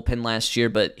out of the bullpen last year,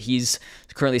 but he's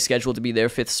currently scheduled to be their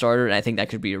fifth starter, and I think that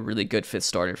could be a really good fifth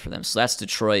starter for them. So that's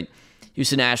Detroit.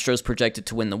 Houston Astros projected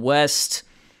to win the West.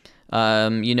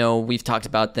 We've talked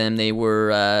about them. They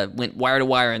went wire to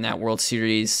wire in that World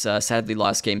Series. Sadly,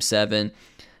 lost Game 7.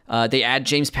 They add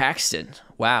James Paxton.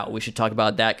 Wow, we should talk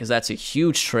about that because that's a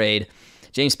huge trade.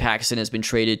 James Paxton has been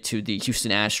traded to the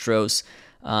Houston Astros.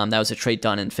 That was a trade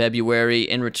done in February.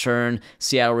 In return,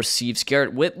 Seattle receives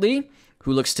Garrett Whitley,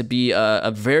 who looks to be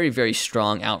a very, very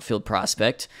strong outfield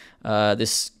prospect.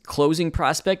 This closing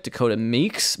prospect, Dakota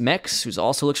Meeks, who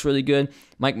also looks really good.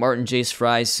 Mike Martin, Jace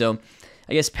Fry. So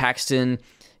I guess Paxton,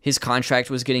 his contract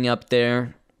was getting up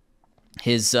there.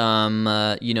 His,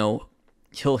 he'll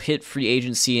hit free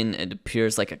agency in, it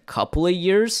appears, like a couple of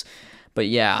years. But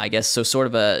yeah, I guess so sort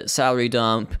of a salary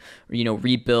dump,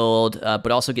 rebuild, but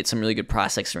also get some really good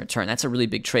prospects in return. That's a really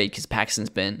big trade because Paxton's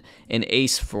been an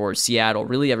ace for Seattle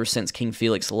really ever since King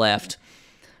Felix left.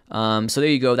 So there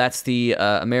you go. That's the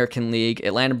American League.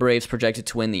 Atlanta Braves projected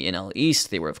to win the NL East.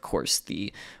 They were, of course,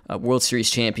 the World Series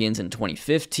champions in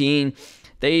 2015.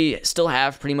 They still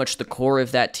have pretty much the core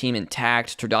of that team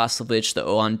intact. Turdoslavich, the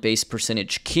on-base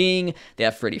percentage king. They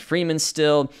have Freddie Freeman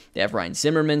still. They have Ryan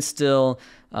Zimmerman still.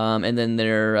 And then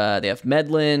they have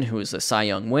Medlin, who was a Cy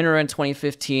Young winner in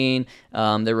 2015.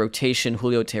 Their rotation,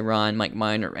 Julio Teheran, Mike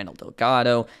Minor, Randall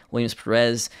Delgado, Williams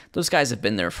Perez. Those guys have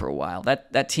been there for a while.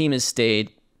 That team has stayed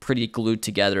pretty glued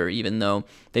together, even though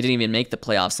they didn't even make the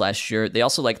playoffs last year. They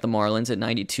also like the Marlins at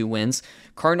 92 wins.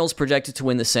 Cardinals projected to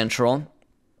win the Central.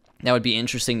 That would be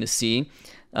interesting to see.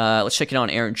 Let's check it out on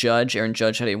Aaron Judge. Aaron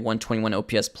Judge had a 121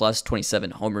 OPS plus,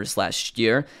 27 homers last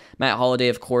year. Matt Holliday,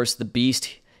 of course, the beast.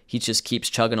 He just keeps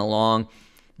chugging along.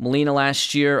 Molina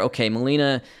last year. Okay,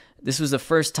 Molina, this was the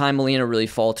first time Molina really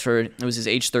faltered. It was his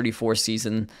age 34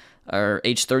 season, or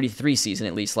age 33 season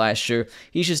at least last year.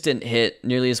 He just didn't hit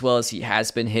nearly as well as he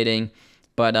has been hitting.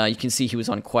 But you can see he was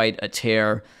on quite a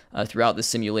tear throughout the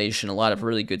simulation, a lot of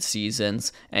really good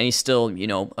seasons. And he's still,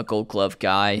 a Gold Glove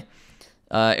guy.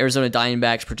 Arizona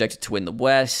Diamondbacks projected to win the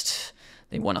West.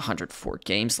 They won 104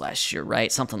 games last year,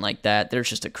 right? Something like that. They're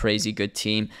just a crazy good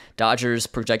team. Dodgers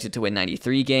projected to win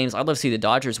 93 games. I'd love to see the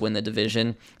Dodgers win the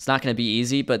division. It's not going to be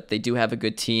easy, but they do have a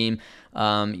good team.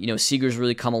 Seager's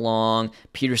really come along.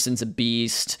 Peterson's a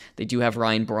beast. They do have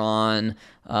Ryan Braun.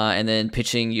 And then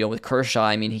pitching, with Kershaw,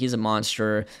 I mean, he's a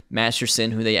monster.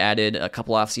 Masterson, who they added a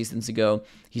couple off seasons ago,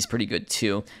 he's pretty good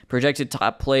too. Projected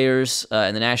top players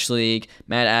in the National League: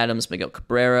 Matt Adams, Miguel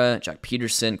Cabrera, Jock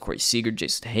Peterson, Corey Seager,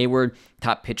 Jason Hayward.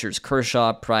 Top pitchers: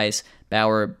 Kershaw, Price,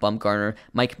 Bauer, Bumgarner,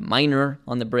 Mike Minor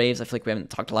on the Braves. I feel like we haven't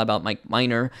talked a lot about Mike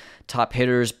Minor. Top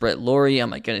hitters: Brett Laurie. Oh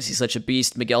my goodness, he's such a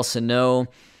beast. Miguel Sano,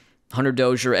 Hunter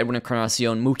Dozier, Edwin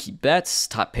Encarnacion, Mookie Betts.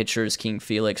 Top pitchers: King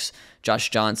Felix, Josh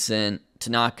Johnson,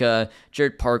 Tanaka,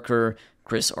 Jared Parker,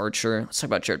 Chris Archer. Let's talk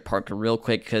about Jared Parker real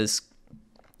quick because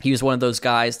he was one of those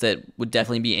guys that would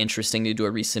definitely be interesting to do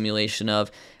a resimulation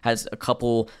of. Has a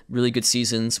couple really good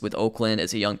seasons with Oakland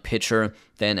as a young pitcher.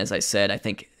 Then, as I said, I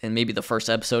think in maybe the first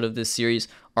episode of this series,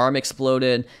 arm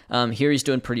exploded. Here he's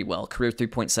doing pretty well. Career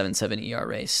 3.77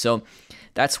 ERA. So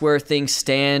that's where things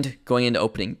stand going into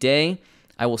opening day.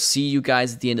 I will see you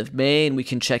guys at the end of May, and we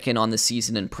can check in on the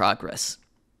season in progress.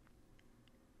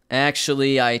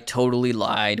 Actually, I totally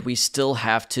lied. We still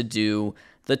have to do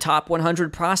the top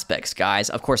 100 prospects, guys.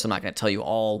 Of course, I'm not going to tell you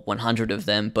all 100 of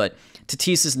them, but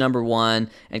Tatis is number 1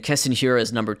 and Keston Hiura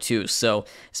is number 2. So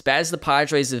as bad as the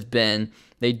Padres have been,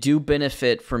 they do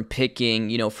benefit from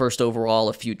picking, first overall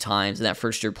a few times in that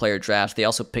first-year player draft. They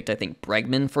also picked, I think,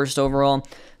 Bregman first overall.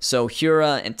 So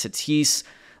Hiura and Tatis,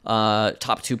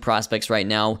 top 2 prospects right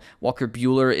now. Walker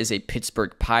Buehler is a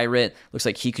Pittsburgh Pirate. Looks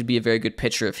like he could be a very good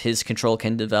pitcher if his control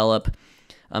can develop.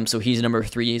 So he's number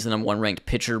 3. He's the number 1 ranked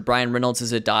pitcher. Brian Reynolds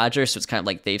is a Dodger, so it's kind of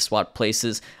like they've swapped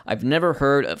places. I've never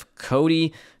heard of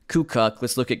Cody Kukuk.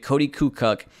 Let's look at Cody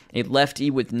Kukuk, a lefty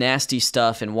with nasty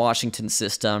stuff in Washington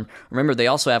system. Remember, they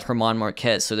also have German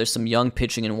Marquez, so there's some young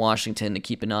pitching in Washington to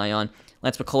keep an eye on.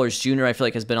 Lance McCullers Jr., I feel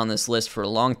like, has been on this list for a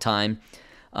long time.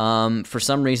 For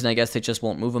some reason, I guess they just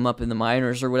won't move him up in the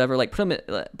minors or whatever.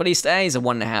 But he's a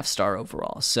 1.5 star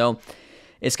overall. So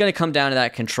it's going to come down to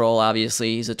that control,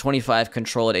 obviously. He's a 25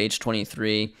 control at age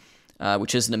 23,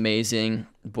 which isn't amazing.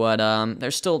 But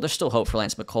there's still hope for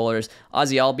Lance McCullers.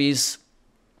 Ozzie Albies,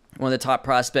 one of the top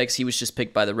prospects. He was just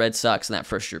picked by the Red Sox in that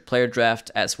first-year player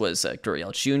draft, as was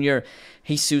Gurriel Jr.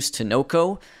 Jesus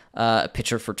Tinoco, a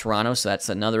pitcher for Toronto, so that's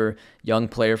another young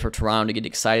player for Toronto to get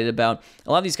excited about.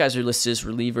 A lot of these guys are listed as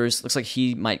relievers. Looks like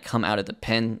he might come out of the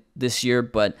pen this year,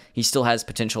 but he still has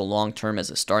potential long-term as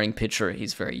a starting pitcher.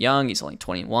 He's very young. He's only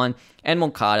 21. And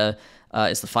Moncada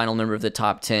is the final member of the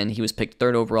top 10. He was picked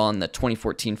 3rd overall in the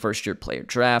 2014 first-year player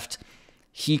draft.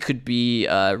 He could be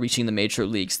reaching the major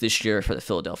leagues this year for the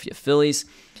Philadelphia Phillies.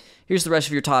 Here's the rest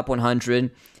of your top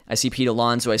 100. I see Pete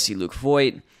Alonso. I see Luke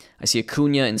Voit. I see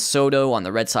Acuna and Soto on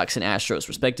the Red Sox and Astros,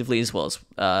 respectively, as well as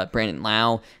Brandon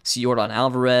Lau. I see Yordan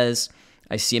Alvarez.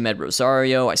 I see Ahmed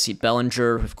Rosario. I see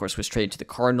Bellinger, who, of course, was traded to the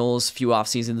Cardinals a few off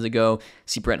seasons ago. I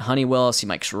see Brent Honeywell. I see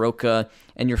Mike Soroka.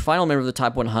 And your final member of the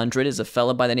top 100 is a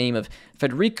fella by the name of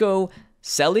Federico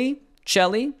Celli.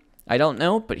 I don't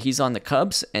know, but he's on the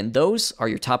Cubs, and those are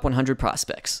your top 100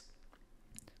 prospects.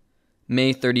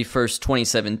 May 31st,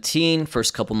 2017,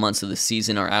 first couple months of the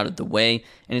season are out of the way,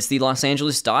 and it's the Los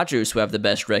Angeles Dodgers who have the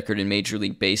best record in Major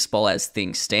League Baseball as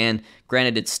things stand.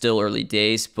 Granted, it's still early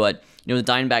days, but the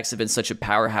Diamondbacks have been such a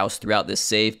powerhouse throughout this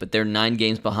save, but they're 9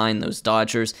 games behind those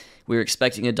Dodgers. We were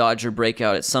expecting a Dodger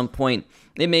breakout at some point.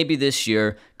 It may be this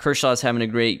year. Kershaw's having a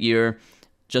great year.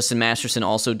 Justin Masterson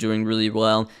also doing really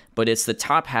well, but it's the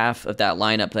top half of that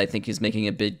lineup that I think is making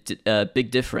a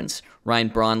big difference. Ryan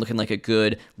Braun looking like a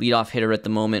good leadoff hitter at the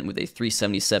moment with a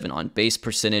 .377 on-base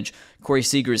percentage. Corey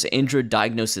Seager is injured,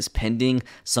 diagnosis pending.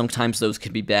 Sometimes those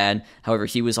could be bad. However,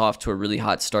 he was off to a really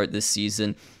hot start this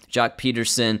season. Jock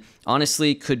Peterson,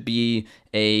 honestly, could be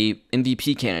a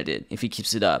MVP candidate if he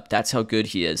keeps it up. That's how good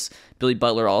he is. Billy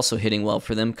Butler also hitting well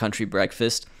for them, country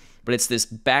breakfast. But it's this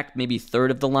back maybe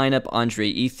third of the lineup,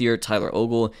 Andre Ethier, Tyler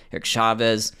Ogle, Eric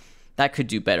Chavez. That could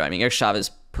do better. I mean, Eric Chavez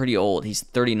is pretty old. He's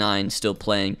 39, still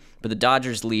playing. But the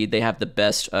Dodgers lead. They have the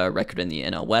best record in the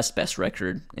NL West, best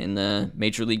record in the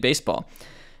Major League Baseball.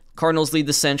 Cardinals lead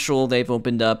the Central. They've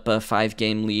opened up a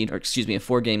 4-game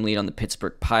lead on the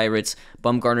Pittsburgh Pirates.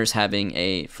 Bumgarner's having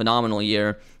a phenomenal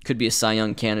year. Could be a Cy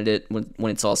Young candidate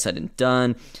when it's all said and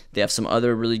done. They have some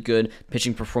other really good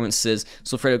pitching performances.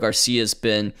 So Alfredo Garcia's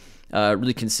been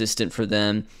really consistent for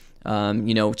them.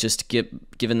 Just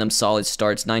giving them solid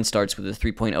starts, 9 starts with a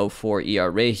 3.04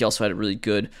 ERA. He also had a really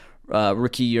good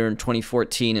rookie year in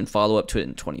 2014 and follow-up to it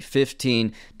in 2015.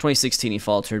 2016 he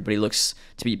faltered, but he looks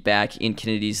to be back. Ian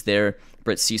Kennedy's there.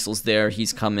 Brett Cecil's there.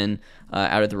 He's coming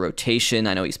out of the rotation.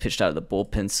 I know he's pitched out of the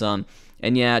bullpen some.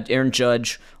 And yeah, Aaron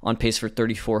Judge on pace for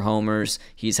 34 homers.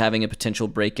 He's having a potential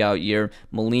breakout year.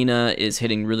 Molina is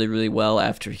hitting really, really well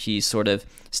after he sort of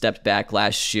stepped back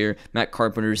last year. Matt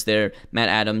Carpenter's there. Matt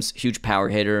Adams, huge power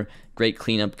hitter, great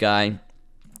cleanup guy.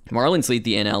 Marlins lead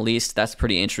the NL East. That's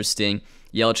pretty interesting.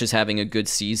 Yelich is having a good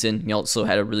season. He also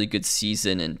had a really good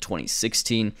season in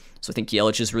 2016. So I think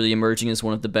Yelich is really emerging as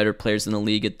one of the better players in the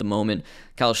league at the moment.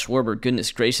 Kyle Schwarber,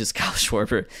 goodness gracious, Kyle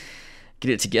Schwarber.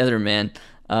 Get it together, man.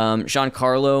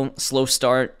 Giancarlo, slow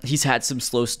start. He's had some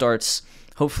slow starts.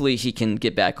 Hopefully he can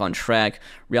get back on track.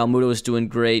 Real Muto is doing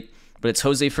great, but it's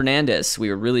Jose Fernandez. We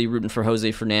were really rooting for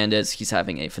Jose Fernandez. He's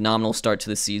having a phenomenal start to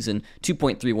the season.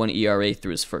 2.31 ERA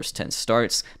through his first 10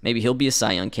 starts. Maybe he'll be a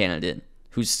Cy Young candidate.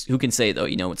 Who can say, though?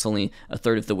 It's only a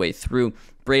third of the way through.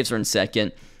 Braves are in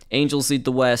second. Angels lead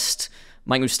the West.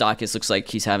 Mike Moustakas looks like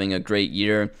he's having a great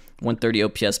year. 130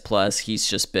 OPS plus. He's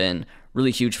just been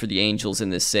really huge for the Angels in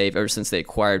this save ever since they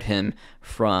acquired him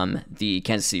from the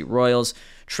Kansas City Royals.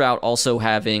 Trout also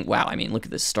having, wow, look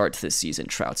at the start to this season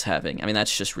Trout's having.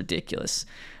 That's just ridiculous.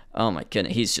 Oh my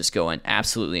goodness, he's just going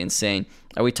absolutely insane.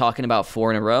 Are we talking about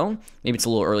 4 in a row? Maybe it's a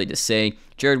little early to say.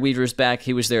 Jared Weaver's back.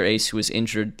 He was their ace who was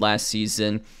injured last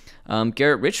season.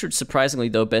 Garrett Richards, surprisingly,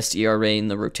 though, best ERA in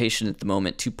the rotation at the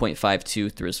moment,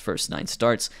 2.52 through his first 9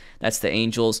 starts. That's the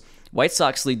Angels. White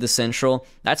Sox lead the Central.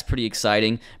 That's pretty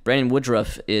exciting. Brandon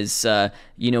Woodruff is,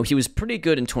 he was pretty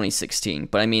good in 2016,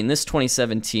 but this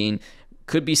 2017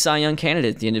 could be Cy Young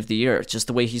candidate at the end of the year. Just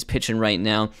the way he's pitching right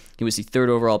now. He was the 3rd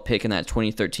overall pick in that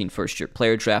 2013 first-year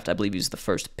player draft. I believe he was the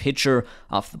first pitcher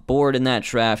off the board in that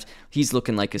draft. He's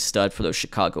looking like a stud for those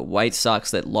Chicago White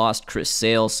Sox that lost Chris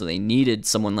Sale, so they needed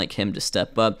someone like him to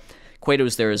step up.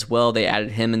 Cueto's there as well. They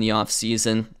added him in the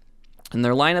offseason. And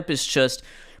their lineup is just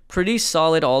pretty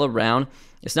solid all around.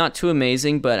 It's not too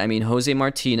amazing, but Jose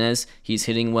Martinez, he's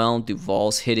hitting well.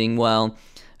 Duvall's hitting well.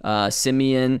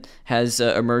 Simeon has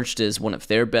emerged as one of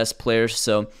their best players,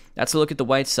 so that's a look at the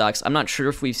White Sox. I'm not sure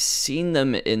if we've seen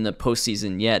them in the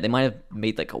postseason yet. They might have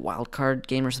made like a wild card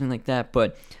game or something like that,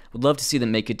 but would love to see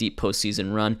them make a deep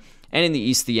postseason run. And in the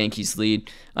East, the Yankees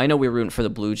lead. I know we're rooting for the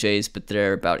Blue Jays, but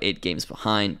they're about 8 games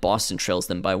behind. Boston trails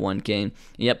them by 1 game.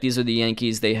 Yep, these are the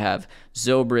Yankees. They have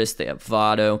Zobrist, they have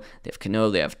Votto, they have Cano,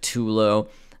 they have Tulo.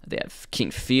 They have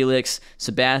King Felix.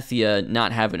 Sabathia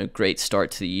not having a great start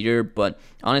to the year, but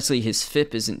honestly, his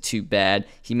FIP isn't too bad.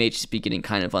 He may just be getting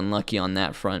kind of unlucky on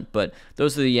that front, but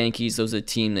those are the Yankees. Those are a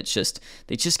team that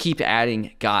they just keep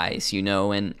adding guys,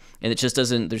 and it just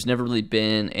doesn't, there's never really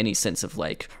been any sense of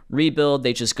like rebuild.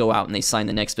 They just go out and they sign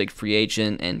the next big free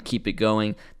agent and keep it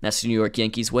going. That's the New York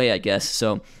Yankees way, I guess.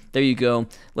 So there you go.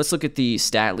 Let's look at the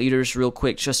stat leaders real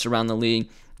quick, just around the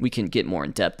league. We can get more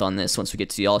in depth on this once we get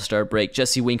to the All-Star break.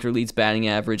 Jesse Winker leads batting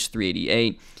average,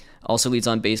 388. Also leads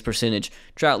on base percentage.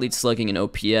 Trout leads slugging and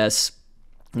OPS.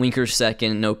 Winker's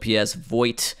second in OPS.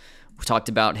 Voit, we talked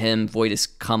about him. Voit has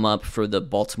come up for the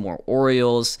Baltimore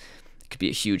Orioles. It could be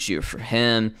a huge year for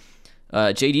him.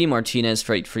 JD Martinez,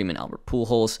 Freddie Freeman, Albert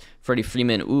Pujols. Freddie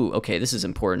Freeman, okay, this is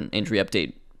important. Injury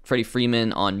update. Freddie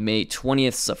Freeman on May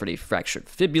 20th suffered a fractured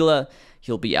fibula.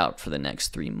 He'll be out for the next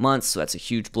 3 months, so that's a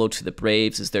huge blow to the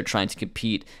Braves as they're trying to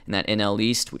compete in that NL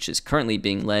East, which is currently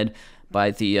being led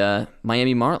by the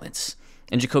Miami Marlins.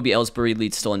 And Jacoby Ellsbury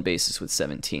leads stolen bases with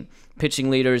 17. Pitching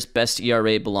leaders, best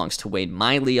ERA belongs to Wade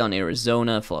Miley on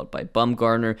Arizona, followed by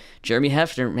Bumgarner. Jeremy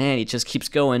Hefner, man, he just keeps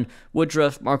going.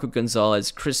 Woodruff, Marco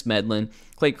Gonzalez, Chris Medlin,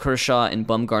 Clay Kershaw, and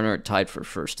Bumgarner are tied for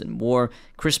first in WAR.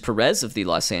 Chris Perez of the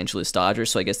Los Angeles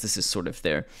Dodgers, so I guess this is sort of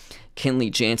their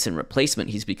Kenley Jansen replacement.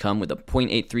 He's become with a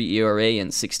 .83 ERA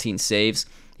and 16 saves.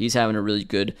 He's having a really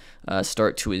good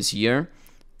start to his year.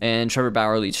 And Trevor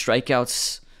Bauer leads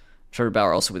strikeouts. Trevor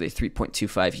Bauer also with a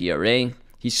 3.25 ERA.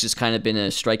 He's just kind of been a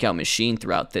strikeout machine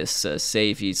throughout this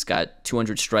save. He's got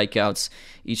 200 strikeouts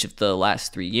each of the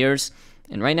last 3 years.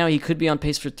 And right now he could be on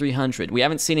pace for 300. We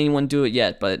haven't seen anyone do it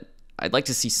yet, but I'd like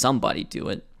to see somebody do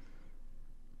it.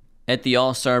 At the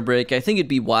All-Star break, I think it'd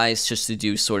be wise just to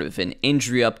do sort of an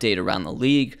injury update around the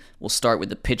league. We'll start with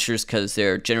the pitchers because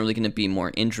they're generally going to be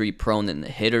more injury-prone than the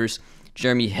hitters.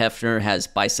 Jeremy Hefner has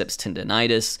biceps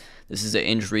tendonitis. This is an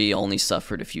injury only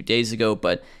suffered a few days ago,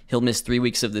 but he'll miss 3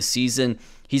 weeks of the season.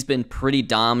 He's been pretty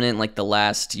dominant like the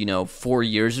last, 4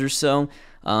 years or so.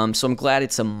 So I'm glad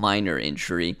it's a minor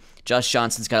injury. Josh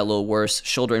Johnson's got a little worse,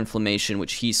 shoulder inflammation,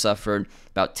 which he suffered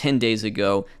about 10 days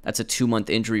ago. That's a 2-month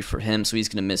injury for him, so he's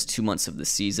going to miss 2 months of the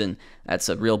season. That's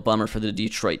a real bummer for the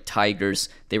Detroit Tigers.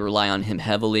 They rely on him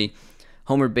heavily.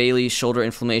 Homer Bailey, shoulder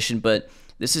inflammation, but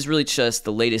this is really just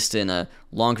the latest in a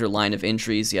longer line of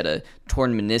injuries. He had a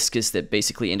torn meniscus that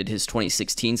basically ended his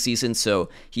 2016 season, so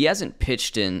he hasn't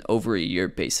pitched in over a year,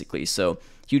 basically. So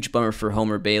Huge bummer for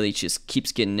Homer Bailey. He just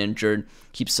keeps getting injured,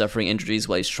 keeps suffering injuries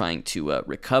while he's trying to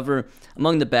recover.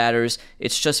 Among the batters,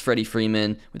 it's just Freddie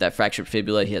Freeman with that fractured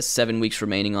fibula. He has 7 weeks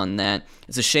remaining on that.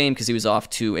 It's a shame because he was off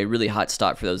to a really hot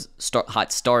start for those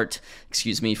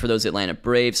for those Atlanta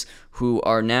Braves, who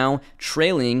are now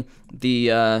trailing the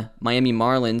Miami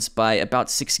Marlins by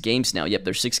about 6 games now. Yep,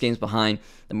 they're 6 games behind.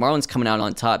 The Marlins coming out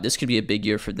on top. This could be a big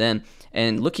year for them.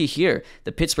 And looky here,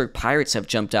 the Pittsburgh Pirates have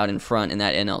jumped out in front in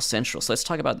that NL Central. So let's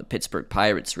talk about the Pittsburgh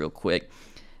Pirates real quick.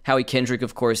 Howie Kendrick,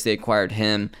 of course, they acquired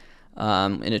him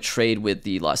in a trade with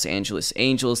the Los Angeles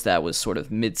Angels. That was sort of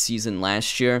mid-season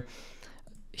last year.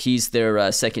 He's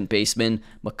their second baseman.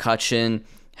 McCutchen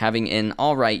having an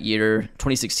all-right year.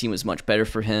 2016 was much better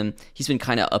for him. He's been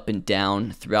kind of up and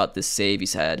down throughout this save.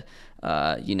 He's had,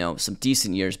 some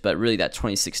decent years, but really that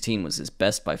 2016 was his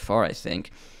best by far, I think.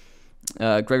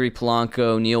 Gregory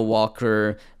Polanco, Neil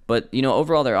Walker, but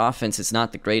overall their offense is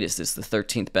not the greatest. It's the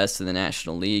 13th best in the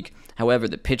National League. However,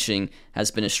 the pitching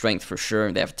has been a strength for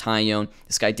sure. They have Taillon.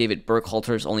 This guy David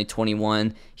Burkhalter is only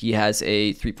 21. He has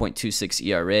a 3.26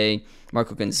 ERA.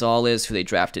 Marco Gonzalez, who they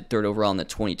drafted 3rd overall in the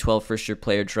 2012 first-year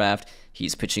player draft,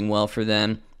 he's pitching well for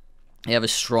them. They have a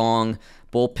strong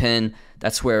bullpen.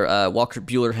 That's where Walker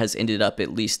Buehler has ended up,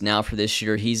 at least now for this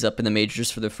year. He's up in the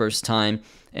majors for the first time,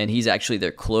 and he's actually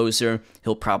their closer.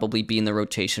 He'll probably be in the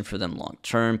rotation for them long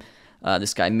term.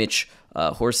 This guy, Mitch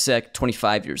Horsek,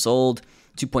 25 years old,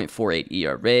 2.48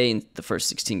 ERA in the first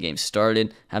 16 games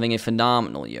started, having a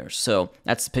phenomenal year. So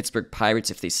that's the Pittsburgh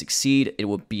Pirates. If they succeed, it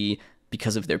will be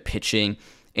because of their pitching.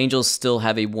 Angels still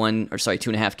have a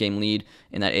 2.5 game lead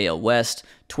in that AL West.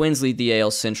 Twins lead the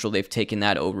AL Central. They've taken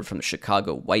that over from the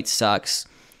Chicago White Sox.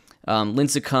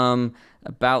 Lincecum,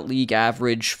 about league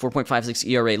average, 4.56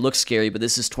 ERA. Looks scary, but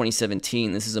this is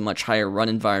 2017. This is a much higher run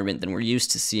environment than we're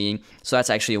used to seeing. So that's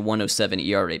actually a 107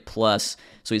 ERA plus.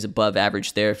 So he's above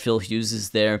average there. Phil Hughes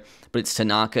is there, but it's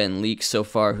Tanaka and Leake so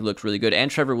far who look really good. And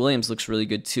Trevor Williams looks really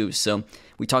good too. So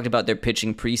we talked about their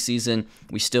pitching preseason.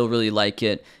 We still really like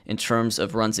it in terms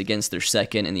of runs against. Their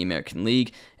second in the American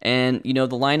League. And, the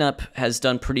lineup has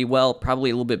done pretty well,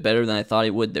 probably a little bit better than I thought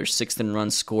it would. They're 6th in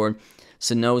runs scored.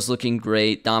 Sano's looking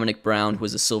great. Dominic Brown, who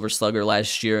was a Silver Slugger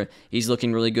last year, he's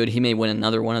looking really good. He may win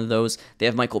another one of those. They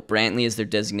have Michael Brantley as their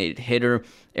designated hitter.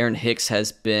 Aaron Hicks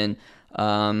has been,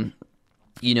 a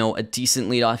decent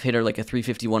leadoff hitter, like a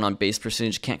 351 on base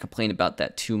percentage. Can't complain about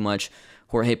that too much.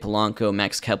 Jorge Polanco,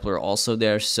 Max Kepler also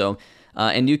there. So,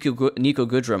 and Nico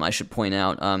Goodrum, I should point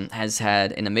out, has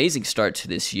had an amazing start to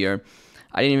this year.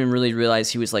 I didn't even really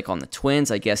realize he was on the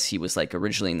Twins. I guess he was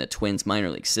originally in the Twins minor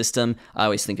league system. I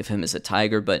always think of him as a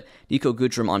Tiger, but Nico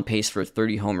Goodrum on pace for a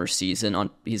 30-homer season.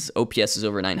 His OPS is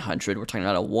over 900. We're talking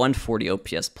about a 140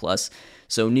 OPS plus.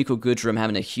 So Nico Goodrum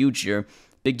having a huge year.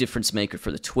 Big difference maker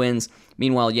for the Twins.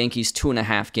 Meanwhile, Yankees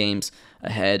 2.5 games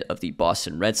ahead of the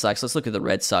Boston Red Sox. Let's look at the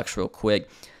Red Sox real quick.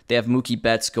 They have Mookie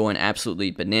Betts going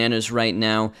absolutely bananas right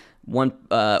now.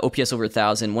 OPS over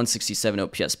 1,000, 167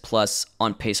 OPS plus,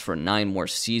 on pace for a 9 more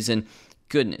season.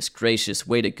 Goodness gracious,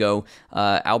 way to go.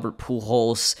 Albert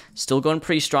Pujols still going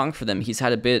pretty strong for them. He's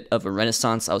had a bit of a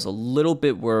renaissance. I was a little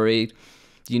bit worried.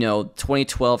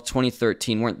 2012,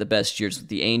 2013 weren't the best years with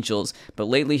the Angels, but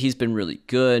lately he's been really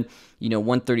good.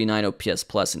 139 OPS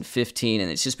plus in 15, and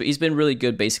he's been really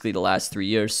good basically the last 3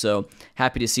 years. So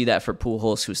happy to see that for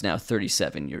Pujols, who's now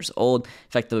 37 years old. In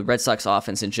fact, the Red Sox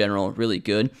offense in general really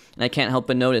good, and I can't help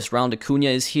but notice Ronald Acuna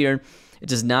is here. It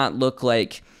does not look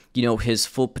like his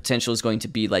full potential is going to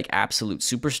be absolute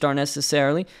superstar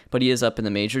necessarily, but he is up in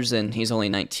the majors, and he's only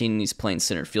 19, and he's playing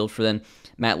center field for them.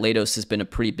 Matt Latos has been a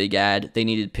pretty big add. They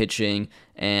needed pitching,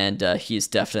 and he is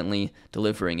definitely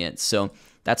delivering it. So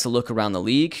that's a look around the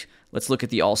league. Let's look at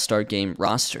the All-Star Game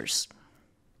rosters.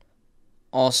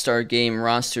 All-Star Game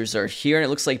rosters are here, and it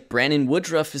looks like Brandon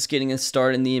Woodruff is getting a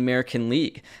start in the American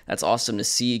League. That's awesome to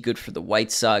see. Good for the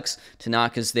White Sox.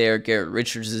 Tanaka's there. Garrett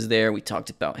Richards is there. We talked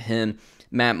about him.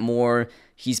 Matt Moore,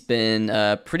 he's been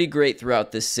pretty great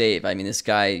throughout this save. I mean, this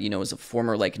guy, is a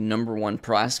former number 1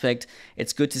 prospect.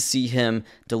 It's good to see him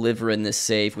deliver in this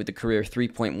save with a career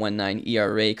 3.19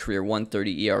 ERA, career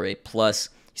 130 ERA plus.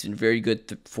 He's been very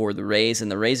good for the Rays, and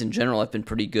the Rays in general have been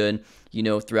pretty good,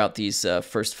 throughout these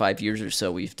first 5 years or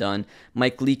so we've done.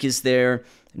 Mike Leake is there,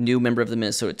 new member of the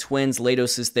Minnesota Twins.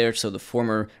 Latos is there, so the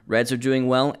former Reds are doing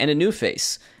well. And a new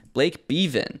face, Blake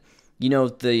Beavan.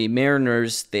 The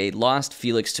Mariners, they lost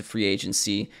Felix to free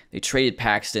agency. They traded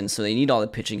Paxton, so they need all the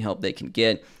pitching help they can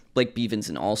get. Blake Beavan's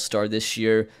an all-star this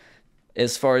year.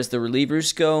 As far as the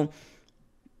relievers go,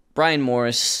 Brian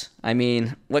Morris, I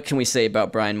mean, what can we say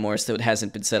about Brian Morris that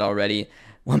hasn't been said already?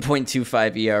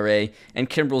 1.25 ERA, and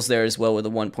Kimbrel's there as well with a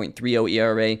 1.30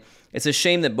 ERA. It's a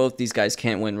shame that both these guys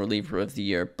can't win reliever of the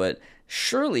year, but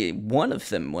surely one of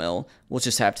them will. We'll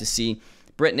just have to see.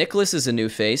 Brett Nicholas is a new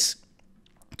face,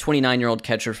 29-year-old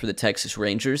catcher for the Texas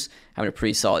Rangers, having a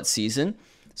pretty solid season.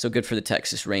 So good for the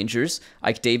Texas Rangers.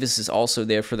 Ike Davis is also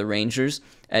there for the Rangers.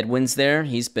 Edwin's there.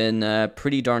 He's been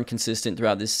pretty darn consistent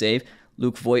throughout this save.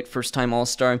 Luke Voigt, first-time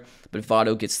All-Star, but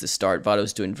Votto gets the start.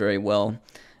 Votto's doing very well.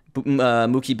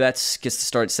 Mookie Betts gets the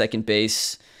start at second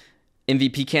base.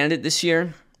 MVP candidate this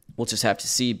year? We'll just have to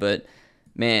see, but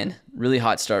man, really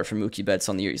hot start for Mookie Betts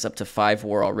on the year. He's up to 5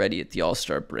 WAR already at the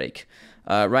All-Star break.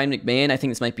 Ryan McMahon, I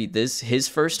think this might be his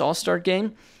first All-Star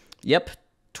game. Yep,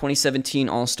 2017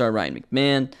 All-Star Ryan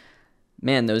McMahon.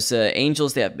 Man, those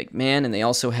Angels, they have McMahon, and they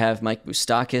also have Mike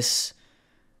Moustakas.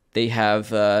 They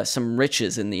have some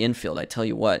riches in the infield, I tell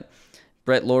you what.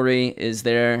 Brett Lawrie is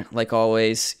there, like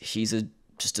always. He's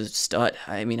just a stud.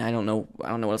 I mean, I don't know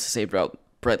what else to say about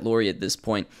Brett Lawrie at this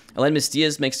point. Aledmys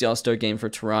Diaz makes the All-Star game for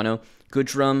Toronto.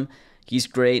 Goodrum, he's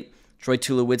great. Troy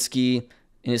Tulowitzki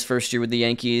in his first year with the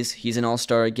Yankees, he's an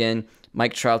All-Star again.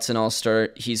 Mike Trout's an All-Star.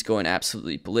 He's going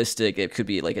absolutely ballistic. It could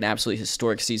be like an absolutely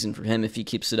historic season for him if he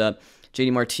keeps it up.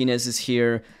 JD Martinez is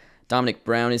here. Dominic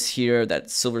Brown is here, that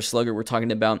Silver Slugger we're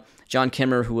talking about. John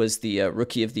Kemmer, who was the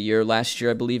Rookie of the Year last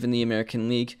year, I believe, in the American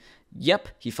League. Yep,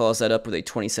 he follows that up with a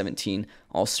 2017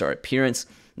 All-Star appearance.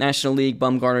 National League,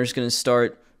 Bumgarner's going to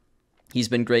start. He's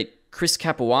been great. Chris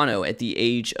Capuano, at the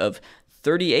age of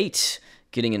 38,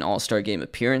 getting an All-Star game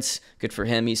appearance. Good for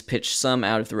him. He's pitched some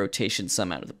out of the rotation,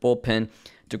 some out of the bullpen.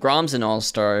 DeGrom's an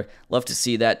All-Star. Love to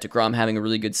see that. DeGrom having a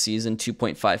really good season.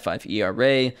 2.55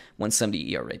 ERA,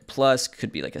 170 ERA plus.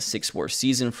 Could be like a 6 WAR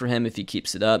season for him if he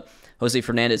keeps it up. Jose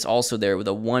Fernandez also there with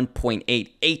a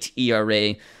 1.88 ERA.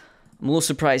 I'm a little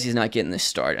surprised he's not getting this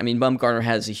start. I mean, Bumgarner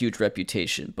has a huge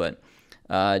reputation, but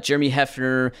Jeremy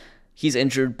Hefner, he's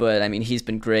injured, but I mean, he's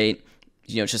been great.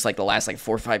 You know, just like the last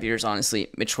 4 or 5 years, honestly.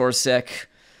 Mitch Horacek,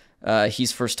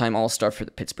 he's first-time All-Star for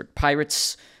the Pittsburgh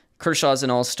Pirates. Kershaw's an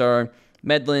All-Star.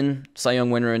 Medlin, Cy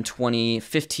Young winner in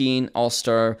 2015,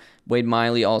 All-Star. Wade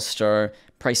Miley, All-Star.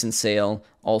 Bryson Sale,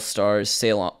 All-Stars.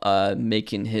 Sale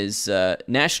making his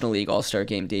National League All-Star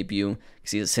game debut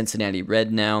because he's a Cincinnati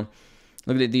Red now.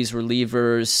 Look at these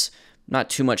relievers. Not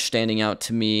too much standing out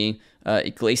to me.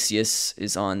 Iglesias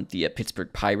is on the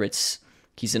Pittsburgh Pirates.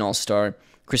 He's an All-Star.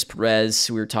 Chris Perez,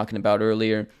 who we were talking about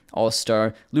earlier,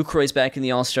 All-Star. Lucroy's back in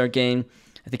the All-Star game.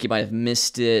 I think he might have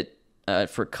missed it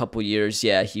for a couple years.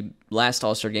 Yeah, last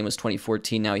All-Star game was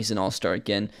 2014. Now he's an All-Star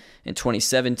again in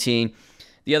 2017.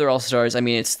 The other All-Stars, I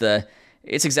mean,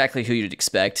 it's exactly who you'd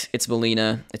expect. It's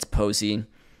Molina. It's Posey.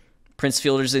 Prince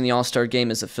Fielder's in the All-Star game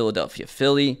as a Philadelphia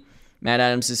Philly. Matt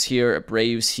Adams is here.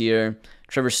 Abreu's here.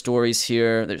 Trevor Story's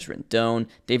here. There's Rendon.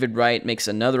 David Wright makes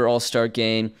another All-Star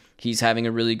game. He's having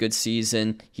a really good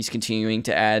season. He's continuing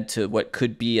to add to what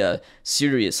could be a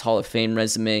serious Hall of Fame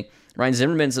resume. Ryan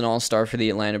Zimmerman's an All-Star for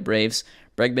the Atlanta Braves.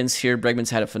 Bregman's here.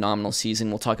 Bregman's had a phenomenal season.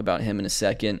 We'll talk about him in a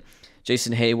second.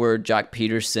 Jason Hayward, Jock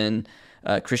Peterson,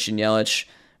 Christian Yelich.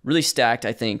 Really stacked,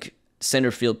 I think,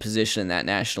 center field position in that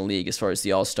National League as far as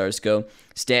the All-Stars go.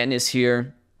 Stanton is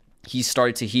here. He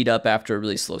started to heat up after a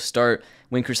really slow start.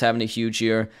 Winker's having a huge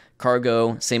year.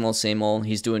 Cargo, same old, same old.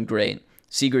 He's doing great.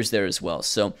 Seager's there as well.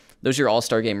 So those are your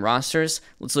All-Star game rosters.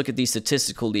 Let's look at these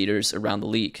statistical leaders around the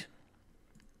league.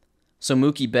 So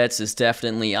Mookie Betts is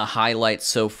definitely a highlight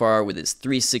so far with his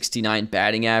 .369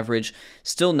 batting average.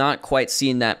 Still not quite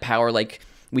seeing that power.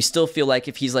 We still feel like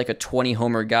if he's like a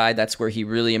 20-homer guy, that's where he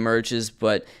really emerges.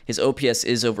 But his OPS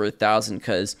is over 1,000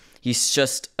 because he's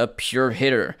just a pure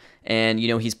hitter. And,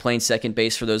 he's playing second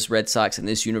base for those Red Sox. In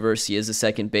this universe, he is a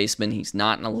second baseman. He's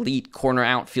not an elite corner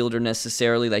outfielder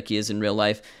necessarily like he is in real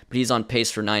life. But he's on pace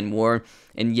for 9 WAR.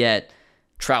 And yet,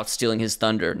 Trout's stealing his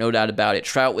thunder, no doubt about it.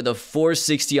 Trout with a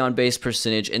 .460 on-base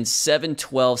percentage and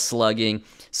 .712 slugging,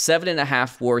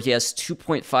 7.5 WAR. He has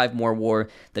 2.5 more WAR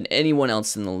than anyone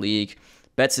else in the league.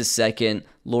 Betts is second,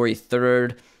 Lawrie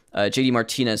third, JD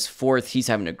Martinez fourth. He's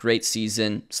having a great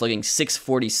season, slugging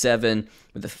 .647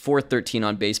 with a .413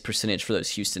 on-base percentage for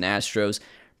those Houston Astros.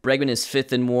 Bregman is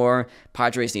fifth in WAR.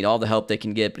 Padres need all the help they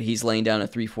can get, but he's laying down a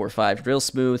 .345 real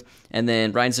smooth. And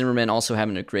then Ryan Zimmerman also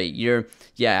having a great year.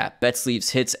 Yeah, Betts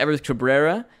leaves hits. Everett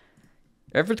Cabrera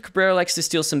likes to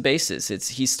steal some bases.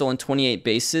 He's stolen 28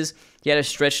 bases. He had a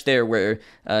stretch there where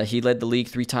he led the league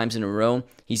 3 times in a row.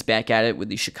 He's back at it with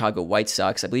the Chicago White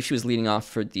Sox. I believe he was leading off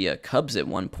for the Cubs at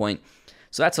one point.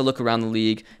 So that's a look around the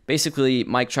league. Basically,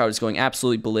 Mike Trout is going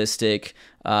absolutely ballistic.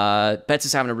 Betts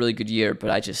is having a really good year,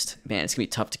 but it's going to be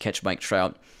tough to catch Mike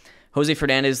Trout. Jose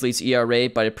Fernandez leads ERA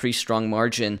by a pretty strong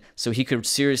margin, so he could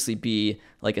seriously be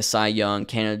like a Cy Young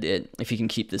candidate if he can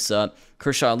keep this up.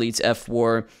 Kershaw leads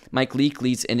FWAR. Mike Leake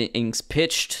leads innings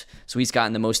pitched, so he's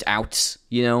gotten the most outs,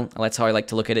 That's how I like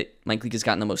to look at it. Mike Leake has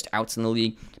gotten the most outs in the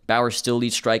league. Bauer still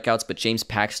leads strikeouts, but James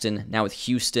Paxton, now with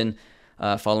Houston,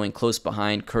 following close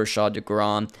behind. Kershaw,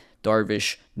 DeGrom,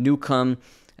 Darvish, Newcomb.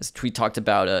 As we talked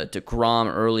about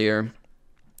DeGrom earlier,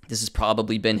 this has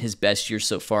probably been his best year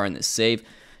so far in this save.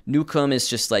 Newcomb is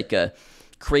just like a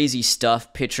crazy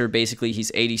stuff pitcher. Basically,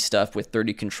 he's 80 stuff with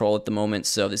 30 control at the moment.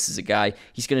 So this is a guy,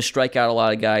 he's going to strike out a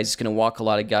lot of guys. He's going to walk a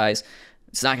lot of guys.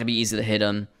 It's not going to be easy to hit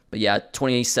him. But yeah,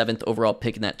 27th overall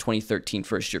pick in that 2013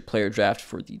 first-year player draft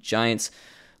for the Giants.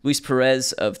 Luis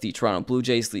Perez of the Toronto Blue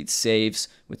Jays leads saves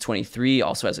with 23.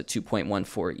 Also has a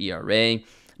 2.14 ERA. I'm a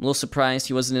little surprised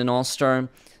he wasn't an all-star.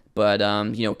 But,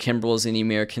 Kimbrel's in the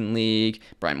American League.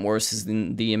 Brian Morris is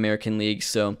in the American League.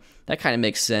 So that kind of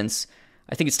makes sense.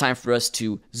 I think it's time for us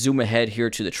to zoom ahead here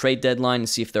to the trade deadline and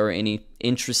see if there are any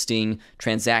interesting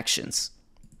transactions.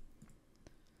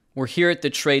 We're here at the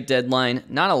trade deadline.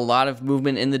 Not a lot of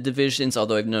movement in the divisions,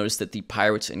 although I've noticed that the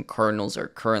Pirates and Cardinals are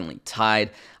currently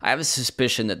tied. I have a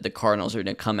suspicion that the Cardinals are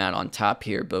going to come out on top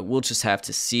here, but we'll just have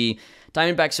to see.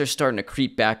 Diamondbacks are starting to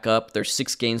creep back up. They're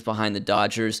 6 games behind the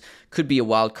Dodgers. Could be a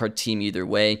wild card team either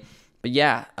way. But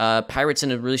yeah, Pirates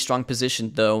in a really strong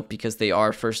position, though, because they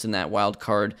are first in that wild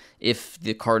card. If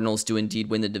the Cardinals do indeed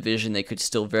win the division, they could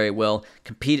still very well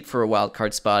compete for a wild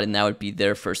card spot, and that would be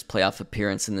their first playoff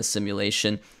appearance in the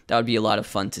simulation. That would be a lot of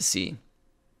fun to see.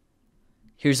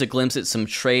 Here's a glimpse at some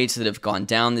trades that have gone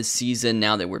down this season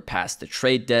now that we're past the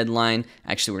trade deadline.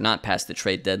 Actually, we're not past the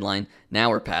trade deadline. Now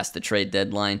we're past the trade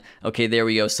deadline. Okay, there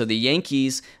we go. So the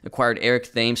Yankees acquired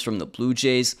Eric Thames from the Blue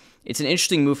Jays. It's an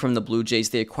interesting move from the Blue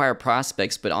Jays. They acquire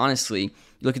prospects, but honestly, you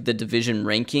look at the division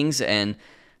rankings, and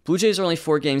Blue Jays are only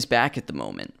 4 games back at the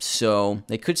moment, so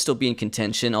they could still be in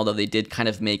contention, although they did kind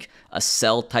of make a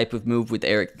sell type of move with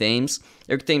Eric Thames.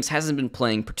 Eric Thames hasn't been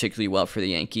playing particularly well for the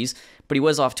Yankees, but he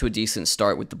was off to a decent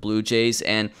start with the Blue Jays,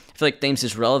 and I feel like Thames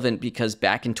is relevant because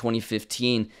back in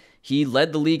 2015, he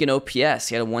led the league in OPS.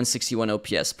 He had a 161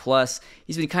 OPS plus.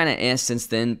 He's been kind of since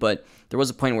then, but there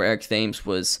was a point where Eric Thames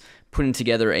was putting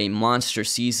together a monster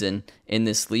season in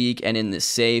this league and in this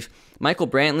save. Michael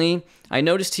Brantley, I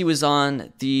noticed he was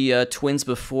on the Twins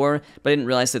before, but I didn't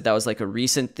realize that that was like a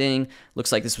recent thing.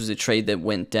 Looks like this was a trade that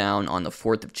went down on the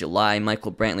 4th of July.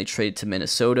 Michael Brantley traded to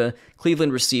Minnesota.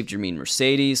 Cleveland received Yermin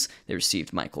Mercedes. They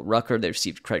received Michael Rucker. They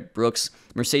received Craig Brooks.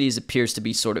 Mercedes appears to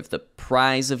be sort of the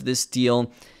prize of this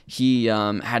deal. He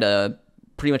had a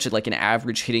pretty much like an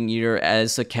average hitting year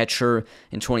as a catcher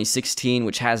in 2016,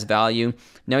 which has value.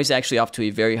 Now he's actually off to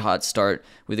a very hot start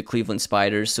with the Cleveland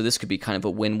Spiders, so this could be kind of a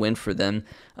win-win for them.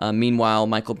 Meanwhile,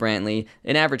 Michael Brantley,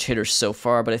 an average hitter so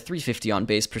far, but a 350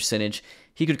 on-base percentage.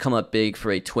 He could come up big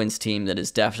for a Twins team that is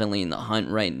definitely in the hunt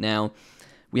right now.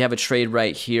 We have a trade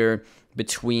right here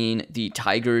between the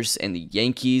Tigers and the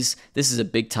Yankees. This is a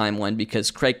big-time one because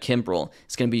Craig Kimbrel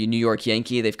is going to be a New York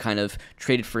Yankee. They've kind of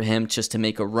traded for him just to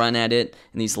make a run at it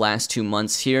in these last 2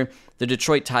 months here. The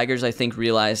Detroit Tigers, I think,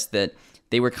 realized that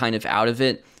they were kind of out of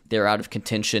it. They're out of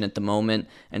contention at the moment,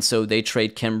 and so they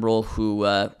trade Kimbrel, who,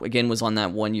 again, was on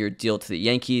that 1-year deal to the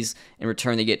Yankees. In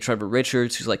return, they get Trevor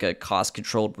Richards, who's like a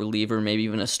cost-controlled reliever, maybe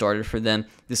even a starter for them.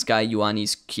 This guy,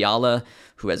 Ioannis Kiala,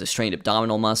 who has a strained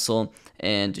abdominal muscle,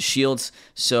 and Shields.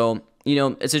 So,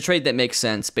 it's a trade that makes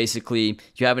sense. Basically,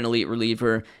 you have an elite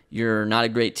reliever, you're not a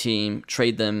great team,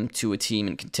 trade them to a team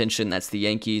in contention. That's the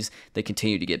Yankees. They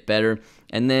continue to get better.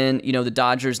 And then, the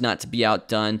Dodgers, not to be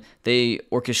outdone, they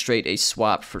orchestrate a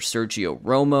swap for Sergio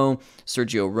Romo.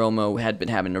 Sergio Romo had been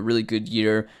having a really good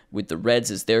year with the Reds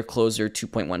as their closer,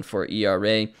 2.14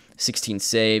 ERA, 16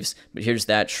 saves. But here's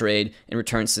that trade. In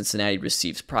return, Cincinnati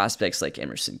receives prospects like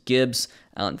Emerson Gibbs,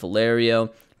 Alan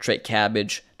Valerio, Trey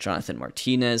Cabbage, Jonathan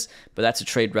Martinez, but that's a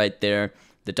trade right there.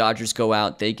 The Dodgers go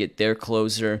out, they get their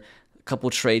closer. A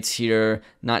couple trades here,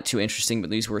 not too interesting,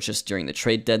 but these were just during the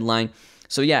trade deadline.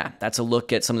 So yeah, that's a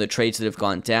look at some of the trades that have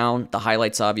gone down. The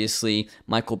highlights, obviously,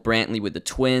 Michael Brantley with the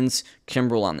Twins,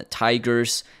 Kimbrel on the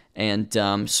Tigers, and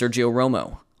Sergio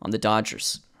Romo on the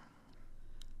Dodgers.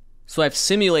 So I've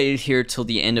simulated here till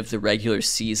the end of the regular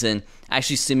season. I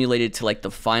actually simulated to like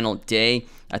the final day.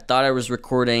 I thought I was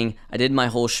recording. I did my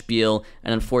whole spiel,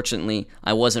 and unfortunately,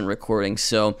 I wasn't recording.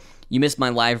 So you missed my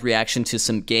live reaction to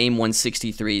some game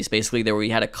 163s. Basically, we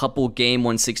had a couple game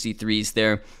 163s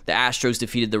there. The Astros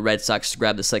defeated the Red Sox to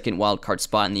grab the second wild card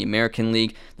spot in the American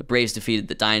League. The Braves defeated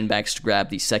the Diamondbacks to grab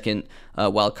the second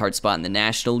wild card spot in the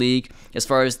National League. As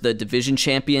far as the division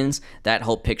champions, that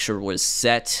whole picture was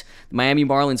set. The Miami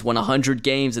Marlins won 100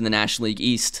 games in the National League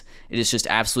East. It is just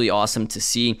absolutely awesome to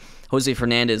see Jose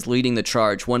Fernandez leading the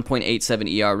charge. 1.87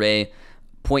 ERA,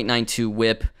 0.92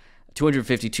 WHIP,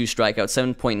 252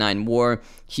 strikeouts, 7.9 WAR.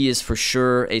 He is for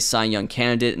sure a Cy Young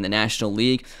candidate in the National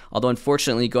League. Although,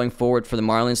 unfortunately, going forward for the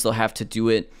Marlins, they'll have to do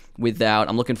it without,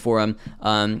 I'm looking for him,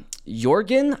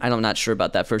 Jorgen, I'm not sure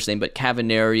about that first name, but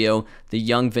Cavanario, the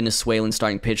young Venezuelan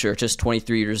starting pitcher, just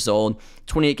 23 years old,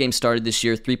 28 games started this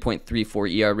year,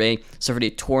 3.34 ERA, suffered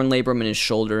a torn labrum in his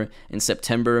shoulder in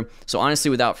September. So honestly,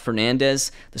 without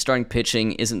Fernandez, the starting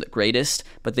pitching isn't the greatest,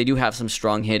 but they do have some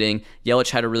strong hitting.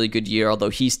 Yelich had a really good year, although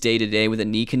he's day-to-day with a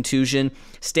knee contusion.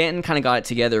 Stanton kind of got it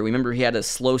together. Remember, he had a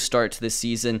slow start to this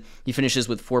season. He finishes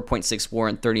with 4.6 WAR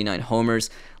and 39 homers.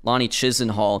 Lonnie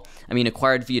Chisenhall,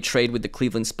 acquired via trade with the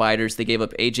Cleveland Spiders. They gave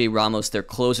up A.J. Ramos, their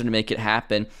closer, to make it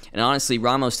happen. And honestly,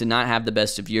 Ramos did not have the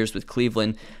best of years with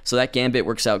Cleveland, so that gambit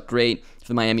works out great for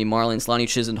the Miami Marlins. Lonnie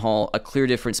Chisenhall, a clear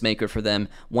difference maker for them,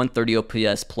 130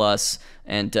 OPS plus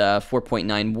and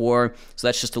 4.9 WAR. So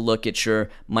that's just a look at your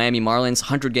Miami Marlins,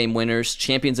 100-game winners,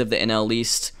 champions of the NL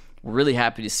East. We're really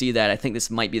happy to see that. I think this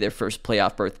might be their first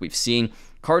playoff berth we've seen.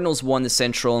 Cardinals won the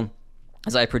Central.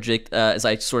 As I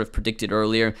sort of predicted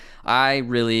earlier, I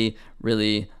really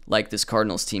like this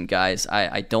Cardinals team, guys.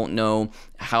 I don't know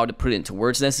how to put it into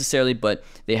words necessarily, but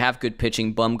they have good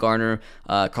pitching. Bumgarner,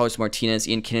 Carlos Martinez,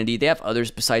 Ian Kennedy. They have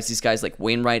others besides these guys, like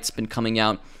Wainwright's been coming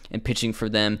out and pitching for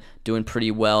them, doing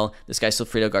pretty well. This guy,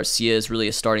 Silfredo Garcia, is really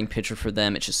a starting pitcher for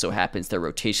them. It just so happens their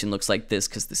rotation looks like this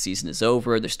because the season is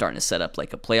over. They're starting to set up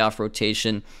like a playoff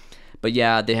rotation. But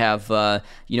yeah, they have,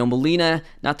 Molina,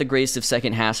 not the greatest of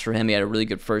second halves for him. He had a really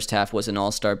good first half, was an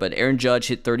all-star. But Aaron Judge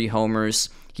hit 30 homers.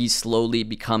 He's slowly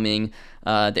becoming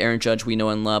the Aaron Judge we know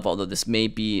and love, although this may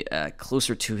be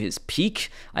closer to his peak.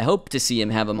 I hope to see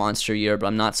him have a monster year, but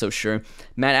I'm not so sure.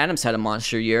 Matt Adams had a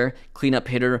monster year. Cleanup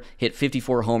hitter, hit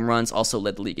 54 home runs, also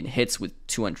led the league in hits with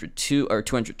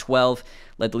 212,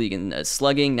 led the league in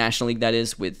slugging, National League that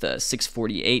is, with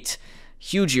 648.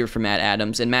 Huge year for Matt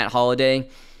Adams. And Matt Holliday,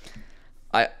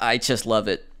 I just love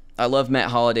it. I love Matt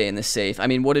Holliday in the safe.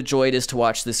 What a joy it is to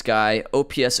watch this guy.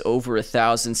 OPS over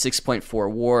 1,000,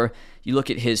 6.4 WAR. You look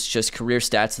at his just career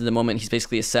stats at the moment, he's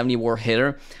basically a 70 WAR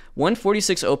hitter.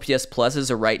 146 OPS plus as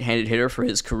a right-handed hitter for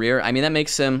his career. That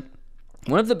makes him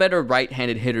one of the better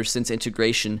right-handed hitters since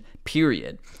integration,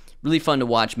 period. Really fun to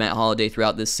watch Matt Holliday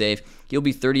throughout this save. He'll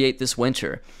be 38 this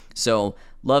winter. So,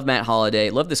 love Matt Holliday.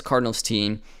 Love this Cardinals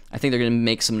team. I think they're going to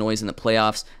make some noise in the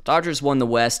playoffs. Dodgers won the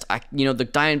West. The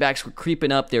Diamondbacks were creeping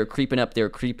up. They were creeping up.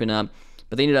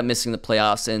 But they ended up missing the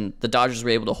playoffs, and the Dodgers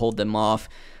were able to hold them off.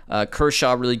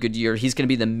 Kershaw, really good year. He's going to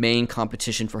be the main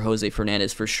competition for Jose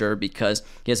Fernandez for sure because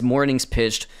he has more innings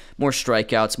pitched, more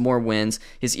strikeouts, more wins.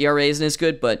 His ERA isn't as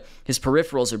good, but his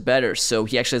peripherals are better. So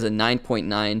he actually has a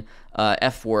 9.9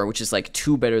 F4, which is like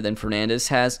 2 better than Fernandez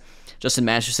has. Justin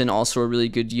Masterson, also a really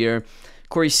good year.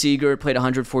 Corey Seager played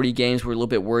 140 games. We were a little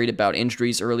bit worried about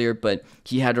injuries earlier, but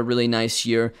he had a really nice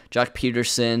year. Jock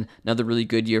Peterson, another really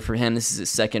good year for him. This is his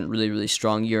second really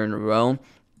strong year in a row.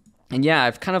 And yeah,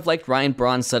 I've kind of liked Ryan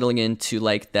Braun settling into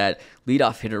like that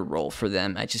leadoff hitter role for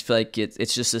them. I just feel like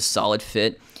it's just a solid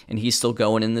fit, and he's still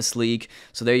going in this league.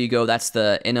 So there you go. That's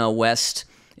the NL West.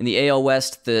 In the AL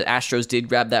West, the Astros did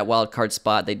grab that wild card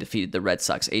spot. They defeated the Red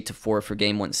Sox 8-4 for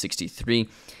game 163.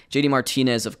 JD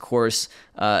Martinez, of course,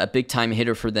 a big-time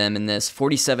hitter for them in this.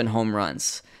 47 home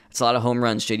runs. It's a lot of home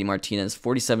runs, JD Martinez.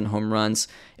 47 home runs.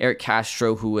 Eric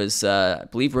Castro, who was, I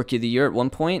believe, Rookie of the Year at one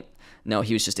point. No,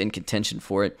 he was just in contention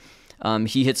for it.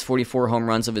 He hits 44 home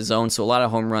runs of his own, so a lot of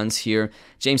home runs here.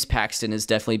 James Paxton has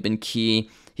definitely been key.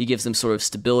 He gives them sort of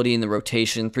stability in the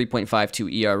rotation,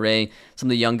 3.52 ERA. Some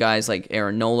of the young guys like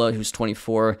Aaron Nola, who's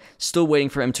 24, still waiting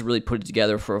for him to really put it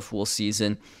together for a full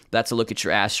season. That's a look at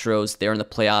your Astros. They're in the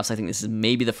playoffs. I think this is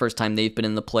maybe the first time they've been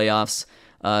in the playoffs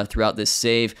throughout this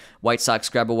save. White Sox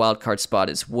grab a wild card spot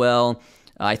as well.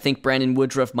 I think Brandon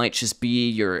Woodruff might just be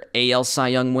your AL Cy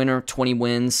Young winner. 20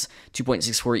 wins,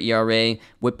 2.64 ERA,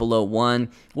 whip below 1.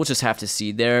 We'll just have to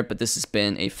see there, but this has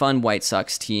been a fun White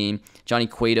Sox team. Johnny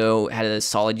Cueto had a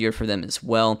solid year for them as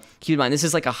well. Keep in mind, this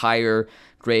is like a higher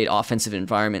grade offensive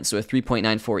environment, so a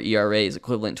 3.94 ERA is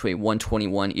equivalent to a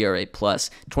 121 ERA+.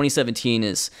 2017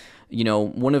 is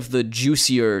one of the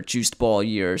juiced ball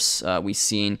years we've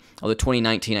seen, although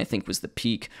 2019, I think, was the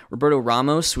peak. Roberto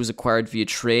Ramos was acquired via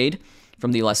trade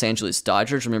from the Los Angeles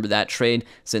Dodgers. Remember that trade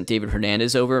sent David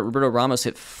Hernandez over? Roberto Ramos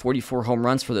hit 44 home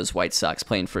runs for those White Sox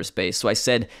playing first base. So I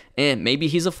said, maybe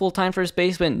he's a full-time first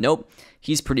baseman. Nope.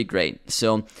 He's pretty great.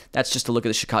 So that's just a look at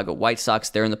the Chicago White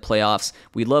Sox. They're in the playoffs.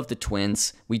 We love the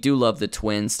Twins. We do love the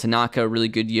Twins. Tanaka, really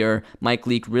good year. Mike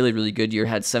Leake, really, really good year.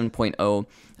 Had 7.0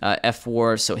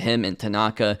 F4. So him and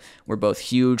Tanaka were both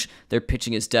huge. Their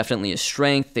pitching is definitely a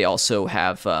strength. They also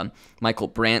have Michael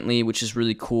Brantley, which is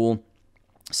really cool.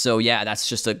 So, yeah, that's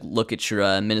just a look at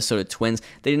your Minnesota Twins.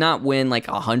 They did not win like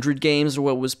 100 games or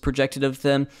what was projected of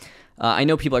them. I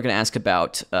know people are going to ask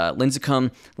about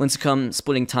Lincecum. Lincecum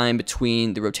splitting time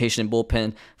between the rotation and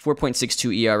bullpen,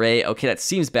 4.62 ERA. Okay, that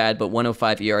seems bad, but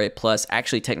 105 ERA plus,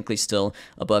 actually technically still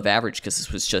above average because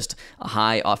this was just a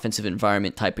high offensive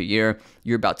environment type of year.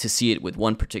 You're about to see it with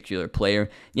one particular player.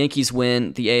 Yankees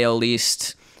win the AL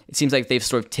East. It seems like they've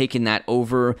sort of taken that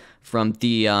over from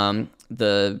the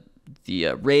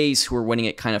Rays, who were winning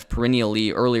it kind of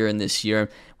perennially earlier in this year.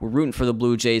 We're rooting for the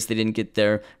Blue Jays. They didn't get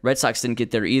there. Red Sox didn't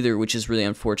get there either, which is really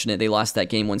unfortunate. They lost that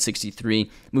game 163.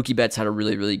 Mookie Betts had a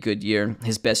really, really good year.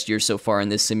 His best year so far in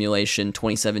this simulation,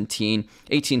 2017.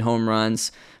 18 home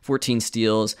runs, 14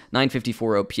 steals,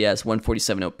 954 OPS,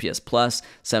 147 OPS plus,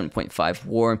 7.5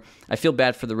 WAR. I feel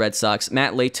bad for the Red Sox.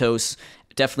 Matt Latos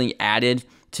definitely added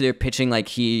to their pitching. Like,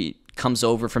 he comes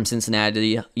over from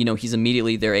Cincinnati, he's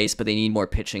immediately their ace, but they need more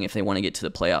pitching if they want to get to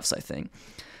the playoffs, I think.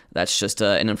 That's just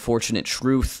an unfortunate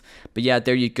truth. But yeah,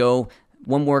 there you go.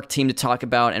 One more team to talk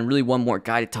about, and really one more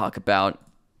guy to talk about.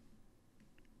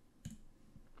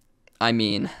 I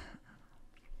mean,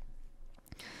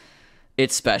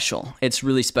 it's special. It's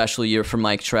really special year for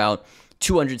Mike Trout.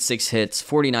 206 hits,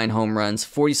 49 home runs,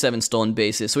 47 stolen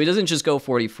bases. So he doesn't just go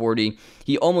 40-40.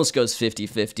 He almost goes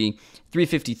 50-50.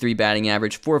 353 batting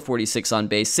average, 446 on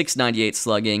base, 698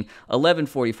 slugging,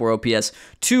 1144 OPS,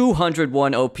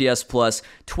 201 OPS plus,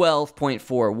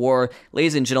 12.4 WAR.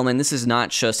 Ladies and gentlemen, this is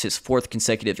not just his fourth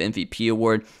consecutive MVP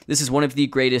award. This is one of the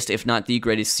greatest, if not the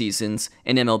greatest seasons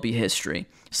in MLB history.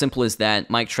 Simple as that.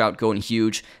 Mike Trout going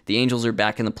huge. The Angels are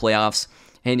back in the playoffs.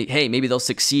 And hey, maybe they'll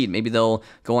succeed. Maybe they'll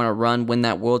go on a run, win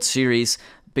that World Series.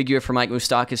 Big year for Mike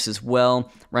Moustakas as well.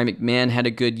 Ryan McMahon had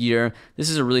a good year. This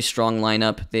is a really strong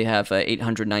lineup. They have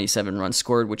 897 runs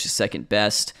scored, which is second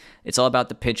best. It's all about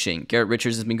the pitching. Garrett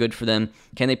Richards has been good for them.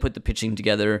 Can they put the pitching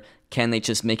together? Can they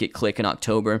just make it click in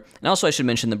October? And also, I should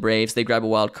mention the Braves. They grab a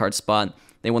wild card spot.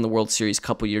 They won the World Series a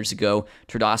couple years ago.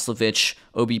 Turdoslavich,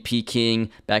 OBP king,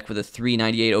 back with a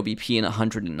 398 OBP and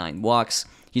 109 walks.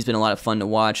 He's been a lot of fun to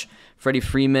watch. Freddie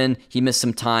Freeman, he missed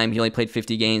some time. He only played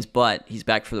 50 games, but he's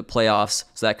back for the playoffs,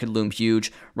 so that could loom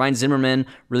huge. Ryan Zimmerman,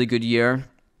 really good year.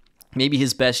 Maybe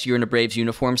his best year in a Braves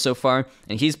uniform so far,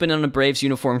 and he's been in a Braves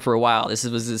uniform for a while. This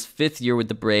was his 5th year with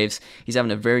the Braves. He's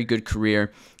having a very good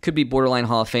career. Could be borderline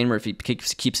Hall of Famer if he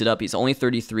keeps it up. He's only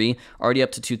 33, already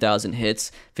up to 2,000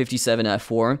 hits, 57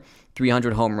 F4,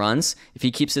 300 home runs. If he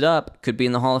keeps it up, could be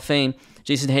in the Hall of Fame.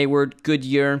 Jason Hayward, good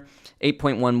year,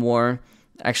 8.1 WAR.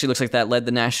 Actually looks like that led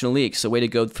the National League, so way to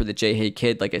go for the J-Hay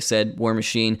kid. Like I said, War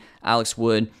Machine, Alex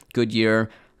Wood, good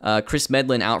year. Chris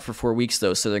Medlin out for 4 weeks,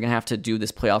 though, so they're going to have to do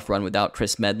this playoff run without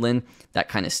Chris Medlin. That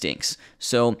kind of stinks.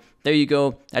 So there you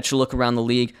go. That's your look around the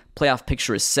league. Playoff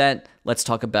picture is set. Let's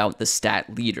talk about the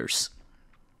stat leaders.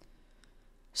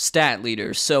 Stat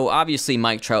leaders. So obviously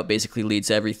Mike Trout basically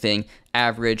leads everything.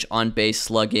 Average, on-base,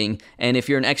 slugging. And if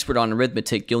you're an expert on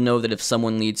arithmetic, you'll know that if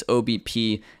someone leads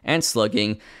OBP and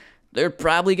slugging, they're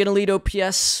probably going to lead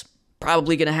OPS.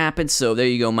 Probably going to happen. So there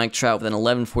you go. Mike Trout with an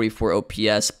 1144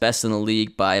 OPS. Best in the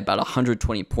league by about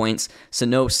 120 points.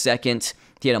 Sano second.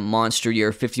 He had a monster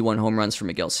year. 51 home runs for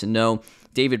Miguel Sano.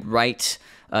 David Wright,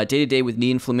 day-to-day with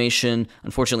knee inflammation.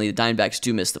 Unfortunately, the Diamondbacks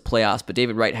do miss the playoffs, but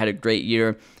David Wright had a great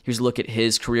year. Here's a look at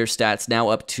his career stats, now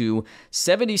up to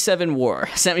 77 WAR.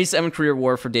 77 career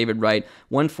WAR for David Wright,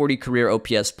 140 career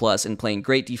OPS plus, and playing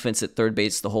great defense at third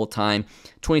base the whole time.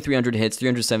 2,300 hits,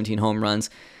 317 home runs.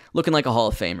 Looking like a Hall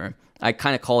of Famer. I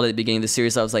kind of called it at the beginning of the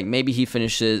series. I was like, maybe he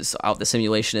finishes out the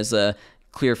simulation as a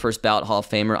clear first ballot Hall of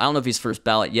Famer. I don't know if he's first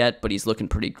ballot yet, but he's looking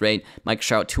pretty great. Mike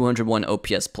Trout, 201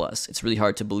 OPS plus. It's really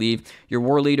hard to believe. Your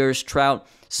WAR leaders, Trout,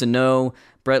 Sano,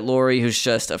 Brett Laurie, who's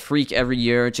just a freak every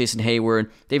year, Jason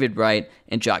Hayward, David Wright,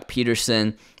 and Jock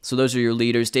Peterson. So those are your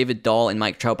leaders. David Dahl and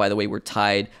Mike Trout, by the way, were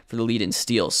tied for the lead in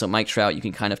steals. So Mike Trout, you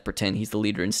can kind of pretend he's the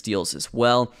leader in steals as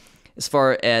well. As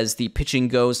far as the pitching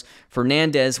goes,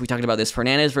 Fernandez, we talked about this,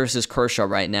 Fernandez versus Kershaw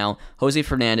right now. Jose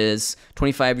Fernandez,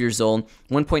 25 years old,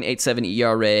 1.87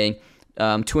 ERA,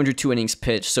 202 innings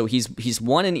pitched. So he's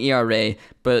won in ERA,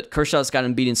 but Kershaw's got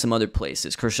him beat in some other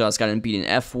places. Kershaw's got him beat in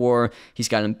FWAR. He's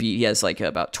got him beat. He has like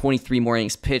about 23 more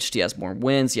innings pitched. He has more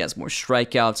wins. He has more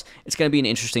strikeouts. It's going to be an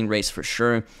interesting race for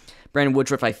sure. Brandon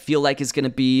Woodruff, I feel like, is going to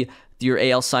be your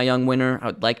AL Cy Young winner. I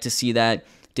would like to see that.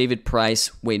 David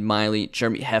Price, Wade Miley,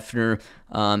 Jeremy Hefner.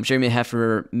 Jeremy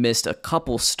Hefner missed a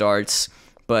couple starts,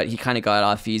 but he kind of got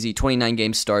off easy. 29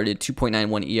 games started,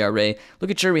 2.91 ERA. Look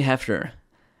at Jeremy Hefner.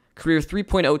 Career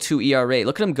 3.02 ERA.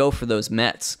 Look at him go for those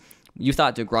Mets. You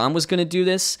thought DeGrom was going to do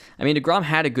this? I mean, DeGrom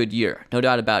had a good year. No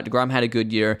doubt about it. DeGrom had a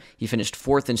good year. He finished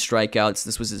 4th in strikeouts.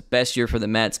 This was his best year for the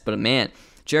Mets. But man,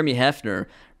 Jeremy Hefner,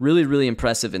 really, really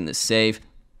impressive in this save.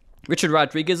 Richard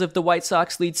Rodriguez of the White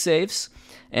Sox leads saves.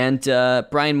 And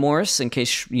Brian Morris, in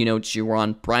case you were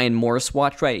on Brian Morris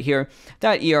watch right here,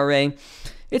 that ERA,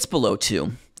 it's below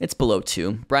 2. It's below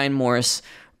 2. Brian Morris,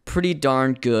 pretty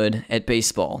darn good at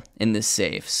baseball in this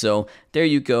save. So there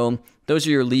you go. Those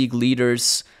are your league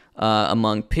leaders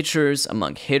among pitchers,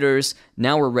 among hitters.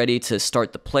 Now we're ready to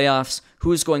start the playoffs.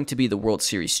 Who is going to be the World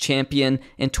Series champion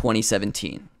in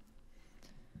 2017?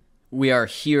 We are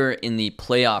here in the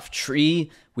playoff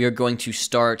tree. We are going to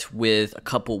start with a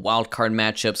couple wildcard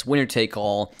matchups, winner take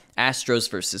all, Astros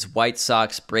versus White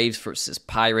Sox, Braves versus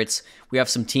Pirates. We have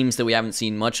some teams that we haven't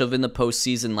seen much of in the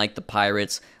postseason, like the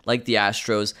Pirates, like the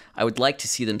Astros. I would like to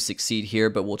see them succeed here,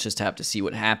 but we'll just have to see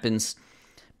what happens.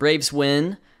 Braves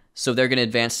win, so they're going to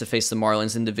advance to face the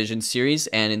Marlins in Division Series,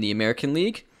 and in the American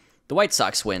League, the White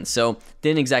Sox win. So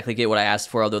didn't exactly get what I asked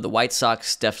for, although the White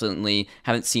Sox definitely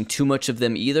haven't seen too much of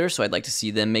them either, so I'd like to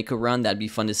see them make a run. That'd be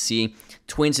fun to see.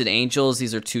 Twins and Angels,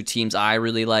 these are two teams I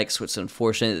really like, so it's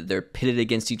unfortunate that they're pitted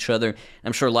against each other.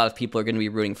 I'm sure a lot of people are going to be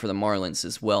rooting for the Marlins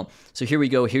as well. So here we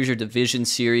go. Here's your division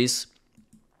series.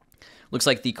 Looks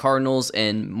like the Cardinals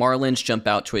and Marlins jump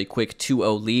out to a quick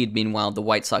 2-0 lead. Meanwhile, the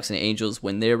White Sox and Angels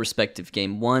win their respective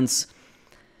game once.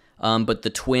 But the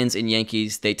Twins and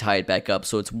Yankees, they tie it back up.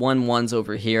 So it's 1-1s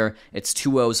over here. It's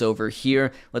 2-0s over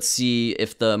here. Let's see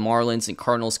if the Marlins and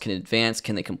Cardinals can advance.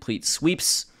 Can they complete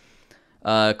sweeps?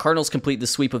 Cardinals complete the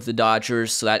sweep of the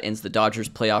Dodgers, so that ends the Dodgers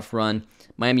playoff run.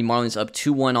 Miami Marlins up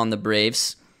 2-1 on the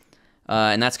Braves.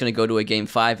 And that's going to go to a Game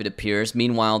 5, it appears.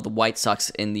 Meanwhile, the White Sox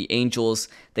and the Angels,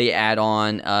 they add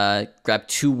on, grab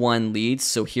 2-1 leads.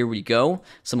 So here we go.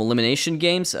 Some elimination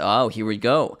games. Oh, here we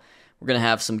go. We're going to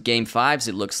have some Game 5s,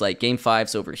 it looks like. Game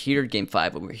 5's over here, Game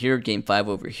 5 over here, Game 5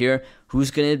 over here.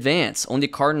 Who's going to advance? Only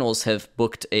Cardinals have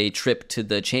booked a trip to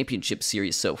the championship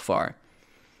series so far.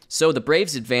 So the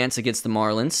Braves advance against the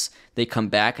Marlins. They come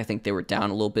back. I think they were down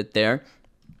a little bit there.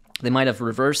 They might have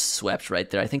reverse swept right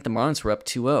there. I think the Marlins were up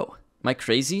 2-0. Am I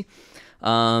crazy?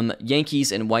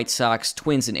 Yankees and White Sox,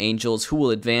 Twins and Angels. Who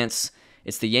will advance?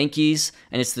 It's the Yankees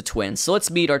and it's the Twins. So let's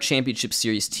meet our championship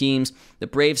series teams. The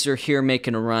Braves are here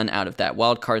making a run out of that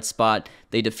wild card spot.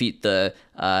 They defeat the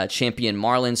champion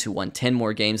Marlins, who won 10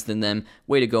 more games than them.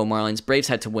 Way to go, Marlins. Braves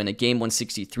had to win a game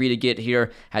 163 to get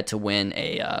here, had to win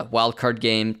a wild card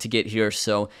game to get here,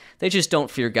 so they just don't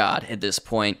fear God at this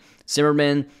point.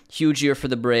 Zimmerman, huge year for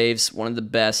the Braves, one of the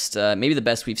best, maybe the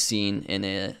best we've seen in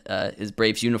his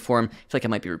Braves uniform. I feel like I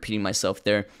might be repeating myself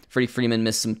there. Freddie Freeman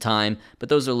missed some time, but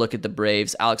those are a look at the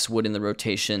Braves. Alex Wood in the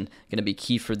rotation, going to be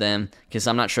key for them, because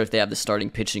I'm not sure if they have the starting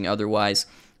pitching otherwise.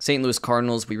 St. Louis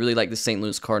Cardinals, we really like the St.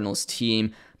 Louis Cardinals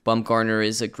team. Bumgarner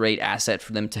is a great asset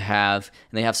for them to have,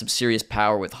 and they have some serious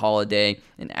power with Holiday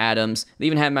and Adams. They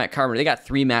even have Matt Carpenter. They got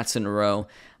 3 Matts in a row.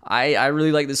 I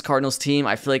really like this Cardinals team.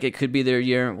 I feel like it could be their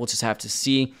year. We'll just have to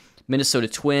see. Minnesota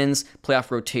Twins, playoff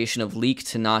rotation of Leak,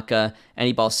 Tanaka,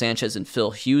 Anibal Sanchez, and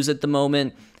Phil Hughes at the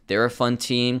moment. They're a fun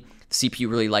team. The CPU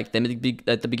really liked them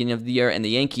at the beginning of the year. And the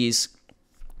Yankees,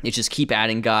 they just keep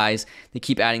adding guys. They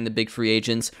keep adding the big free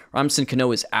agents. Robinson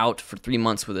Cano is out for 3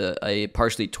 months with a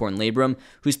partially torn labrum.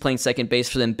 Who's playing second base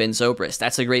for them? Ben Zobrist.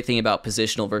 That's a great thing about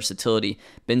positional versatility.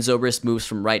 Ben Zobrist moves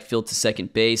from right field to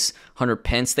second base. Hunter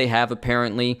Pence they have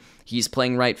apparently. He's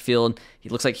playing right field. He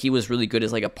looks like he was really good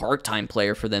as like a part-time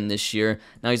player for them this year.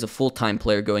 Now he's a full-time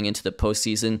player going into the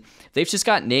postseason. They've just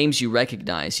got names you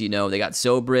recognize. They got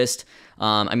Zobrist.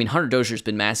 Hunter Dozier's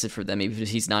been massive for them, even if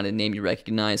he's not a name you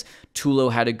recognize.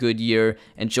 Tulo had a good year.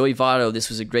 And Joey Votto, this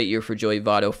was a great year for Joey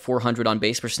Votto. 400 on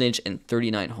base percentage and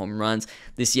 39 home runs.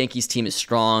 This Yankees team is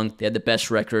strong. They had the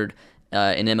best record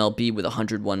in MLB with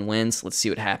 101 wins. Let's see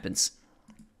what happens.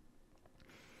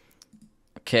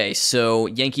 Okay, so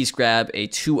Yankees grab a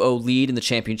 2-0 lead in the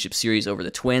championship series over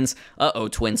the Twins. Uh-oh,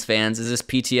 Twins fans. Is this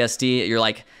PTSD? You're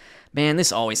like, man,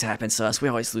 this always happens to us. We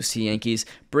always lose to Yankees.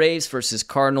 Braves versus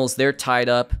Cardinals. They're tied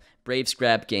up. Braves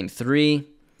grab game 3.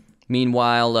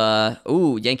 Meanwhile,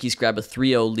 Yankees grab a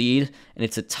 3-0 lead, and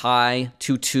it's a tie,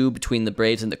 2-2 between the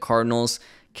Braves and the Cardinals.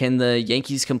 Can the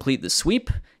Yankees complete the sweep?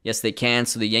 Yes, they can.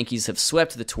 So the Yankees have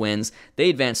swept the Twins. They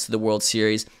advance to the World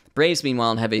Series. Braves,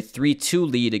 meanwhile, have a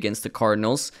 3-2 lead against the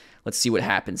Cardinals. Let's see what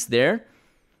happens there.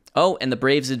 Oh, and the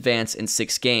Braves advance in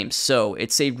 6 games. So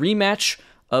it's a rematch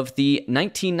of the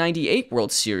 1998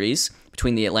 World Series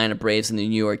between the Atlanta Braves and the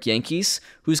New York Yankees.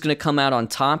 Who's going to come out on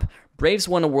top? Braves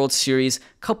won a World Series a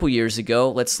couple years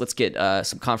ago. Let's get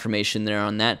some confirmation there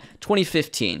on that.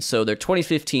 2015. So they're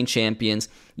 2015 champions.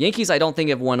 Yankees, I don't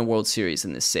think, have won a World Series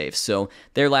in this save. So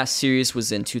their last series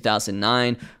was in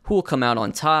 2009. Who will come out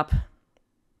on top?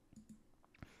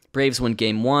 Braves win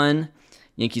Game 1.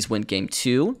 Yankees win Game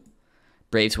 2.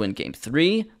 Braves win Game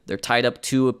 3. They're tied up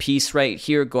 2 apiece right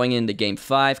here going into Game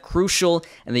 5. Crucial.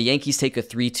 And the Yankees take a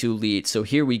 3-2 lead. So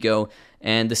here we go.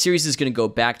 And the series is going to go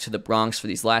back to the Bronx for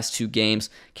these last 2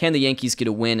 games. Can the Yankees get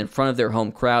a win in front of their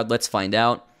home crowd? Let's find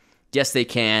out. Yes, they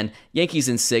can. Yankees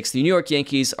in 6. The New York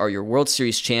Yankees are your World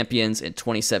Series champions in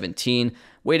 2017.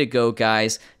 Way to go,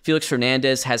 guys. Felix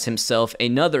Hernandez has himself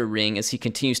another ring as he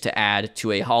continues to add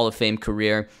to a Hall of Fame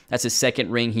career. That's his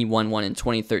 2nd ring. He won one in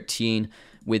 2013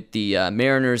 with the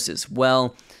Mariners as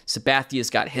well. Sabathia's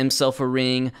got himself a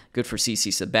ring. Good for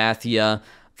CC Sabathia.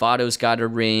 Votto's got a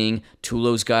ring.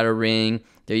 Tulo's got a ring.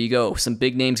 There you go. Some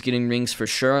big names getting rings for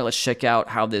sure. Let's check out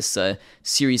how this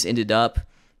series ended up.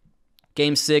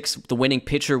 Game 6, the winning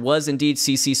pitcher was indeed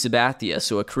CC Sabathia.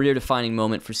 So a career-defining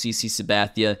moment for CC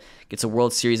Sabathia. Gets a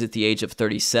World Series at the age of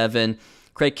 37.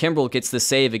 Craig Kimbrell gets the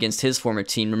save against his former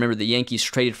team. Remember, the Yankees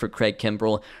traded for Craig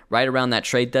Kimbrell right around that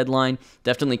trade deadline.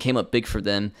 Definitely came up big for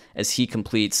them as he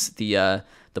completes the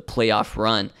playoff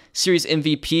run. Series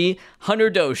MVP, Hunter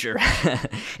Dozier.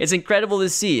 It's incredible to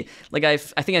see. Like I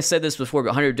think I said this before,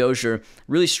 but Hunter Dozier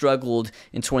really struggled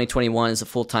in 2021 as a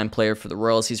full-time player for the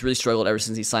Royals. He's really struggled ever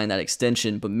since he signed that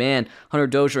extension. But man, Hunter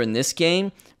Dozier in this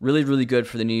game, really, really good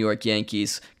for the New York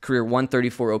Yankees. Career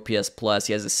 134 OPS plus.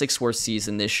 He has a 6 WAR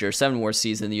season this year, 7 WAR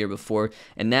season the year before,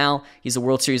 and now he's a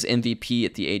World Series MVP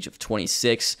at the age of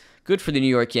 26. Good for the New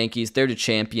York Yankees. They're the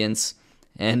champions.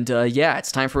 And yeah,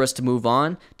 it's time for us to move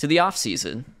on to the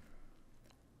offseason.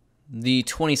 The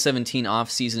 2017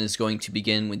 offseason is going to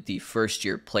begin with the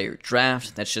first-year player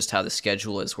draft. That's just how the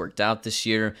schedule has worked out this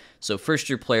year. So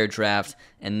first-year player draft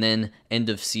and then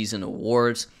end-of-season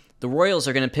awards. The Royals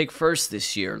are going to pick first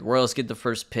this year. The Royals get the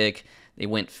first pick. They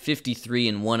went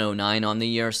 53-109 on the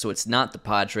year, so it's not the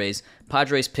Padres.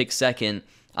 Padres pick second.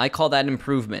 I call that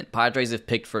improvement. Padres have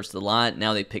picked first a lot.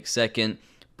 Now they pick second.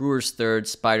 Brewers third,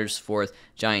 Spiders fourth,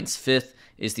 Giants fifth.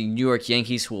 Is the New York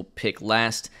Yankees who will pick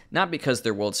last, not because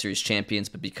they're World Series champions,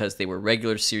 but because they were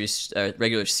regular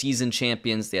season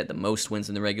champions. They had the most wins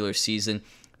in the regular season.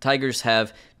 Tigers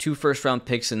have 2 first-round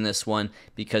picks in this one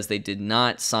because they did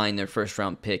not sign their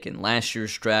first-round pick in last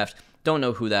year's draft. Don't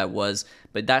know who that was,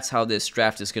 but that's how this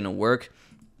draft is going to work.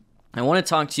 I want to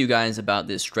talk to you guys about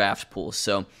this draft pool.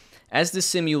 So as the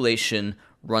simulation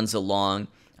runs along,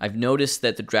 I've noticed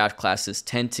that the draft classes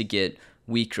tend to get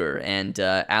weaker, and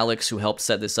Alex, who helped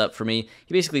set this up for me,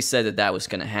 he basically said that that was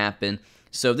going to happen.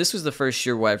 So this was the first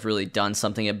year where I've really done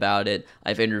something about it.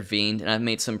 I've intervened, and I've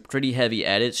made some pretty heavy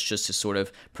edits just to sort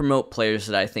of promote players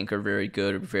that I think are very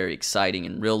good or very exciting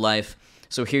in real life.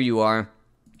 So here you are.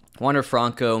 Wander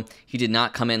Franco, he did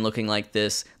not come in looking like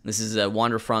this. This is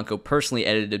Wander Franco personally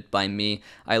edited by me.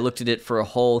 I looked at it for a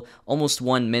whole almost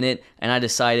 1 minute, and I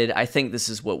decided I think this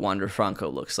is what Wander Franco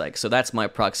looks like. So that's my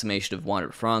approximation of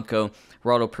Wander Franco.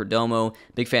 Geraldo Perdomo,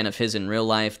 big fan of his in real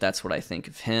life. That's what I think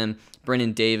of him.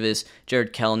 Brennan Davis,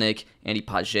 Jared Kelenic, Andy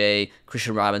Paget,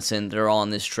 Christian Robinson, they're all in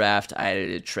this draft. I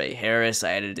edited Trey Harris.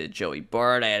 I edited Joey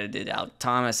Bart. I edited Alec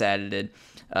Thomas. I edited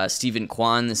Stephen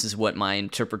Kwan. This is what my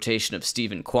interpretation of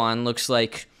Stephen Kwan looks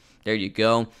like. There you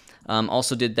go.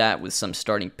 Also did that with some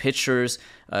starting pitchers.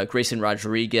 Grayson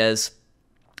Rodriguez,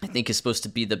 I think, is supposed to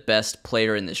be the best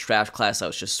player in this draft class. I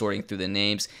was just sorting through the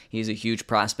names. He's a huge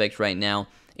prospect right now.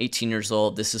 18 years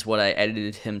old. This is what I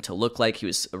edited him to look like. He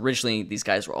was originally, these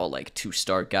guys were all like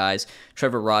 2-star guys.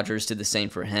 Trevor Rogers did the same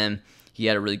for him. He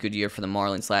had a really good year for the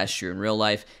Marlins last year in real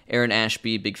life. Aaron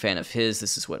Ashby, big fan of his.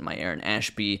 This is what my Aaron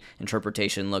Ashby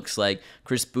interpretation looks like.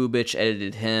 Chris Bubich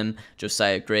edited him.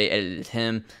 Josiah Gray edited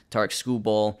him. Tarek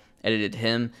Skubal edited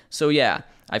him. So yeah,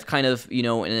 I've kind of, in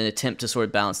an attempt to sort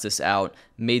of balance this out,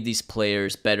 made these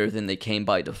players better than they came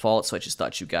by default. So I just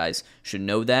thought you guys should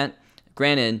know that.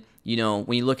 Granted, you know,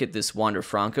 when you look at this Wander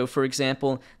Franco, for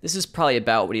example, this is probably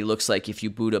about what he looks like if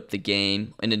you boot up the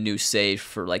game in a new save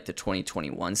for like the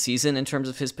 2021 season in terms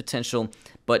of his potential.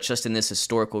 But just in this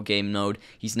historical game mode,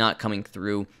 he's not coming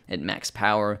through at max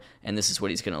power, and this is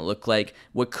what he's going to look like.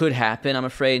 What could happen, I'm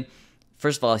afraid,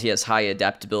 first of all, he has high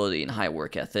adaptability and high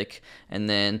work ethic, and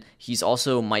then he's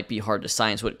also might be hard to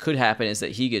sign. So what could happen is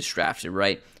that he gets drafted,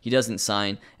 right? He doesn't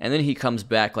sign, and then he comes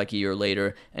back like a year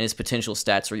later, and his potential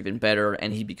stats are even better,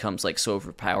 and he becomes like so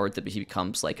overpowered that he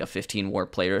becomes like a 15 WAR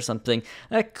player or something.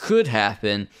 That could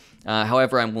happen.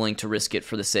 However, I'm willing to risk it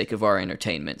for the sake of our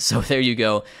entertainment. So there you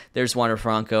go. There's Wander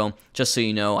Franco. Just so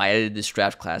you know, I edited this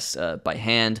draft class by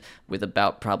hand with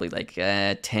about probably like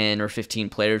 10 or 15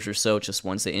 players or so, just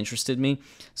ones that interested me.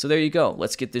 So there you go.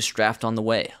 Let's get this draft on the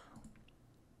way.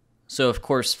 So, of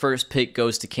course, first pick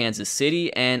goes to Kansas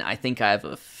City, and I think I have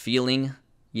a feeling,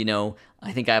 you know,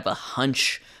 I think I have a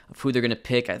hunch of who they're going to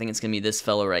pick. I think it's going to be this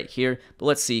fellow right here. But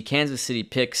let's see. Kansas City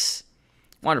picks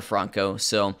Wander Franco,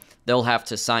 so they'll have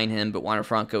to sign him, but Wander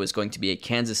Franco is going to be a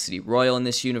Kansas City Royal in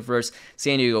this universe.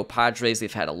 San Diego Padres,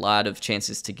 they've had a lot of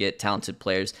chances to get talented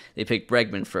players. They picked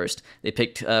Bregman first. They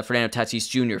picked Fernando Tatis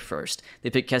Jr. first. They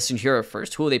picked Keston Hiura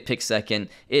first. Who will they pick second?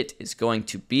 It is going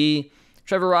to be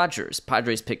Trevor Rogers.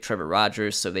 Padres picked Trevor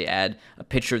Rogers, so they add a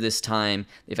pitcher this time.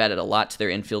 They've added a lot to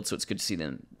their infield, so it's good to see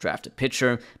them draft a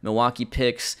pitcher. Milwaukee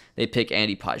picks. They pick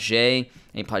Andy Paget.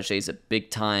 Andy Paget is a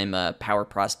big-time power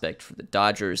prospect for the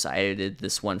Dodgers. I edited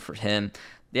this one for him.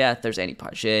 Yeah, there's Andy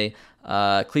Paget.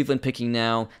 Cleveland picking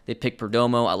now. They pick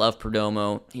Perdomo. I love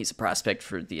Perdomo. He's a prospect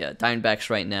for the Diamondbacks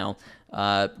right now.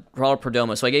 Ronald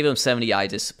Perdomo. So I gave him 70 eye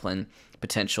discipline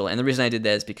potential, and the reason I did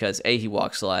that is because A, he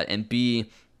walks a lot, and B,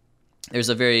 there's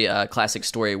a very classic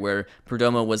story where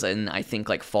Perdomo was in, I think,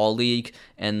 like Fall League,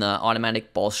 and the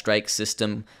automatic ball strike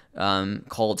system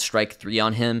called strike 3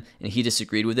 on him, and he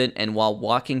disagreed with it. And while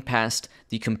walking past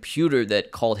the computer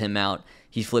that called him out,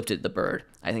 he flipped it the bird.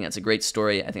 I think that's a great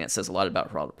story. I think that says a lot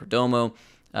about Ronald Perdomo.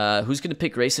 Who's going to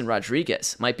pick Grayson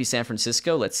Rodriguez? Might be San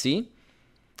Francisco. Let's see.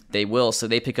 They will, so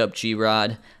they pick up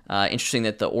G-Rod. Interesting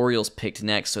that the Orioles picked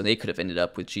next, so they could have ended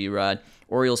up with G-Rod.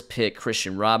 Orioles pick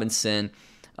Christian Robinson.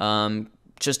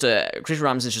 Christian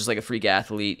Robinson's just like a freak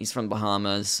athlete. He's from the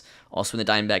Bahamas, also in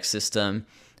the Diamondback system.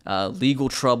 Legal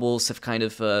troubles have kind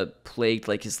of plagued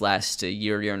like his last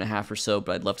year and a half or so,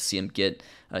 but I'd love to see him get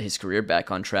his career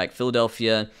back on track.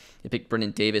 Philadelphia, they picked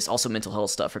Brendan Davis. Also mental health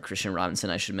stuff for Christian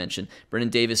Robinson, I should mention. Brendan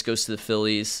Davis goes to the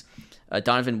Phillies.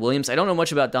 Donovan Williams. I don't know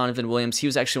much about Donovan Williams. He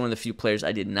was actually one of the few players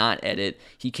I did not edit.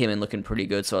 He came in looking pretty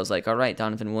good, so I was like, all right,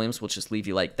 Donovan Williams, we'll just leave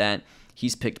you like that.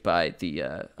 He's picked by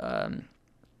the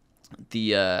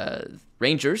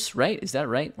Rangers, right? Is that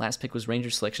right? Last pick was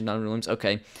Rangers selection, Donovan Williams.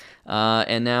 Okay.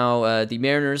 And now the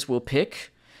Mariners will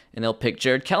pick, and they'll pick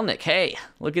Jared Kelenic. Hey,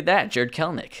 look at that, Jared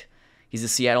Kelenic. He's a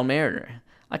Seattle Mariner.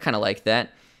 I kind of like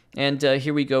that. And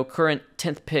here we go. Current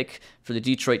 10th pick for the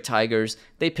Detroit Tigers.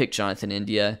 They picked Jonathan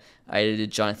India. I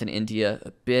edited Jonathan India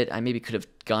a bit. I maybe could have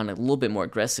gone a little bit more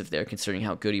aggressive there considering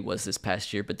how good he was this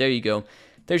past year. But there you go.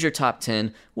 There's your top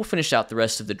 10. We'll finish out the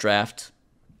rest of the draft.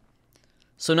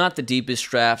 So not the deepest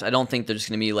draft. I don't think there's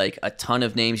going to be like a ton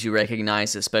of names you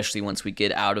recognize, especially once we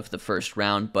get out of the first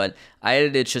round. But I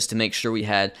edited it just to make sure we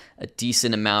had a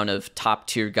decent amount of top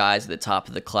tier guys at the top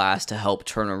of the class to help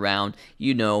turn around,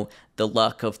 you know, the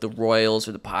luck of the Royals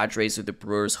or the Padres or the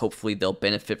Brewers. Hopefully they'll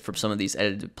benefit from some of these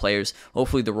edited players.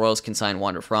 Hopefully the Royals can sign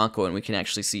Wander Franco and we can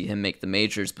actually see him make the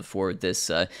majors before this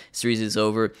series is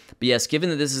over. But yes, given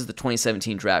that this is the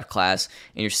 2017 draft class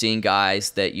and you're seeing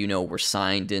guys that, you know, were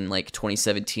signed in like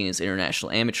 2017 as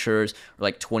international amateurs or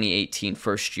like 2018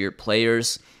 first year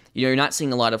players, you know, you're not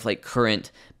seeing a lot of like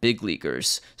current big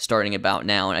leaguers starting about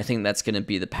now. And I think that's going to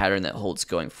be the pattern that holds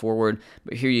going forward.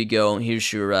 But here you go.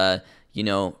 Here's your you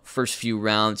know, first few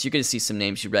rounds, you're going to see some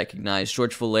names you recognize.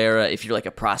 George Valera, if you're like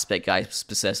a prospect guy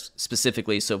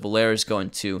specifically. So Valera's going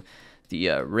to the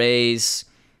Rays.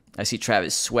 I see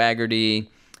Travis Swaggerty.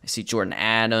 I see Jordan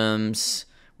Adams.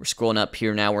 We're scrolling up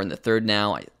here now. We're in the third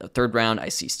round. I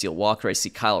see Steele Walker. I see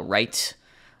Kyle Wright.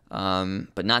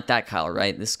 But not that Kyle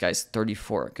Wright. This guy's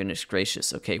 34. Goodness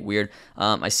gracious. Okay, weird.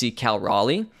 I see Cal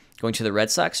Raleigh going to the Red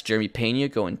Sox. Jeremy Pena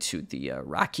going to the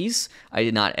Rockies. I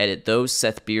did not edit those.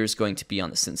 Seth Beers going to be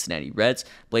on the Cincinnati Reds.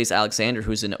 Blaze Alexander,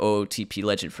 who's an OOTP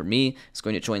legend for me, is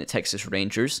going to join the Texas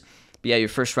Rangers. But yeah, your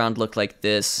first round looked like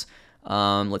this.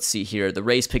 Let's see here. The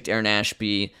Rays picked Aaron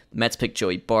Ashby. The Mets picked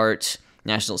Joey Bart.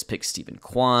 Nationals picked Stephen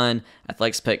Kwan.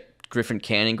 Athletics picked Griffin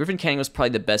Canning. Griffin Canning was probably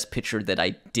the best pitcher that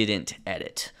I didn't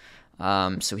edit.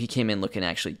 So he came in looking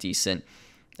actually decent.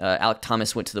 Alec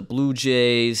Thomas went to the Blue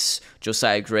Jays.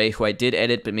 Josiah Gray, who I did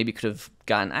edit, but maybe could have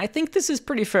gotten. I think this is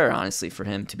pretty fair, honestly, for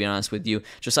him, to be honest with you.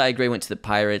 Josiah Gray went to the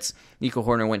Pirates. Nico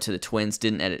Horner went to the Twins,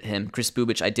 didn't edit him. Chris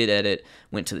Bubich, I did edit,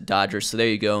 went to the Dodgers. So there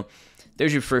you go.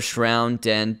 There's your first round,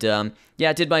 and yeah,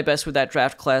 I did my best with that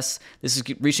draft class. This is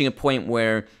reaching a point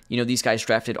where, these guys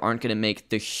drafted aren't going to make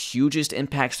the hugest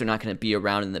impacts. They're not going to be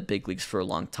around in the big leagues for a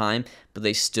long time, but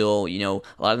they still, a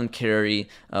lot of them carry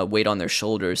weight on their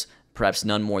shoulders, perhaps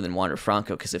none more than Wander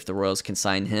Franco, because if the Royals can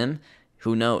sign him,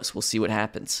 who knows? We'll see what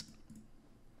happens.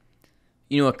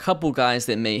 A couple guys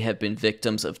that may have been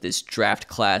victims of this draft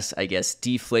class, I guess,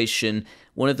 deflation.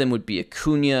 One of them would be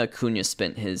Acuna. Acuna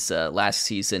spent his first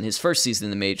season in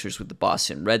the majors with the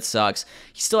Boston Red Sox.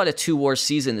 He still had a 2-WAR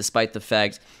season despite the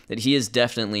fact that he is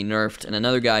definitely nerfed. And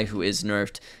another guy who is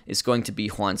nerfed is going to be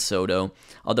Juan Soto.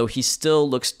 Although he still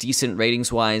looks decent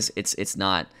ratings-wise, it's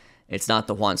not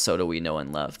the Juan Soto we know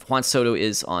and love. Juan Soto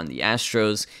is on the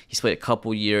Astros. He's played a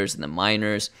couple years in the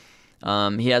minors.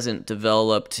 He hasn't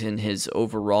developed in his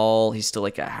overall. He's still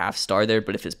like a half star there,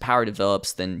 but if his power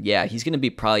develops, then yeah, he's going to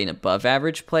be probably an above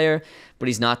average player, but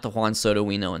he's not the Juan Soto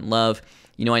we know and love.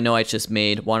 I know I just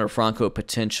made Wander Franco a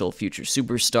potential future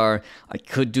superstar. I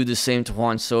could do the same to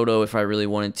Juan Soto if I really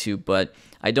wanted to, but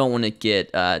I don't want to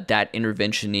get that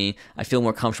intervention-y. I feel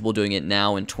more comfortable doing it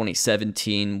now in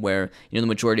 2017 where, the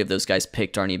majority of those guys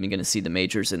picked aren't even going to see the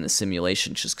majors in the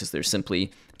simulation just because they're simply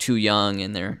too young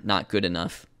and they're not good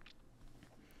enough.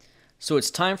 So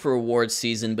it's time for award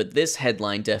season, but this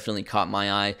headline definitely caught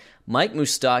my eye. Mike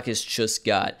Moustakas just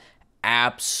got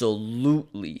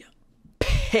absolutely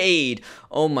paid,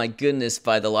 oh my goodness,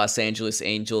 by the Los Angeles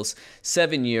Angels.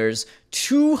 7 years,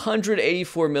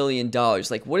 $284 million.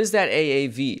 Like, what is that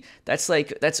AAV?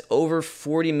 That's over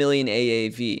 40 million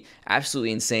AAV.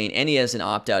 Absolutely insane. And he has an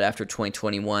opt-out after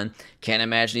 2021. Can't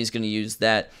imagine he's going to use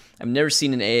that. I've never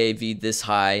seen an AAV this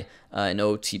high in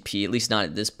OTP, at least not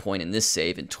at this point in this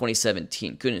save in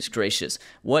 2017. Goodness gracious.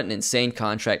 What an insane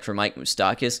contract for Mike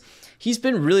Moustakas. He's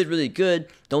been really, really good.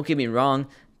 Don't get me wrong.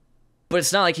 But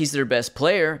it's not like he's their best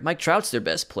player. Mike Trout's their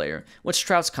best player. What's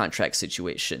Trout's contract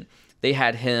situation? They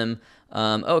had him,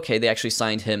 they actually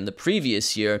signed him the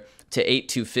previous year to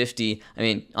 $8,250. I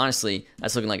mean, honestly,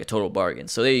 that's looking like a total bargain.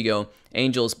 So there you go.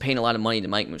 Angels paying a lot of money to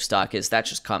Mike Moustakas. That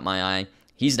just caught my eye.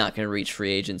 He's not going to reach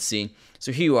free agency.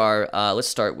 So here you are. Let's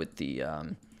start with the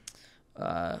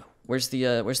where's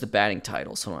the batting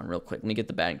titles? Hold on, real quick. Let me get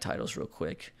the batting titles real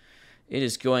quick. It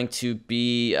is going to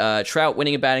be Trout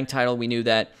winning a batting title. We knew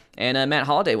that. And Matt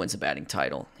Holliday wins a batting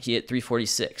title. He hit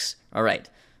 346. All right.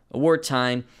 Award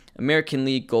time. American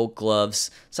League Gold Gloves.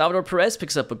 Salvador Perez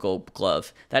picks up a Gold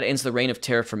Glove. That ends the reign of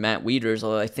terror for Matt Wieters,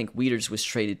 although I think Wieters was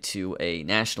traded to a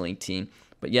National League team.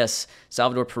 But yes,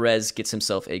 Salvador Perez gets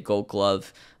himself a Gold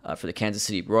Glove for the Kansas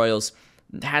City Royals.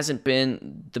 It hasn't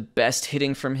been the best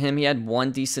hitting from him. He had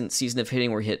one decent season of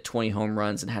hitting where he hit 20 home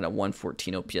runs and had a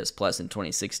 114 OPS plus in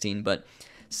 2016. But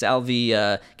Salvi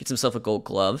gets himself a Gold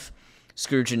Glove.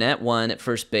 Scooter Gennett won at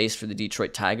first base for the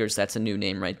Detroit Tigers. That's a new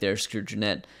name right there. Scooter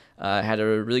Gennett had a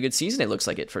really good season, it looks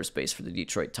like, at first base for the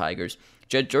Detroit Tigers.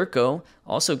 Jed Durko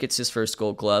also gets his first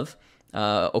Gold Glove.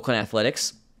 Oakland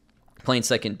Athletics playing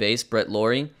second base. Brett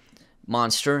Laurie,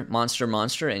 monster,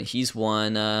 and he's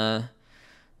won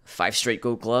 5 straight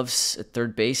Gold Gloves at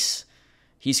third base.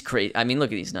 He's crazy. I mean,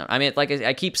 look at these numbers. I mean, like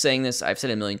I keep saying this, I've said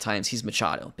it a million times. He's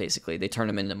Machado, basically. They turn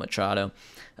him into Machado.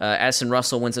 Addison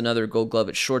Russell wins another Gold Glove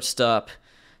at shortstop.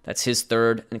 That's his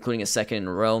third, including a second in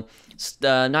a row.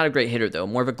 Not a great hitter, though.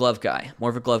 More of a glove guy.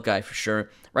 For sure.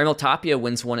 Raimel Tapia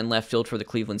wins one in left field for the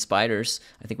Cleveland Spiders.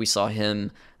 I think we saw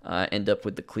him end up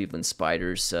with the Cleveland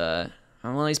Spiders.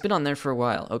 Well, he's been on there for a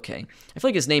while. Okay. I feel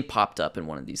like his name popped up in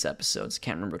one of these episodes.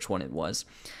 Can't remember which one it was.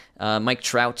 Mike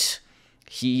Trout,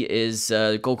 he is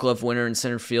a Gold Glove winner in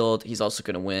center field. He's also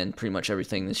going to win pretty much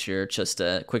everything this year. Just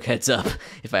a quick heads up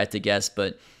if I had to guess.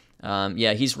 But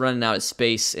yeah, he's running out of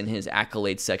space in his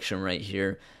accolade section right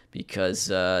here because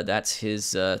that's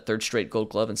his third straight Gold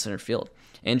Glove in center field.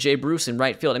 And Jay Bruce in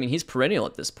right field. I mean, he's perennial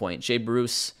at this point. Jay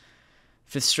Bruce,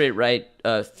 fifth straight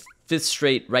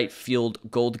right field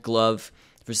Gold Glove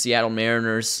for Seattle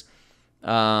Mariners.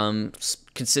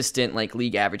 Consistent, like,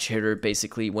 league average hitter,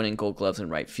 basically winning Gold Gloves in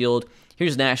right field.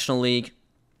 Here's National League.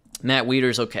 Matt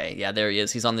Wieters, okay, yeah, there he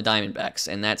is. He's on the Diamondbacks,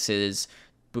 and that's his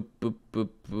boop, boop, boop,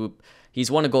 boop. He's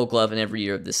won a Gold Glove in every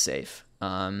year of this save.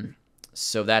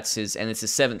 So that's his, and it's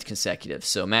his 7th consecutive.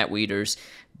 So Matt Wieters,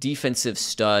 defensive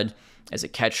stud as a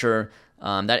catcher.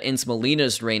 That ends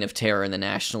Molina's reign of terror in the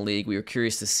National League. We were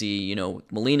curious to see,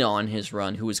 Molina on his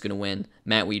run, who was going to win.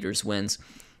 Matt Wieters wins.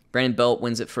 Brandon Belt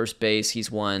wins at first base.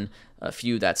 He's won a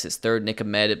few. That's his third. Nick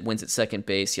Ahmed wins at second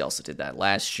base. He also did that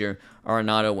last year.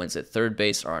 Arenado wins at third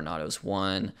base. Arenado's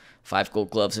won 5 Gold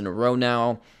Gloves in a row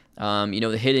now.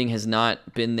 The hitting has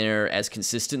not been there as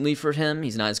consistently for him.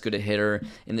 He's not as good a hitter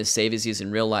in the save as he is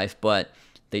in real life, but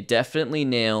they definitely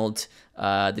nailed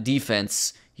the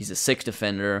defense. He's a sick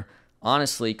defender.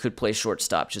 Honestly, could play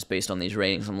shortstop just based on these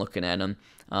ratings. I'm looking at him.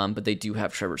 But they do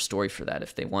have Trevor Story for that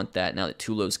if they want that now that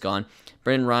Tulo's gone.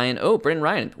 Brendan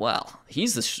Ryan. Well,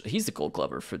 he's the Gold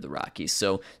Glover for the Rockies.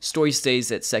 So Story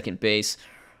stays at second base.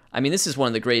 I mean, this is one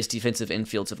of the greatest defensive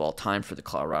infields of all time for the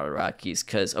Colorado Rockies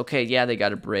because, okay, yeah, they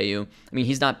got Abreu. I mean,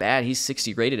 he's not bad. He's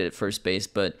 60 rated at first base,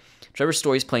 but Trevor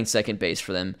Story's playing second base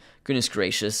for them. Goodness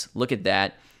gracious, look at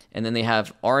that. And then they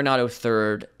have Arenado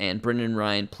third and Brendan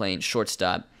Ryan playing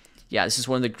shortstop. Yeah, this is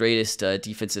one of the greatest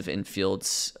defensive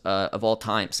infields of all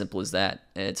time. Simple as that.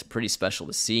 It's pretty special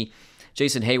to see.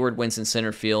 Jason Hayward wins in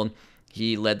center field.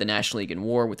 He led the National League in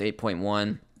WAR with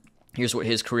 8.1. Here's what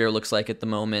his career looks like at the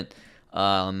moment.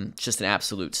 Just an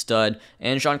absolute stud.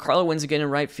 And Giancarlo wins again in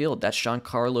right field. That's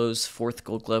Giancarlo's 4th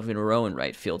Gold Glove in a row in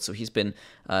right field. So he's been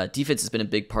defense has been a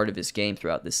big part of his game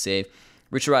throughout this save.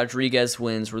 Richard Rodriguez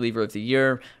wins reliever of the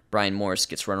year. Brian Morris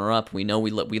gets runner-up. We know we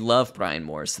love Brian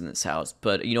Morris in this house,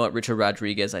 but you know what? Richard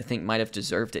Rodriguez, I think, might have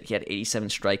deserved it. He had 87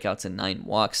 strikeouts and 9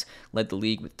 walks, led the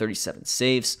league with 37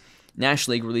 saves.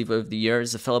 National League reliever of the year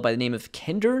is a fellow by the name of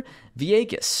Kinder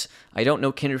Villegas. I don't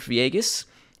know Kinder Villegas.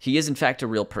 He is, in fact, a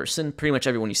real person. Pretty much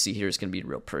everyone you see here is going to be a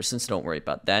real person, so don't worry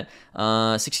about that.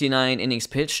 69 innings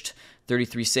pitched,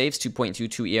 33 saves,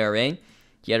 2.22 ERA.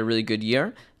 He had a really good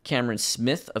year. Cameron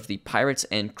Smith of the Pirates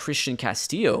and Christian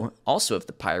Castillo, also of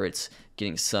the Pirates,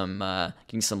 getting some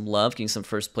love, getting some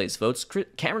first place votes.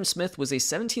 Cameron Smith was a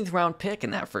 17th round pick in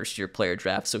that first year player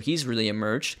draft, so he's really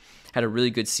emerged. Had a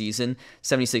really good season.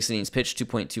 76 innings pitched,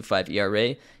 2.25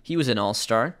 ERA. He was an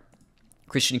all-star.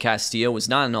 Christian Castillo was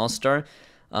not an all-star.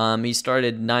 He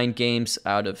started 9 games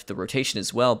out of the rotation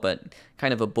as well, but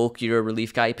kind of a bulkier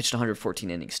relief guy. He pitched 114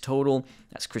 innings total.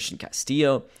 That's Christian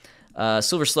Castillo.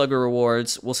 Silver Slugger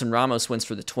awards. Wilson Ramos wins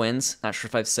for the Twins. Not sure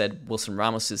if I've said Wilson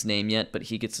Ramos' name yet, but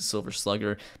he gets a Silver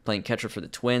Slugger playing catcher for the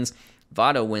Twins.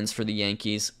 Votto wins for the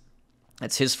Yankees.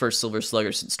 That's his first Silver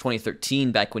Slugger since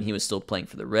 2013, back when he was still playing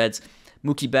for the Reds.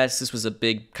 Mookie Betts, this was a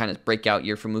big kind of breakout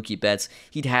year for Mookie Betts.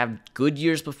 He'd have good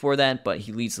years before that, but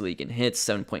he leads the league in hits,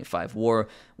 7.5 WAR,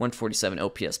 147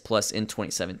 OPS plus in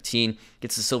 2017.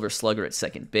 Gets the Silver Slugger at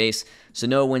second base.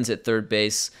 Sano wins at third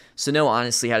base. Sano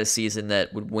honestly had a season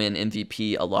that would win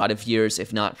MVP a lot of years,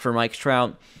 if not for Mike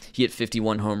Trout. He hit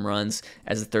 51 home runs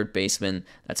as a third baseman.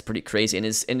 That's pretty crazy. And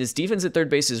his defense at third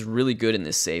base is really good in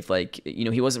this save. Like, you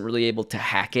know, he wasn't really able to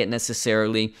hack it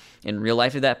necessarily in real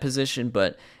life at that position,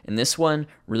 but in this one,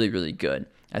 really, really good.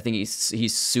 I think he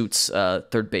suits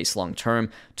third base long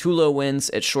term. Tulo wins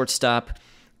at shortstop.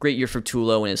 Great year for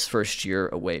Tulo in his first year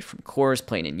away from Coors,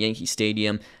 playing in Yankee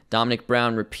Stadium. Dominic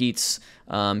Brown repeats.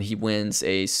 He wins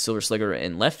a Silver Slugger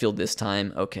in left field this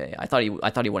time. Okay, I thought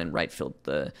he won in right field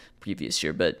the previous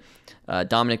year, but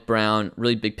Dominic Brown,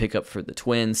 really big pickup for the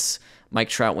Twins. Mike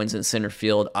Trout wins in center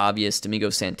field. Obvious. Domingo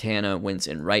Santana wins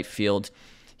in right field.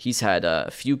 He's had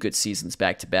a few good seasons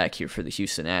back-to-back here for the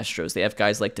Houston Astros. They have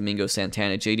guys like Domingo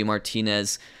Santana, JD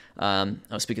Martinez.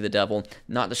 Speak of the devil,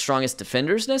 not the strongest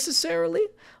defenders necessarily,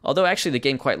 although actually the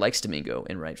game quite likes Domingo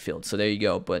in right field. So there you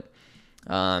go. But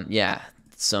yeah,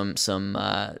 some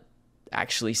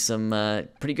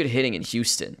pretty good hitting in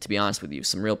Houston, to be honest with you.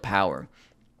 Some real power.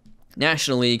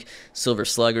 National League Silver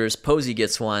Sluggers. Posey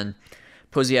gets one.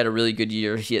 Posey had a really good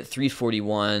year. He had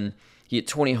 341. He had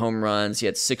 20 home runs. He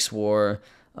had 6 WAR.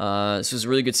 This was a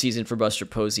really good season for Buster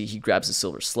Posey. He grabs the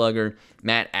Silver Slugger.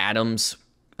 Matt Adams,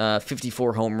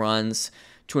 54 home runs,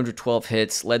 212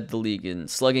 hits, led the league in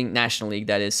slugging, National League,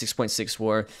 that is, 6.6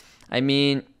 WAR. I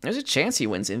mean, there's a chance he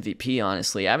wins MVP,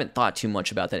 honestly. I haven't thought too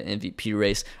much about that MVP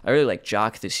race. I really like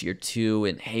Jock this year, too,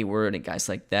 and Hayward and guys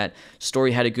like that.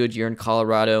 Story had a good year in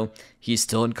Colorado. He's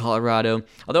still in Colorado.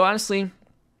 Although, honestly,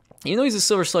 even though he's a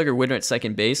Silver Slugger winner at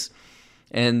second base,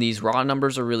 and these raw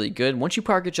numbers are really good, once you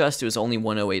park adjust, it was only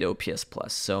 108 OPS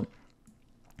plus, so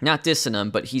not dissing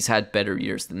him, but he's had better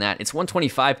years than that. It's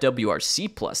 125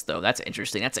 WRC plus, though. That's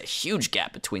interesting. That's a huge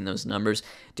gap between those numbers.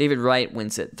 David Wright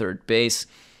wins at third base.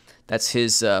 That's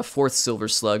his 4th Silver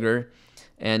Slugger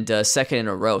and 2nd in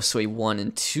a row. So he won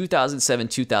in 2007,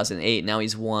 2008. Now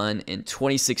he's won in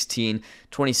 2016,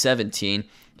 2017.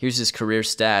 Here's his career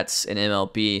stats in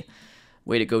MLB.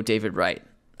 Way to go, David Wright.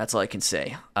 That's all I can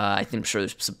say. I'm sure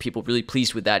there's some people really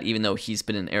pleased with that, even though he's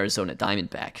been an Arizona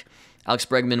Diamondback. Alex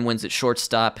Bregman wins at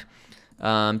shortstop.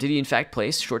 Did he in fact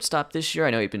play shortstop this year? I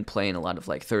know he'd been playing a lot of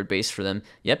like third base for them.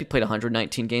 Yep, he played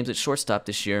 119 games at shortstop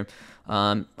this year.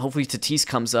 Hopefully Tatis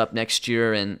comes up next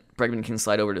year and Bregman can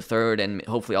slide over to third, and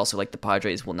hopefully also like the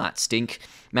Padres will not stink.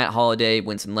 Matt Holliday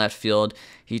wins in left field.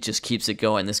 He just keeps it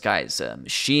going. This guy is a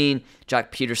machine.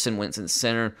 Jock Peterson wins in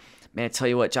center. Man, I tell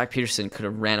you what, Jock Peterson could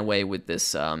have ran away with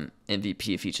this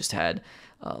MVP if he just had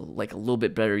like a little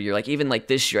bit better year. Like even like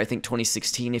this year, I think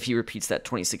 2016, if he repeats that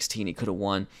 2016, he could have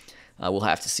won. We'll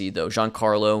have to see though.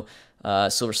 Giancarlo,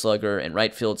 Silver Slugger in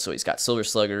right field, so he's got Silver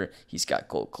Slugger. He's got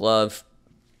Gold Glove.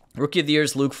 Rookie of the Year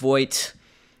is Luke Voit.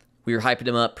 We were hyping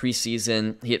him up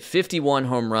preseason. He hit 51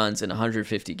 home runs in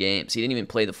 150 games. He didn't even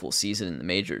play the full season in the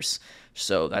majors.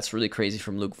 So that's really crazy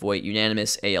from Luke Voit.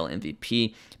 Unanimous AL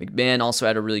MVP. McMahon also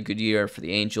had a really good year for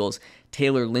the Angels.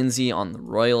 Taylor Lindsay on the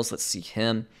Royals. Let's see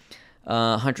him.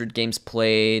 100 games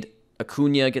played.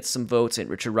 Acuna gets some votes, and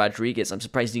Richard Rodriguez. I'm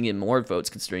surprised he didn't get more votes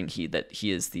considering he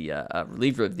is the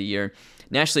reliever of the year.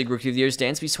 National League Rookie of the Year is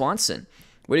Dansby Swanson.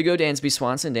 Way to go, Dansby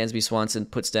Swanson. Dansby Swanson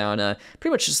puts down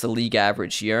pretty much just the league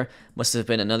average year. Must have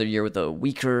been another year with a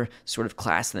weaker sort of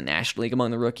class in the National League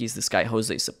among the rookies. This guy,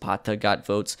 Jose Zapata, got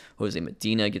votes. Jose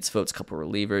Medina gets votes, a couple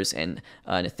relievers, and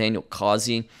Nathaniel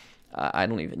Causey. I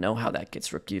don't even know how that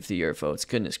gets Rookie of the Year votes.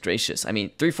 Goodness gracious. I mean,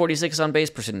 346 on base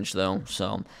percentage, though.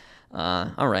 So,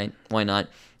 all right, why not?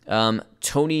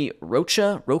 Tony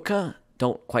Rocha?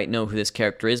 Don't quite know who this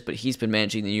character is, but he's been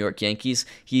managing the New York Yankees.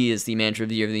 He is the manager of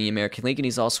the year of the American League, and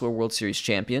he's also a World Series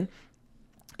champion.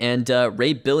 And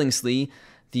Ray Billingsley,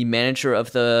 the manager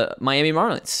of the Miami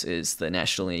Marlins, is the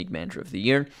National League Manager of the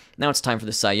Year. Now it's time for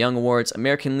the Cy Young Awards.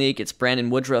 American League, it's Brandon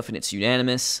Woodruff, and it's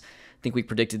unanimous. I think we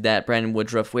predicted that. Brandon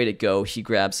Woodruff, way to go. He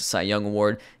grabs the Cy Young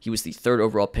Award. He was the third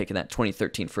overall pick in that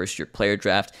 2013 first-year player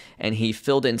draft, and he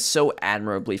filled in so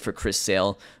admirably for Chris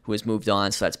Sale, who has moved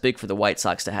on, so that's big for the White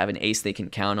Sox to have an ace they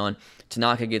can count on.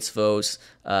 Tanaka gets votes,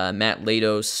 Matt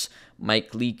Latos,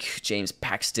 Mike Leake, James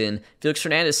Paxton. Felix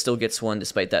Hernandez still gets one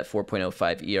despite that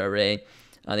 4.05 ERA.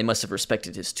 They must have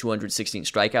respected his 216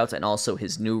 strikeouts and also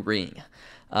his new ring.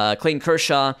 Clayton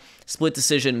Kershaw, split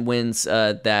decision, wins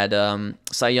that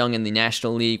Cy Young in the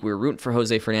National League. We were rooting for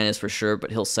Jose Fernandez for sure,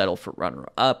 but he'll settle for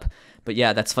runner-up. But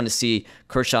yeah, that's fun to see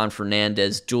Kershaw and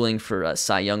Fernandez dueling for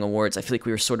Cy Young awards. I feel like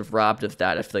we were sort of robbed of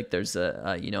that. I feel like there's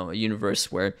a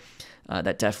universe where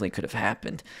that definitely could have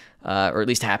happened, or at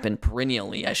least happened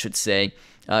perennially, I should say.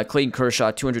 Clayton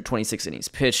Kershaw, 226 innings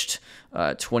pitched,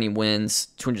 20 wins,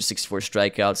 264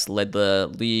 strikeouts, led the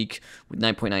league with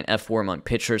 9.9 F4 among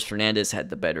pitchers. Fernandez had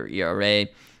the better ERA.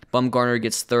 Bumgarner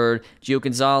gets third. Gio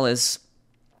Gonzalez,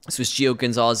 this was Gio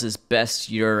Gonzalez's best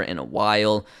year in a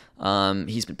while.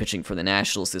 He's been pitching for the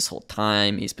Nationals this whole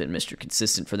time. He's been Mr.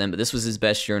 Consistent for them, but this was his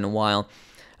best year in a while.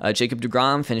 Jacob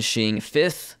deGrom finishing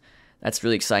fifth. That's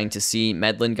really exciting to see.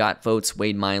 Medlin got votes,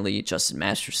 Wade Miley, Justin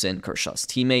Masterson, Kershaw's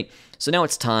teammate. So now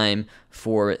it's time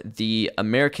for the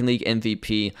American League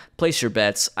MVP. Place your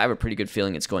bets. I have a pretty good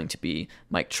feeling it's going to be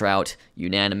Mike Trout,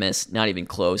 unanimous, not even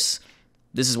close.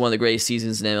 This is one of the greatest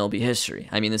seasons in MLB history.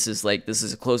 I mean, this is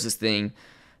the closest thing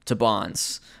to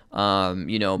Bonds.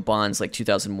 Bonds like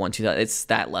 2001, 2000. It's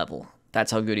that level.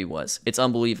 That's how good he was. It's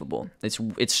unbelievable.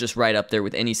 It's just right up there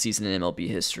with any season in MLB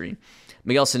history.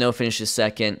 Miguel Sano finishes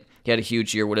second. He had a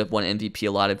huge year, would have won MVP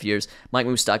a lot of years. Mike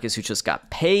Moustakas, who just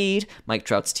got paid, Mike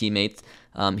Trout's teammate,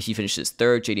 he finishes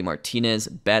third. JD Martinez,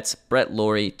 Betts, Brett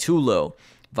Lawrie, Tulo,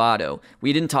 Votto.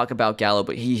 We didn't talk about Gallo,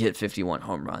 but he hit 51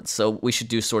 home runs. So we should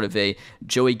do sort of a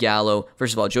Joey Gallo.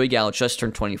 First of all, Joey Gallo just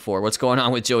turned 24. What's going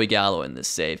on with Joey Gallo in this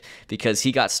save? Because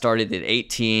he got started at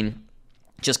 18.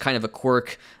 Just kind of a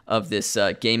quirk of this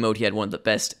game mode. He had one of the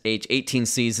best age 18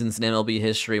 seasons in MLB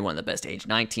history, one of the best age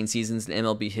 19 seasons in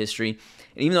MLB history.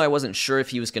 And even though I wasn't sure if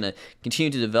he was going to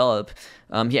continue to develop,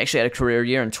 he actually had a career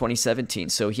year in 2017.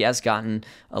 So he has gotten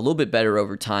a little bit better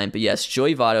over time. But yes,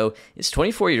 Joey Votto is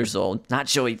 24 years old. Not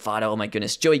Joey Votto, oh my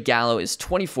goodness. Joey Gallo is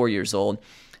 24 years old.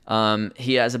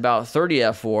 He has about 30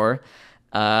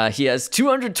 F4. He has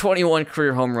 221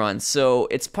 career home runs. So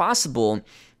it's possible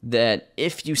that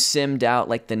if you simmed out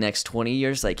like the next 20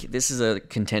 years, like this is a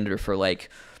contender for like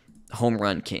home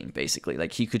run king, basically.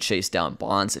 Like he could chase down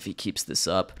Bonds if he keeps this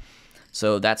up.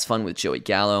 So that's fun with Joey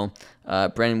Gallo.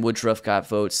 Brandon Woodruff got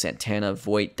votes. Santana,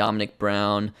 Voit, Dominic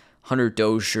Brown, Hunter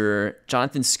Dozier,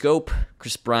 Jonathan Scope,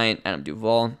 Chris Bryant, Adam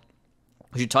Duvall.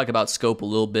 We should talk about Scope a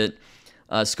little bit.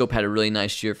 Scope had a really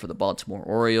nice year for the Baltimore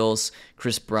Orioles.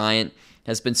 Chris Bryant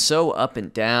has been so up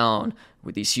and down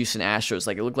with these Houston Astros.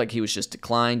 Like it looked like he was just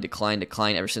decline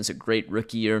ever since a great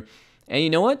rookie year. And you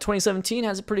know what? 2017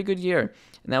 has a pretty good year.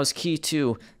 And that was key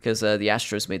too, because the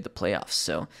Astros made the playoffs.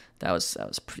 So that was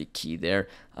pretty key there.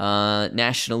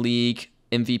 National League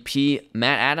MVP,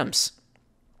 Matt Adams.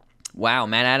 Wow,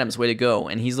 Matt Adams, way to go.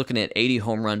 And he's looking at 80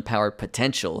 home run power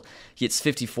potential. He hits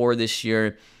 54 this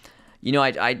year. You know,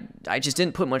 I just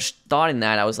didn't put much thought in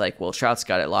that. I was like, well, Trout's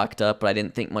got it locked up, but I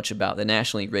didn't think much about the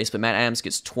National League race. But Matt Adams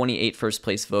gets 28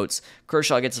 first-place votes.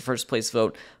 Kershaw gets the first-place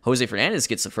vote. Jose Fernandez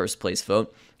gets the first-place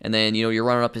vote. And then, you know, your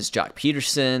runner-up is Jock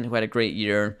Peterson, who had a great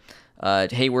year.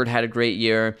 Hayward had a great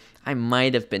year. I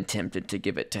might have been tempted to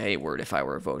give it to Hayward if I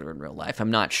were a voter in real life.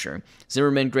 I'm not sure.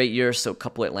 Zimmerman, great year, so a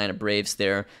couple Atlanta Braves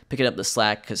there. Picking up the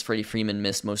slack because Freddie Freeman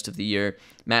missed most of the year.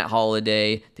 Matt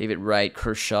Holliday, David Wright,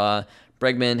 Kershaw.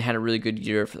 Bregman had a really good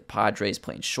year for the Padres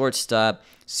playing shortstop.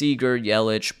 Seager,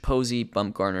 Yelich, Posey,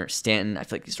 Bumgarner, Stanton. I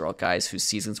feel like these are all guys whose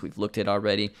seasons we've looked at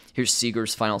already. Here's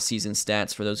Seager's final season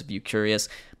stats for those of you curious.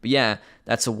 But yeah,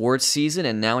 that's awards season,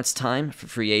 and now it's time for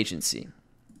free agency.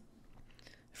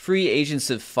 Free agents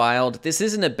have filed. This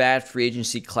isn't a bad free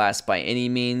agency class by any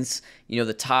means. You know,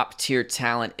 the top tier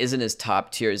talent isn't as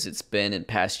top tier as it's been in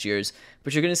past years,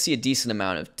 but you're going to see a decent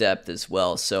amount of depth as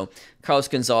well. So Carlos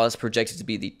Gonzalez projected to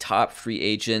be the top free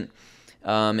agent.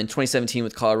 In 2017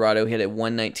 with Colorado, he had a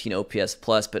 119 OPS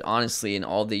plus, but honestly, in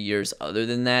all the years other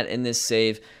than that in this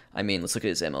save, I mean, let's look at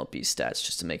his MLB stats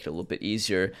just to make it a little bit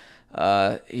easier.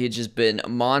 He had just been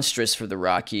monstrous for the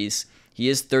Rockies. He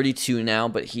is 32 now,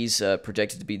 but he's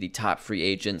projected to be the top free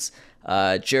agents.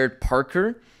 Jared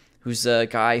Parker, who's a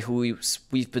guy who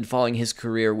we've been following his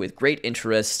career with great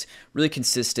interest, really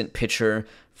consistent pitcher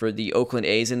for the Oakland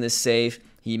A's in this save.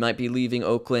 He might be leaving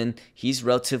Oakland. He's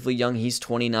relatively young. He's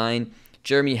 29.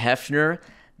 Jeremy Hefner,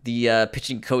 the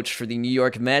pitching coach for the New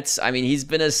York Mets. I mean, he's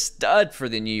been a stud for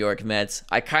the New York Mets.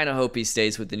 I kind of hope he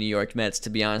stays with the New York Mets,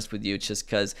 to be honest with you, just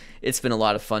because it's been a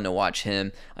lot of fun to watch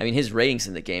him. I mean, his ratings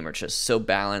in the game are just so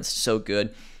balanced, so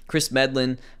good. Chris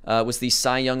Medlin was the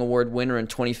Cy Young Award winner in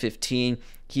 2015.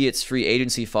 He hits free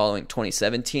agency following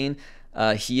 2017.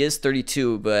 He is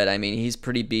 32, but I mean, he's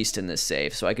pretty beast in this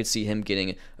save, so I could see him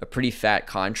getting a pretty fat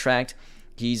contract.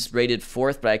 He's rated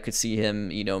 4th, but I could see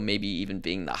him, you know, maybe even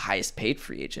being the highest paid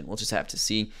free agent. We'll just have to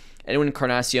see. Edwin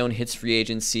Encarnacion hits free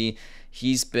agency.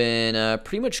 He's been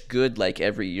pretty much good like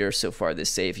every year so far this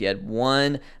save. He had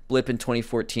one blip in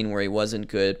 2014 where he wasn't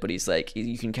good, but he's like,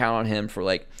 you can count on him for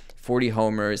like 40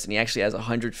 homers, and he actually has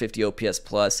 150 OPS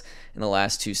plus in the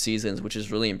last 2 seasons, which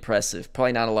is really impressive.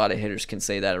 Probably not a lot of hitters can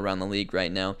say that around the league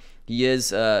right now. He is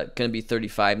going to be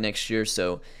 35 next year,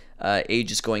 so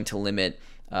age is going to limit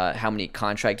how many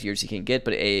contract years he can get,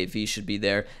 but AAV should be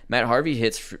there. Matt Harvey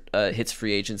hits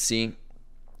free agency.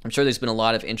 I'm sure there's been a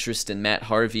lot of interest in Matt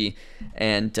Harvey,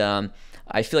 and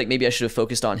I feel like maybe I should have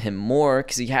focused on him more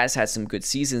because he has had some good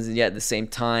seasons, and yet at the same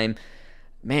time,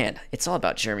 man, it's all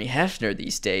about Jeremy Hefner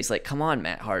these days. Like, come on,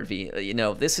 Matt Harvey. You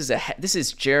know, this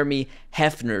is Jeremy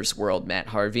Hefner's world, Matt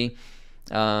Harvey.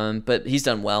 But he's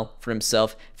done well for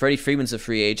himself. Freddie Freeman's a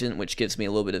free agent, which gives me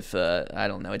a little bit of, I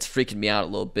don't know, it's freaking me out a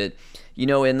little bit. You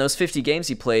know, in those 50 games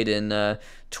he played in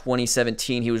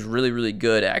 2017, he was really, really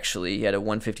good, actually. He had a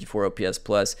 154 OPS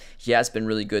plus. He has been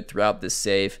really good throughout this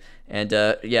save. And,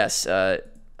 yes,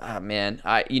 man,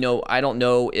 I don't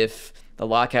know if the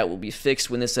lockout will be fixed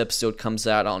when this episode comes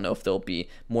out. I don't know if there'll be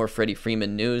more Freddie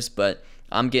Freeman news, but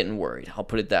I'm getting worried. I'll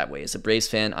put it that way. As a Braves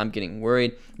fan, I'm getting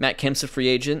worried. Matt Kemp's a free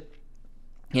agent.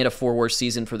 He had a 4-WAR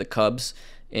season for the Cubs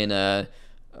in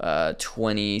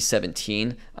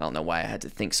 2017. I don't know why I had to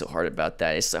think so hard about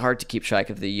that. It's hard to keep track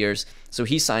of the years. So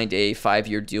he signed a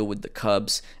 5-year deal with the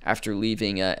Cubs after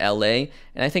leaving LA,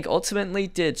 and I think ultimately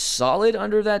did solid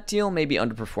under that deal, maybe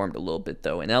underperformed a little bit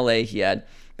though. In LA, he had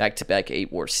back-to-back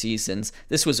 8-WAR seasons.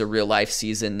 This was a real-life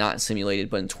season, not simulated,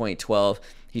 but in 2012,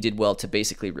 he did well to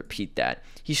basically repeat that.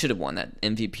 He should have won that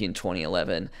MVP in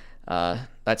 2011.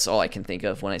 That's all I can think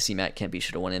of when I see Matt Kemp. He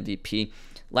should have won MVP.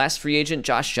 Last free agent,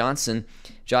 Josh Johnson.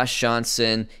 Josh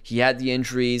Johnson, he had the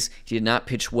injuries. He did not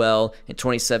pitch well in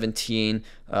 2017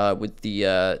 with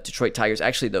the Detroit Tigers.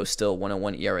 Actually, though, still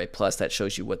 101 ERA plus. That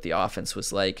shows you what the offense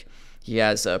was like. He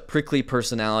has a prickly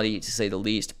personality, to say the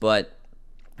least, but,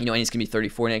 you know, and he's going to be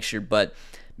 34 next year, but,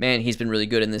 man, he's been really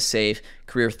good in this save.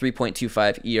 Career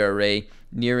 3.25 ERA,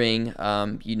 nearing,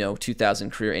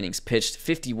 2,000 career innings pitched,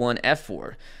 51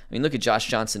 F4. I mean, look at Josh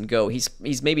Johnson go.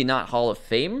 He's maybe not Hall of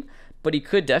Fame, but he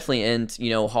could definitely end,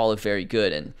 Hall of Very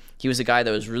Good. And he was a guy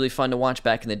that was really fun to watch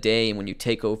back in the day. And when you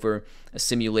take over a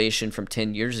simulation from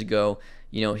 10 years ago,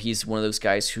 he's one of those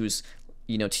guys who's,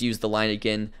 to use the line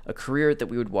again, a career that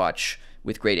we would watch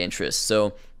with great interest.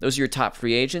 So those are your top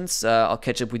free agents. I'll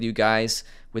catch up with you guys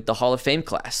with the Hall of Fame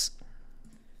class.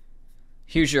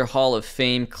 Here's your Hall of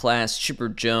Fame class. Chipper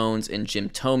Jones and Jim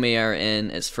Thome are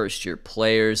in as first-year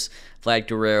players. Vlad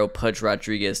Guerrero, Pudge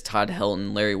Rodriguez, Todd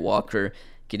Helton, Larry Walker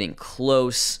getting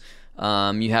close.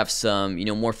 You have some,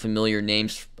 more familiar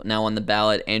names now on the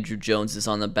ballot. Andrew Jones is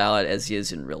on the ballot as he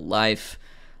is in real life.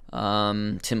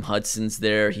 Tim Hudson's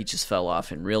there. He just fell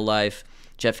off in real life.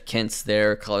 Jeff Kent's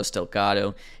there. Carlos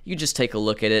Delgado. You just take a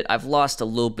look at it. I've lost a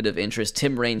little bit of interest.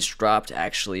 Tim Raines dropped,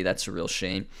 actually. That's a real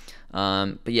shame.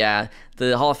 But yeah,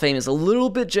 the Hall of Fame is a little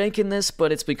bit jank in this,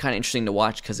 but it's been kind of interesting to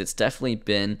watch because it's definitely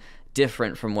been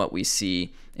different from what we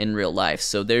see in real life.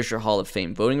 So there's your Hall of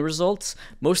Fame voting results.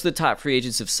 Most of the top free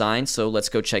agents have signed, so let's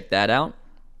go check that out.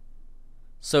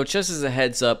 So just as a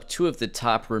heads up, 2 of the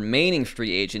top remaining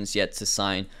free agents yet to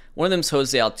sign. One of them is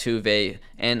Jose Altuve,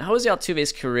 and Jose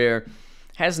Altuve's career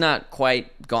has not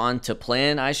quite gone to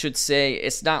plan, I should say.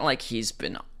 It's not like he's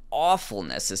been awful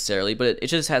necessarily, but it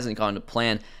just hasn't gone to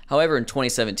plan. However, in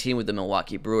 2017 with the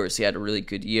Milwaukee Brewers, he had a really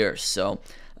good year. So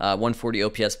 140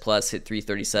 OPS plus, hit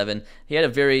 337. He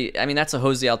had that's a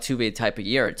Jose Altuve type of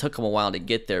year. It took him a while to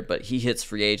get there, but he hits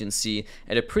free agency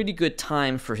at a pretty good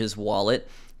time for his wallet.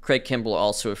 Craig Kimbrell,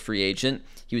 also a free agent.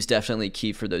 He was definitely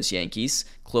key for those Yankees.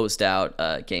 Closed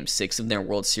out Game 6 of their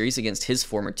World Series against his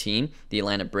former team, the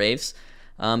Atlanta Braves.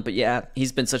 But yeah,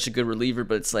 he's been such a good reliever,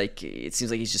 but it seems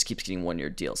like he just keeps getting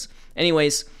one-year deals.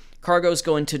 Anyways, Cargo's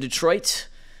going to Detroit.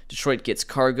 Detroit gets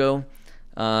Cargo.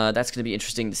 That's going to be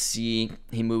interesting to see.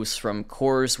 He moves from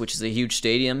Coors, which is a huge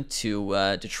stadium,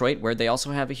 to Detroit, where they also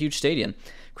have a huge stadium.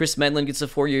 Chris Medlin gets a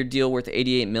 4-year deal worth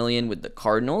 $88 million with the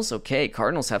Cardinals. Okay,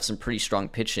 Cardinals have some pretty strong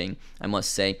pitching, I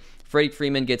must say. Freddie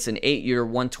Freeman gets an 8-year,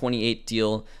 $128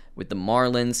 deal with the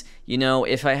Marlins.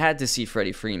 If I had to see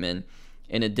Freddie Freeman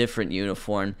in a different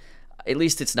uniform, at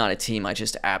least it's not a team I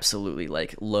just absolutely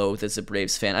loathe as a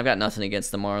Braves fan. I've got nothing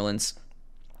against the Marlins.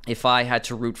 If I had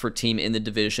to root for a team in the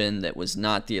division that was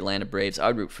not the Atlanta Braves, I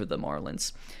would root for the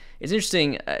Marlins. It's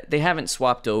interesting, they haven't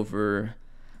swapped over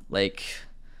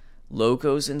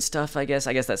logos and stuff, I guess.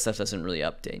 I guess that stuff doesn't really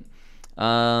update.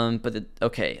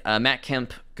 Matt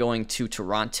Kemp going to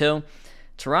Toronto.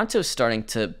 Toronto's starting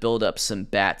to build up some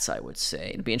bats, I would say.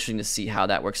 It'd be interesting to see how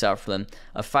that works out for them.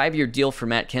 A 5-year deal for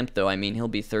Matt Kemp, though. I mean, he'll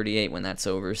be 38 when that's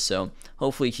over, so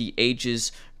hopefully he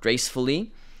ages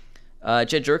gracefully.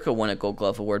 Jed Jerko won a Gold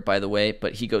Glove award, by the way,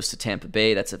 but he goes to Tampa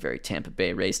Bay. That's a very Tampa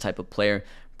Bay Rays type of player.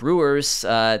 Brewers,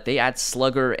 they add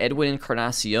slugger Edwin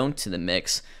Encarnacion to the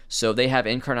mix, so they have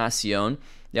Encarnacion.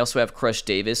 They also have Crush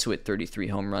Davis, who hit 33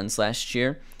 home runs last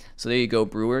year. So there you go,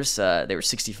 Brewers. They were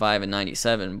 65 and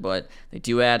 97, but they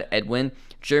do add Edwin.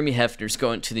 Jeremy Hefner's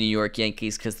going to the New York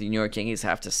Yankees because the New York Yankees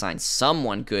have to sign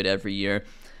someone good every year.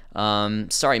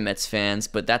 Sorry, Mets fans,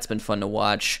 but that's been fun to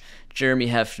watch. Jeremy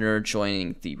Hefner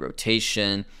joining the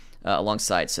rotation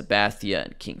alongside Sabathia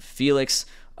and King Felix.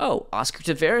 Oh, Oscar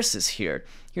Taveras is here.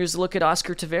 Here's a look at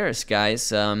Oscar Taveras, guys.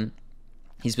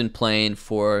 He's been playing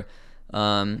for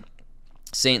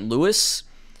St. Louis.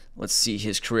 Let's see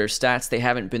his career stats. They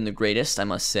haven't been the greatest, I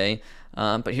must say.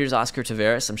 But here's Oscar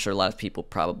Taveras. I'm sure a lot of people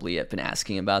probably have been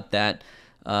asking about that.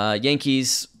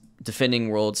 Yankees defending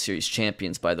World Series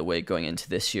champions, by the way, going into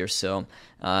this year. So,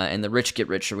 and the rich get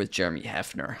richer with Jeremy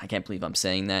Hefner. I can't believe I'm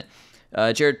saying that.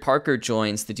 Jared Parker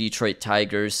joins the Detroit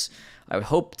Tigers. I would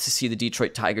hope to see the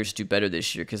Detroit Tigers do better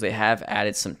this year because they have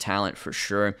added some talent for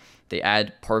sure. They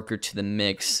add Parker to the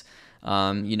mix.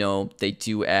 They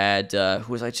do add,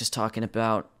 who was I just talking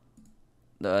about?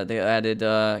 They added,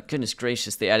 goodness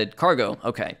gracious, they added Cargo.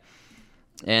 Okay.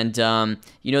 And,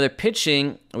 their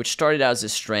pitching, which started out as a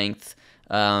strength,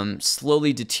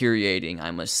 slowly deteriorating,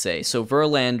 I must say. So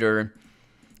Verlander,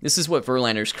 this is what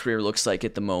Verlander's career looks like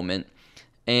at the moment.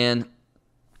 And,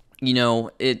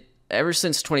 ever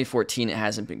since 2014, it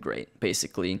hasn't been great,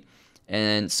 basically.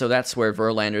 And so that's where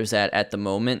Verlander's at the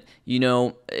moment.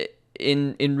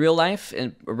 In real life,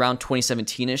 and around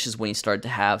 2017-ish is when he started to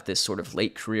have this sort of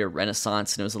late career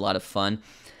renaissance, and it was a lot of fun.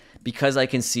 Because I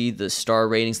can see the star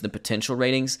ratings and the potential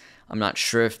ratings, I'm not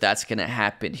sure if that's going to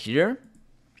happen here.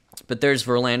 But there's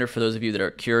Verlander for those of you that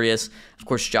are curious. Of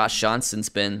course, Josh Johnson's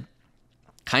been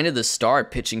kind of the star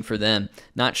pitching for them.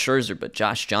 Not Scherzer, but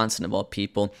Josh Johnson of all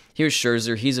people. Here's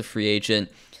Scherzer. He's a free agent.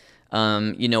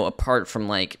 Apart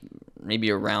from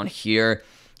maybe around here,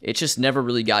 it just never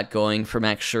really got going for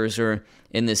Max Scherzer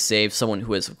in this save, someone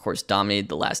who has, of course, dominated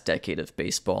the last decade of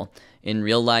baseball. In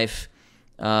real life,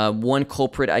 one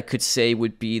culprit I could say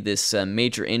would be this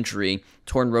major injury,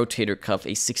 torn rotator cuff, a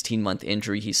 16-month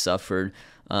injury he suffered.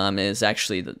 It is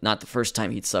actually not the first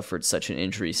time he'd suffered such an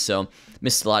injury, so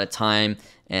missed a lot of time,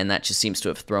 and that just seems to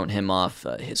have thrown him off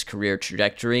his career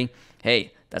trajectory.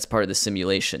 Hey, that's part of the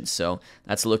simulation, so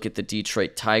that's a look at the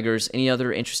Detroit Tigers. Any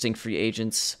other interesting free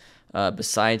agents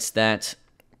besides that?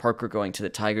 Parker going to the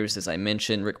Tigers, as I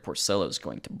mentioned. Rick Porcello is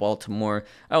going to Baltimore.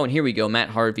 Oh, and here we go. Matt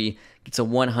Harvey Gets a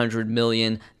 $100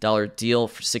 million deal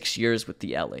for 6 years with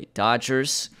the LA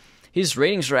Dodgers. His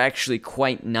ratings are actually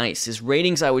quite nice. His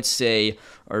ratings, I would say,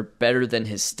 are better than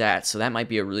his stats, so that might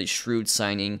be a really shrewd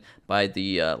signing by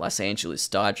the Los Angeles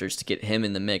Dodgers to get him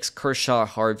in the mix. Kershaw,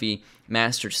 Harvey,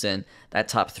 Masterson, that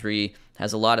top three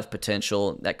has a lot of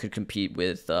potential that could compete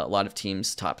with a lot of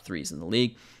teams' top threes in the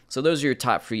league. So those are your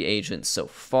top free agents so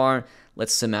far.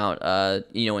 Let's sim out,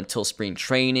 until spring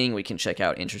training. We can check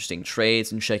out interesting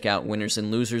trades and check out winners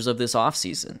and losers of this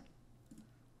offseason.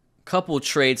 Couple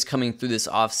trades coming through this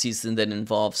offseason that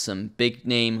involve some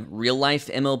big-name, real-life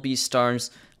MLB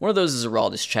stars. One of those is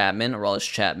Aroldis Chapman. Aroldis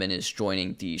Chapman is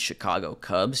joining the Chicago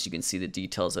Cubs. You can see the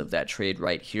details of that trade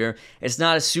right here. It's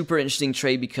not a super interesting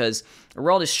trade because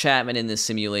Aroldis Chapman in this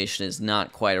simulation is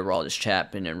not quite Aroldis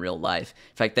Chapman in real life.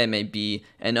 In fact, that may be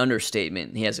an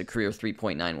understatement. He has a career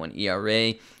 3.91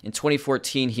 ERA. In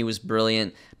 2014, he was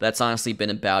brilliant, but that's honestly been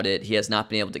about it. He has not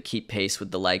been able to keep pace with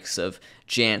the likes of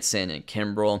Jansen and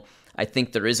Kimbrel. I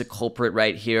think there is a culprit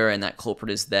right here, and that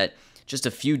culprit is that just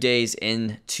a few days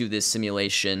into this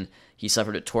simulation, he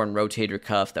suffered a torn rotator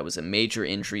cuff. That was a major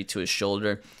injury to his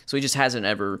shoulder, so he just hasn't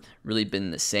ever really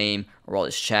been the same.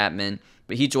 Aroldis Chapman,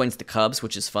 but he joins the Cubs,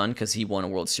 which is fun because he won a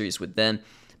World Series with them.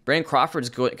 Brandon Crawford is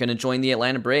going to join the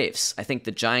Atlanta Braves. I think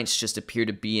the Giants just appear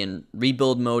to be in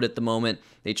rebuild mode at the moment.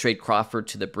 They trade Crawford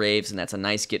to the Braves, and that's a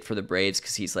nice get for the Braves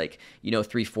because he's like,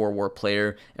 3-4 WAR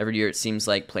player. Every year it seems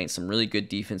like playing some really good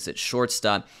defense at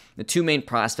shortstop. The two main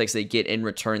prospects they get in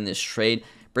return this trade,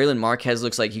 Braylon Marquez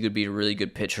looks like he could be a really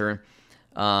good pitcher.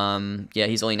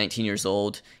 He's only 19 years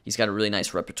old. He's got a really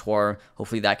nice repertoire.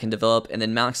 Hopefully that can develop. And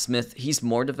then Mallex Smith, he's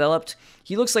more developed.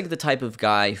 He looks like the type of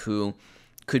guy who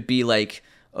could be like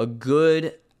a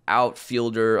good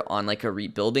outfielder on like a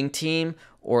rebuilding team,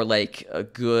 or like a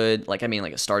good, like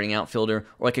a starting outfielder,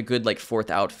 or like a good like fourth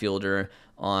outfielder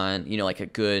on, like a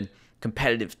good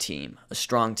competitive team, a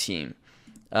strong team.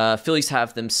 Phillies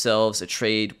have themselves a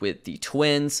trade with the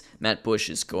Twins. Matt Bush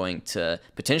is going to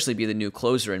potentially be the new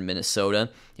closer in Minnesota.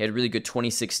 He had a really good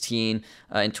 2016.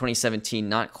 In 2017,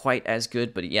 not quite as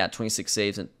good, but 26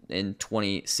 saves in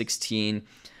 2016.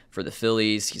 For the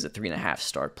Phillies, he's a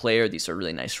 3.5-star player. These are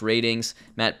really nice ratings.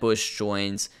 Matt Bush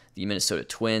joins the Minnesota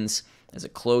Twins as a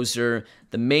closer.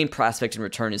 The main prospect in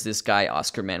return is this guy,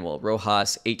 Oscar Manuel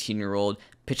Rojas, 18-year-old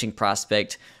pitching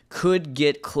prospect. Could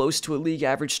get close to a league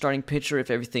average starting pitcher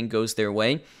if everything goes their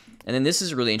way. And then this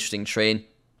is a really interesting trade.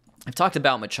 I've talked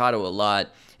about Machado a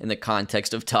lot in the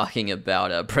context of talking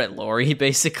about Brett Lawrie,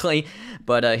 basically.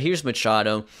 But here's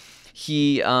Machado.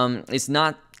 He is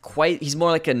not quite, he's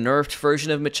more like a nerfed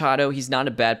version of Machado. He's not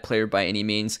a bad player by any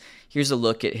means. Here's a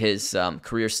look at his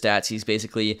career stats. He's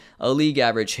basically a league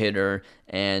average hitter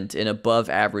and an above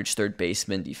average third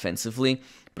baseman defensively.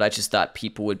 But I just thought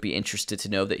people would be interested to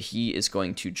know that he is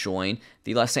going to join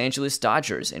the Los Angeles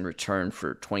Dodgers in return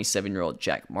for 27-year-old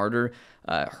Jack Martyr,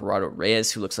 Gerardo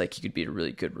Reyes, who looks like he could be a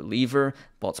really good reliever.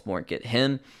 Baltimore get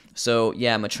him. So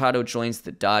yeah, Machado joins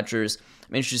the Dodgers.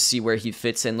 I'm interested to see where he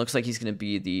fits in. Looks like he's going to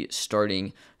be the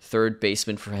starting third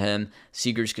baseman for him.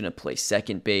 Seager's going to play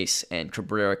second base, and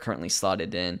Cabrera currently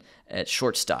slotted in at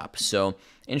shortstop. So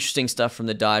interesting stuff from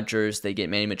the Dodgers. They get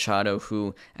Manny Machado,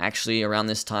 who actually around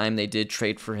this time they did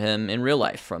trade for him in real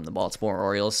life from the Baltimore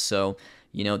Orioles. So,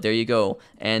 there you go.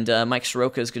 And Mike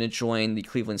Soroka is going to join the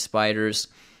Cleveland Spiders.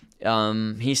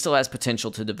 He still has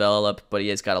potential to develop, but he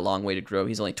has got a long way to grow.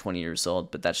 He's only 20 years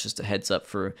old, but that's just a heads up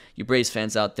for you Braves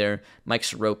fans out there. Mike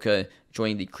Soroka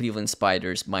joined the Cleveland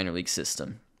Spiders minor league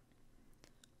system.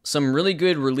 Some really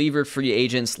good reliever free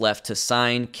agents left to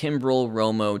sign: Kimbrel,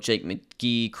 Romo, Jake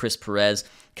McGee, Chris Perez.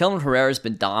 Kelvin Herrera has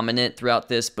been dominant throughout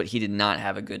this, but he did not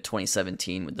have a good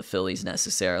 2017 with the Phillies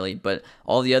necessarily. But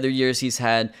all the other years he's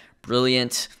had,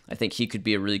 brilliant. I think he could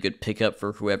be a really good pickup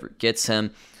for whoever gets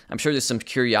him. I'm sure there's some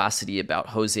curiosity about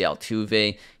Jose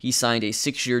Altuve. He signed a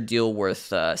 6-year deal worth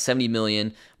 $70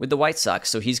 million with the White Sox,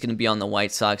 so he's going to be on the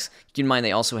White Sox. Keep in mind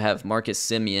they also have Marcus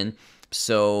Semien.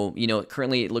 So,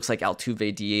 currently it looks like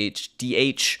Altuve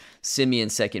DH, Semien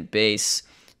second base.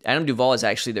 Adam Duvall is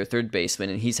actually their third baseman,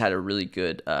 and he's had a really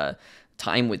good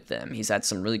time with them. He's had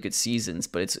some really good seasons,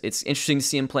 but it's interesting to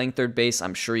see him playing third base.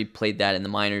 I'm sure he played that in the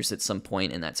minors at some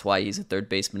point, and that's why he's a third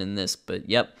baseman in this. But,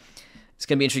 yep. It's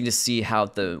going to be interesting to see how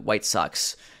the White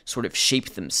Sox sort of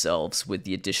shape themselves with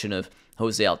the addition of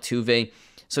Jose Altuve.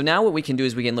 So now what we can do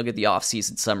is we can look at the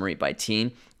offseason summary by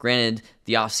team. Granted,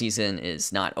 the offseason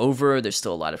is not over. There's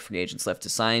still a lot of free agents left to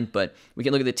sign, but we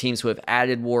can look at the teams who have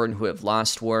added WAR and who have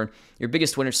lost WAR. Your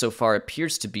biggest winner so far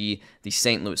appears to be the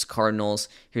St. Louis Cardinals.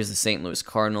 Here's the St. Louis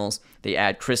Cardinals. They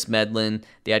add Chris Medlin.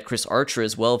 They add Chris Archer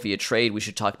as well via trade. We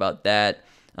should talk about that.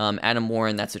 Adam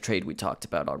Warren, that's a trade we talked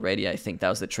about already. I think that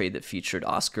was the trade that featured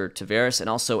Oscar Taveras and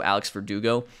also Alex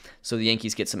Verdugo. So the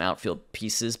Yankees get some outfield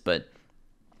pieces, but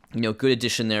good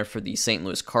addition there for the St.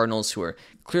 Louis Cardinals, who are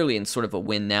clearly in sort of a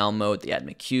win-now mode. They had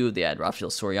McHugh, they had Rafael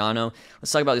Soriano.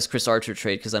 Let's talk about this Chris Archer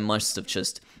trade, because I must have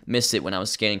just missed it when I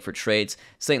was scanning for trades.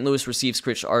 St. Louis receives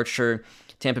Chris Archer.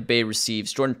 Tampa Bay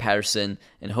receives Jordan Patterson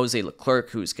and Jose Leclerc,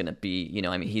 who's going to be, he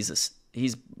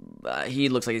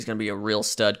looks like he's going to be a real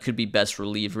stud. Could be best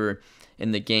reliever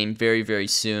in the game very, very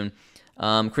soon.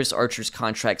 Chris Archer's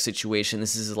contract situation,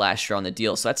 this is his last year on the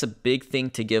deal, so that's a big thing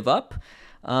to give up.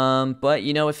 But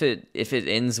if it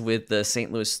ends with the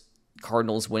St. Louis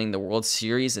Cardinals winning the World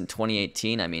Series in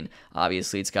 2018,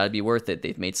 obviously it's got to be worth it.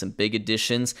 They've made some big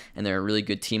additions, and they're a really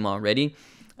good team already.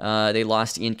 They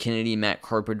lost Ian Kennedy, Matt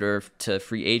Carpenter to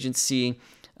free agency.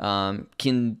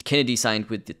 Kennedy signed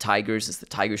with the Tigers as the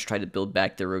Tigers try to build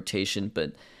back their rotation.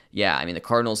 But yeah, the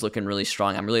Cardinals looking really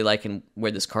strong. I'm really liking where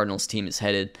this Cardinals team is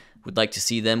headed. Would like to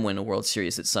see them win a World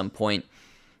Series at some point.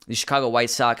 The Chicago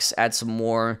White Sox add some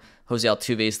more. Jose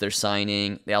Altuve's they're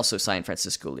signing. They also signed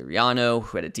Francisco Liriano,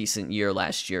 who had a decent year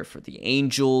last year for the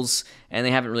Angels, and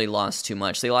they haven't really lost too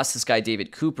much. They lost this guy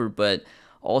David Cooper, but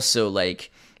also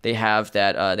they have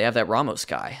that Ramos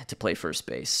guy to play first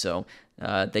base, so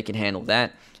they can handle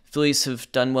that. Phillies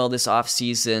have done well this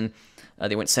offseason.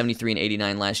 They went 73 and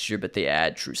 89 last year, but they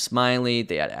add Drew Smyly,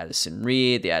 they add Addison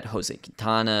Reed, they add Jose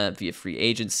Quintana via free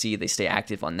agency. They stay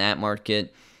active on that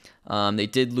market. They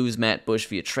did lose Matt Bush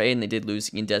via trade, and they did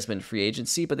lose Ian Desmond free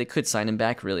agency, but they could sign him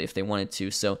back really if they wanted to.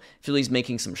 So Philly's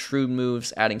making some shrewd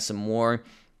moves, adding some more.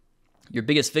 Your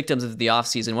biggest victims of the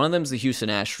offseason, one of them is the Houston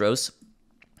Astros.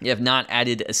 They have not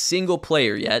added a single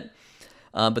player yet,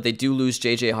 but they do lose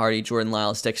J.J. Hardy, Jordan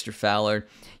Lyles, Dexter Fowler.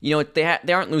 They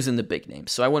aren't losing the big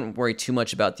names, so I wouldn't worry too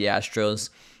much about the Astros.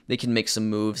 They can make some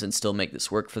moves and still make this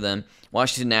work for them.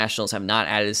 Washington Nationals have not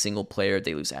added a single player.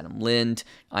 They lose Adam Lind,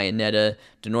 Iannetta,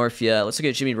 Denorfia. Let's look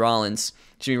at Jimmy Rollins.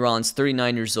 Jimmy Rollins,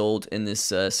 39 years old in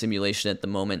this simulation at the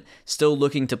moment. Still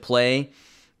looking to play.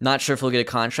 Not sure if he'll get a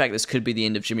contract. This could be the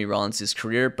end of Jimmy Rollins'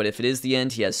 career, but if it is the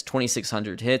end, he has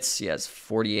 2,600 hits. He has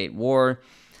 48 WAR.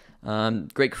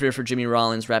 Great career for Jimmy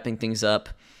Rollins, wrapping things up.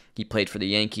 He played for the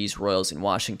Yankees, Royals, and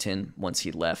Washington once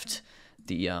he left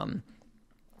the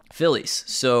Phillies.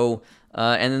 So,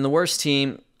 and then the worst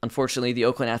team, unfortunately, the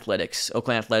Oakland Athletics.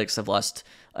 Oakland Athletics have lost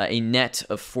a net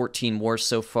of 14 WAR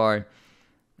so far.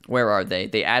 Where are they?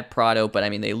 They add Prado, but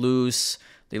they lose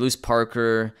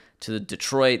Parker to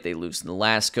Detroit. They lose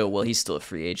Nolasco. Well, he's still a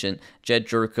free agent. Jed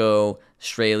Jerko,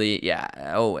 Straley, yeah.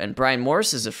 Oh, and Brian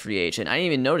Morris is a free agent. I didn't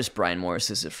even notice Brian Morris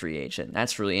is a free agent.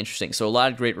 That's really interesting. So a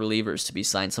lot of great relievers to be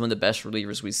signed. Some of the best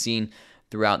relievers we've seen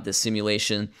throughout this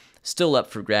simulation. Still up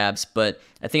for grabs, but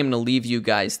I think I'm going to leave you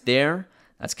guys there.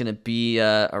 That's going to be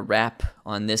a wrap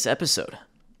on this episode.